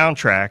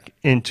soundtrack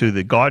into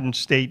the Garden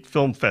State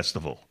Film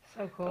Festival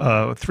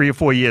 3 or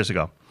 4 years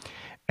ago,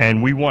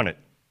 and we won it.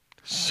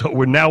 So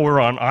we're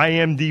on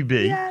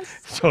IMDb.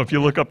 Yes. So if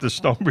you look up the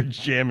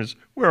Stonebridge Jammers,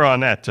 we're on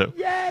that too.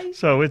 Yay.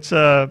 So it's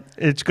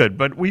good.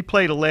 But we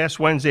play the last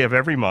Wednesday of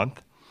every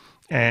month,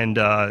 and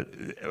a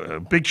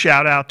big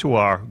shout out to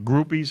our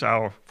groupies,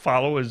 our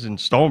followers in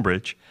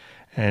Stonebridge,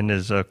 and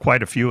there's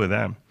quite a few of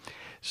them.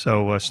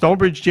 So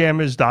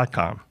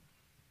StonebridgeJammers.com.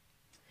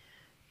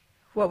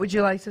 What would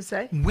you like to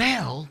say?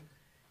 Well,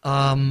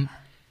 some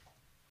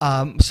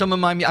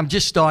of I'm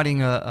just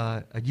starting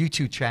a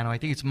YouTube channel. I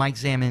think it's Mike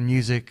Zandman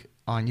Music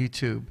on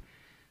YouTube,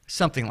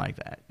 something like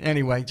that.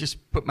 Anyway,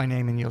 just put my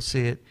name in, you'll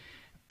see it.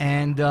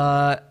 And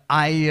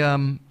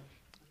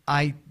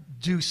I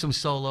do some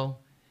solo.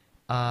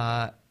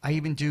 I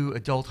even do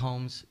adult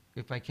homes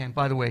if I can.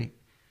 By the way,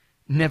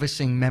 never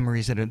sing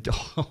Memories at an adult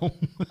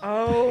home.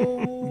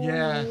 Oh.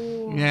 Yeah.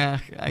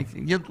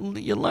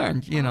 You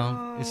learn, you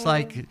know. It's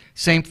like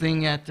same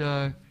thing at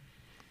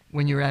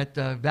when you're at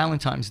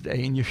Valentine's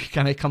Day and you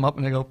kind of come up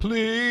and they go,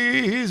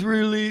 please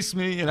release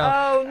me, you know.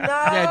 Oh, no.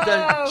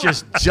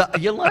 Yeah,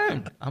 you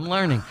learn. I'm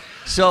learning.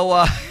 So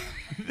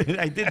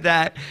I did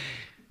that.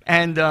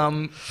 And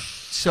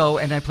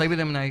and I play with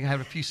them, and I have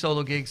a few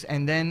solo gigs.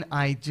 And then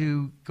I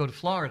do go to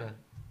Florida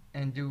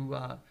and do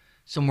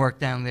some work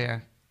down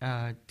there,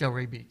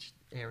 Delray Beach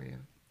area.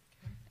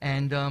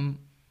 And I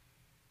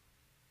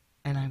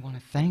want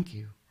to thank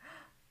you.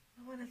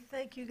 I want to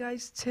thank you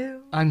guys,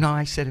 too. No,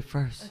 I said it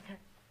first. Okay.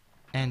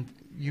 And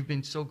you've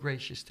been so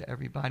gracious to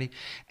everybody.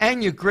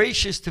 And you're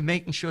gracious to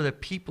making sure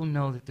that people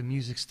know that the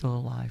music's still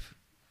alive.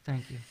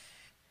 Thank you.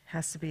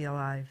 Has to be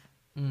alive.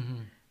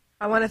 Mm-hmm.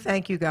 I want to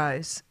thank you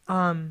guys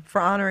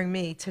for honoring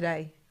me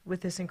today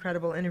with this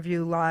incredible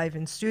interview live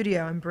in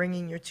studio and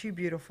bringing your 2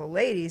 beautiful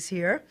ladies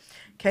here.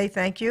 Okay,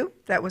 thank you.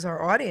 That was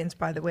our audience,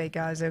 by the way,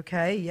 guys,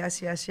 okay?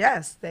 Yes, yes,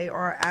 yes. They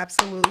are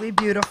absolutely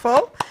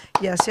beautiful.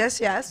 Yes, yes,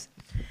 yes.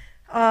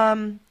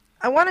 I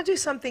want to do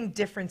something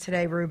different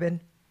today, Ruben.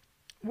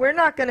 We're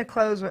not going to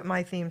close with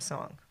my theme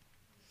song.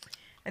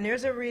 And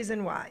there's a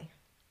reason why.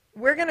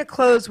 We're going to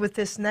close with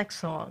this next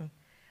song.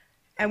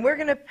 And we're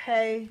going to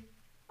pay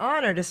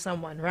honor to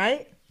someone,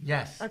 right?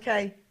 Yes.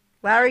 Okay.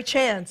 Larry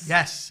Chance.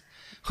 Yes.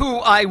 Who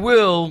I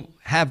will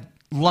have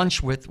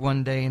lunch with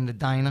one day in the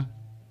diner.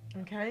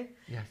 Okay.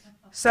 Yes.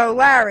 So,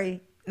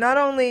 Larry, not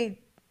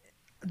only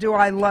do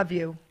I love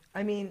you,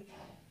 I mean,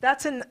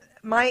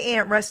 my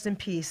aunt, rest in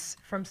peace,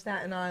 from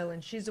Staten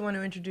Island. She's the one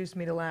who introduced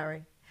me to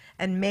Larry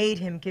and made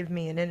him give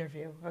me an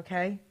interview,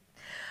 okay?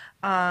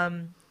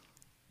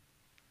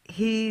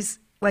 He's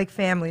like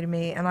family to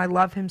me, and I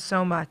love him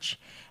so much.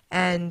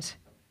 And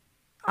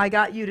I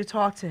got you to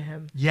talk to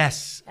him.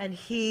 Yes. And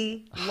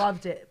he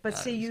loved it. But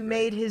see, you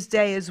made his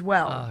day as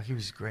well. Oh, he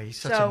was great. He's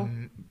such a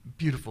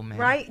beautiful man.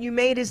 Right? You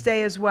made his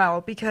day as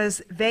well,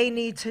 because they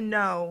need to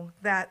know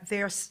that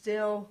they're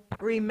still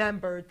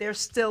remembered. They're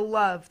still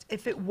loved.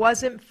 If it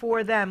wasn't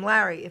for them,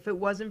 Larry, if it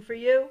wasn't for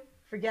you,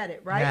 forget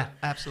it, right? Yeah,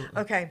 absolutely.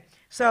 Okay,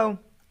 so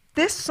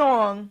this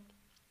song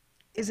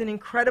is an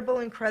incredible,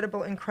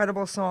 incredible,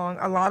 incredible song.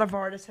 A lot of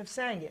artists have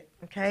sang it,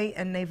 okay?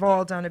 And they've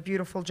all done a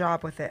beautiful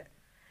job with it.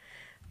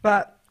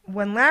 But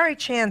when Larry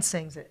Chan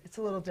sings it, it's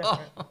a little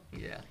different. Oh,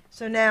 yeah.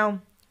 So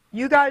now,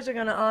 you guys are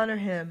going to honor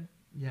him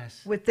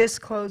Yes. with this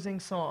closing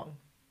song.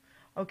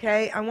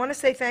 Okay, I want to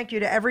say thank you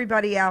to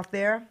everybody out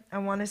there. I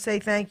want to say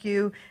thank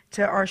you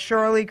to our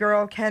Shirley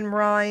girl, Ken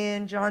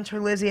Ryan, John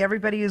Terlizzi,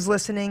 everybody who's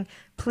listening.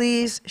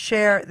 Please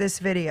share this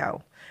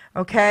video.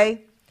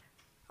 Okay?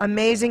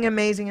 Amazing,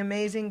 amazing,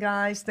 amazing,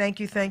 guys. Thank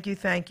you, thank you,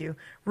 thank you.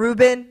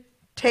 Ruben,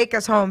 take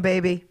us home,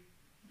 baby.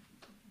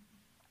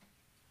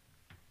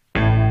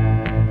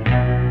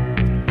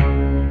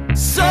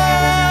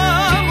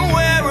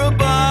 Somewhere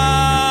above,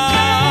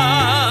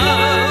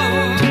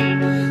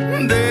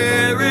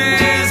 there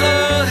is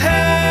a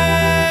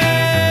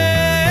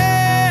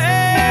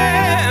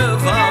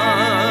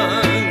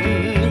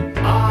heaven.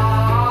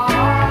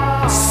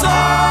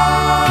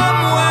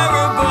 Somewhere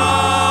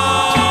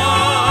above,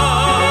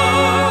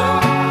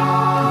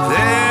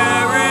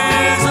 there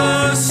is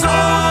a sun.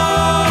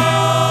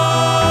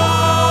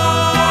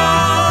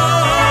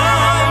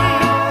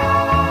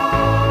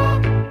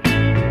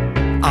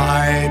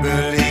 I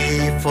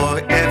believe for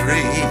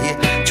every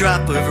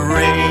drop of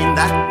rain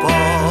that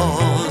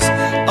falls,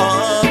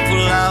 a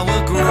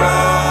flower grows.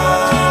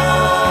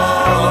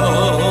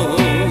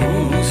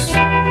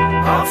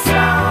 A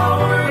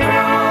flower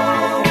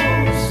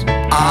grows.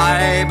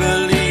 I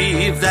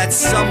believe that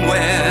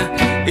somewhere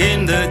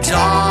in the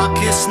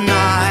darkest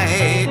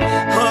night, a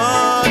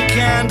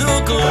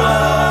candle glows.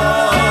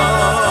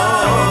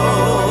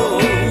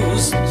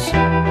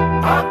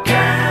 A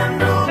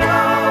candle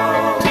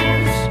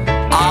glows.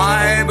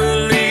 I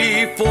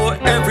believe for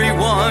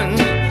everyone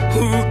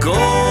who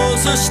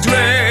goes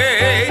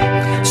astray,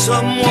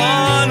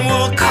 someone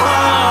will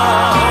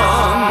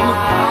come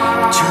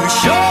to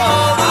show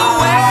the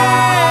way.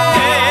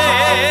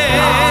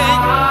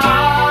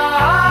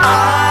 I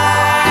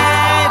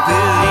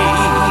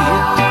believe,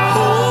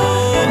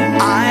 oh,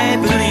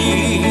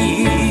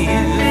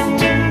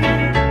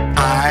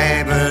 I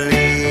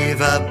believe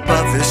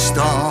above the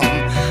storm,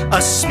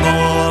 a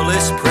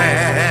smallest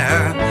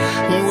prayer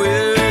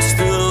will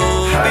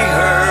still be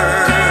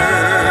heard.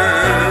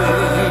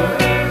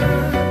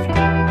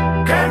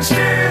 Can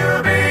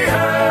still be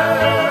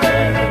heard.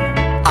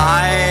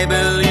 I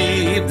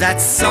believe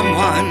that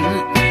someone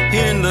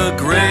in the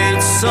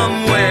great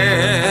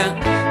somewhere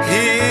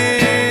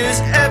hears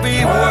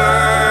every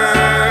word.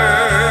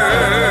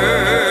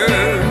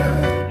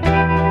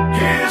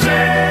 Hears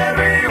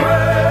every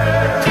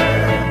word.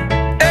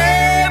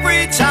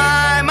 Every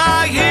time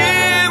I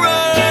hear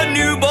a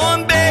newborn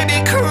baby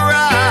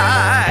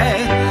cry,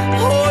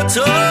 or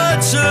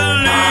touch a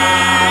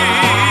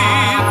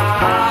leaf,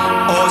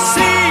 or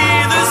see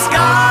the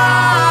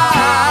sky,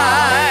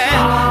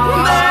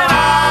 then I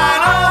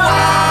know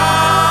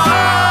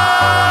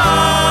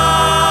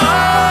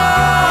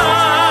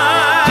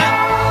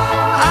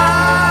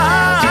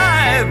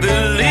I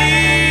believe.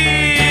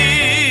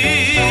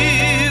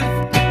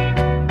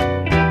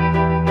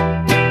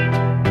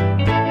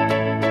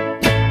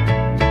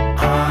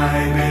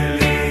 I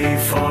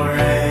believe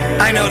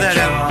forever. I know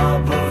that.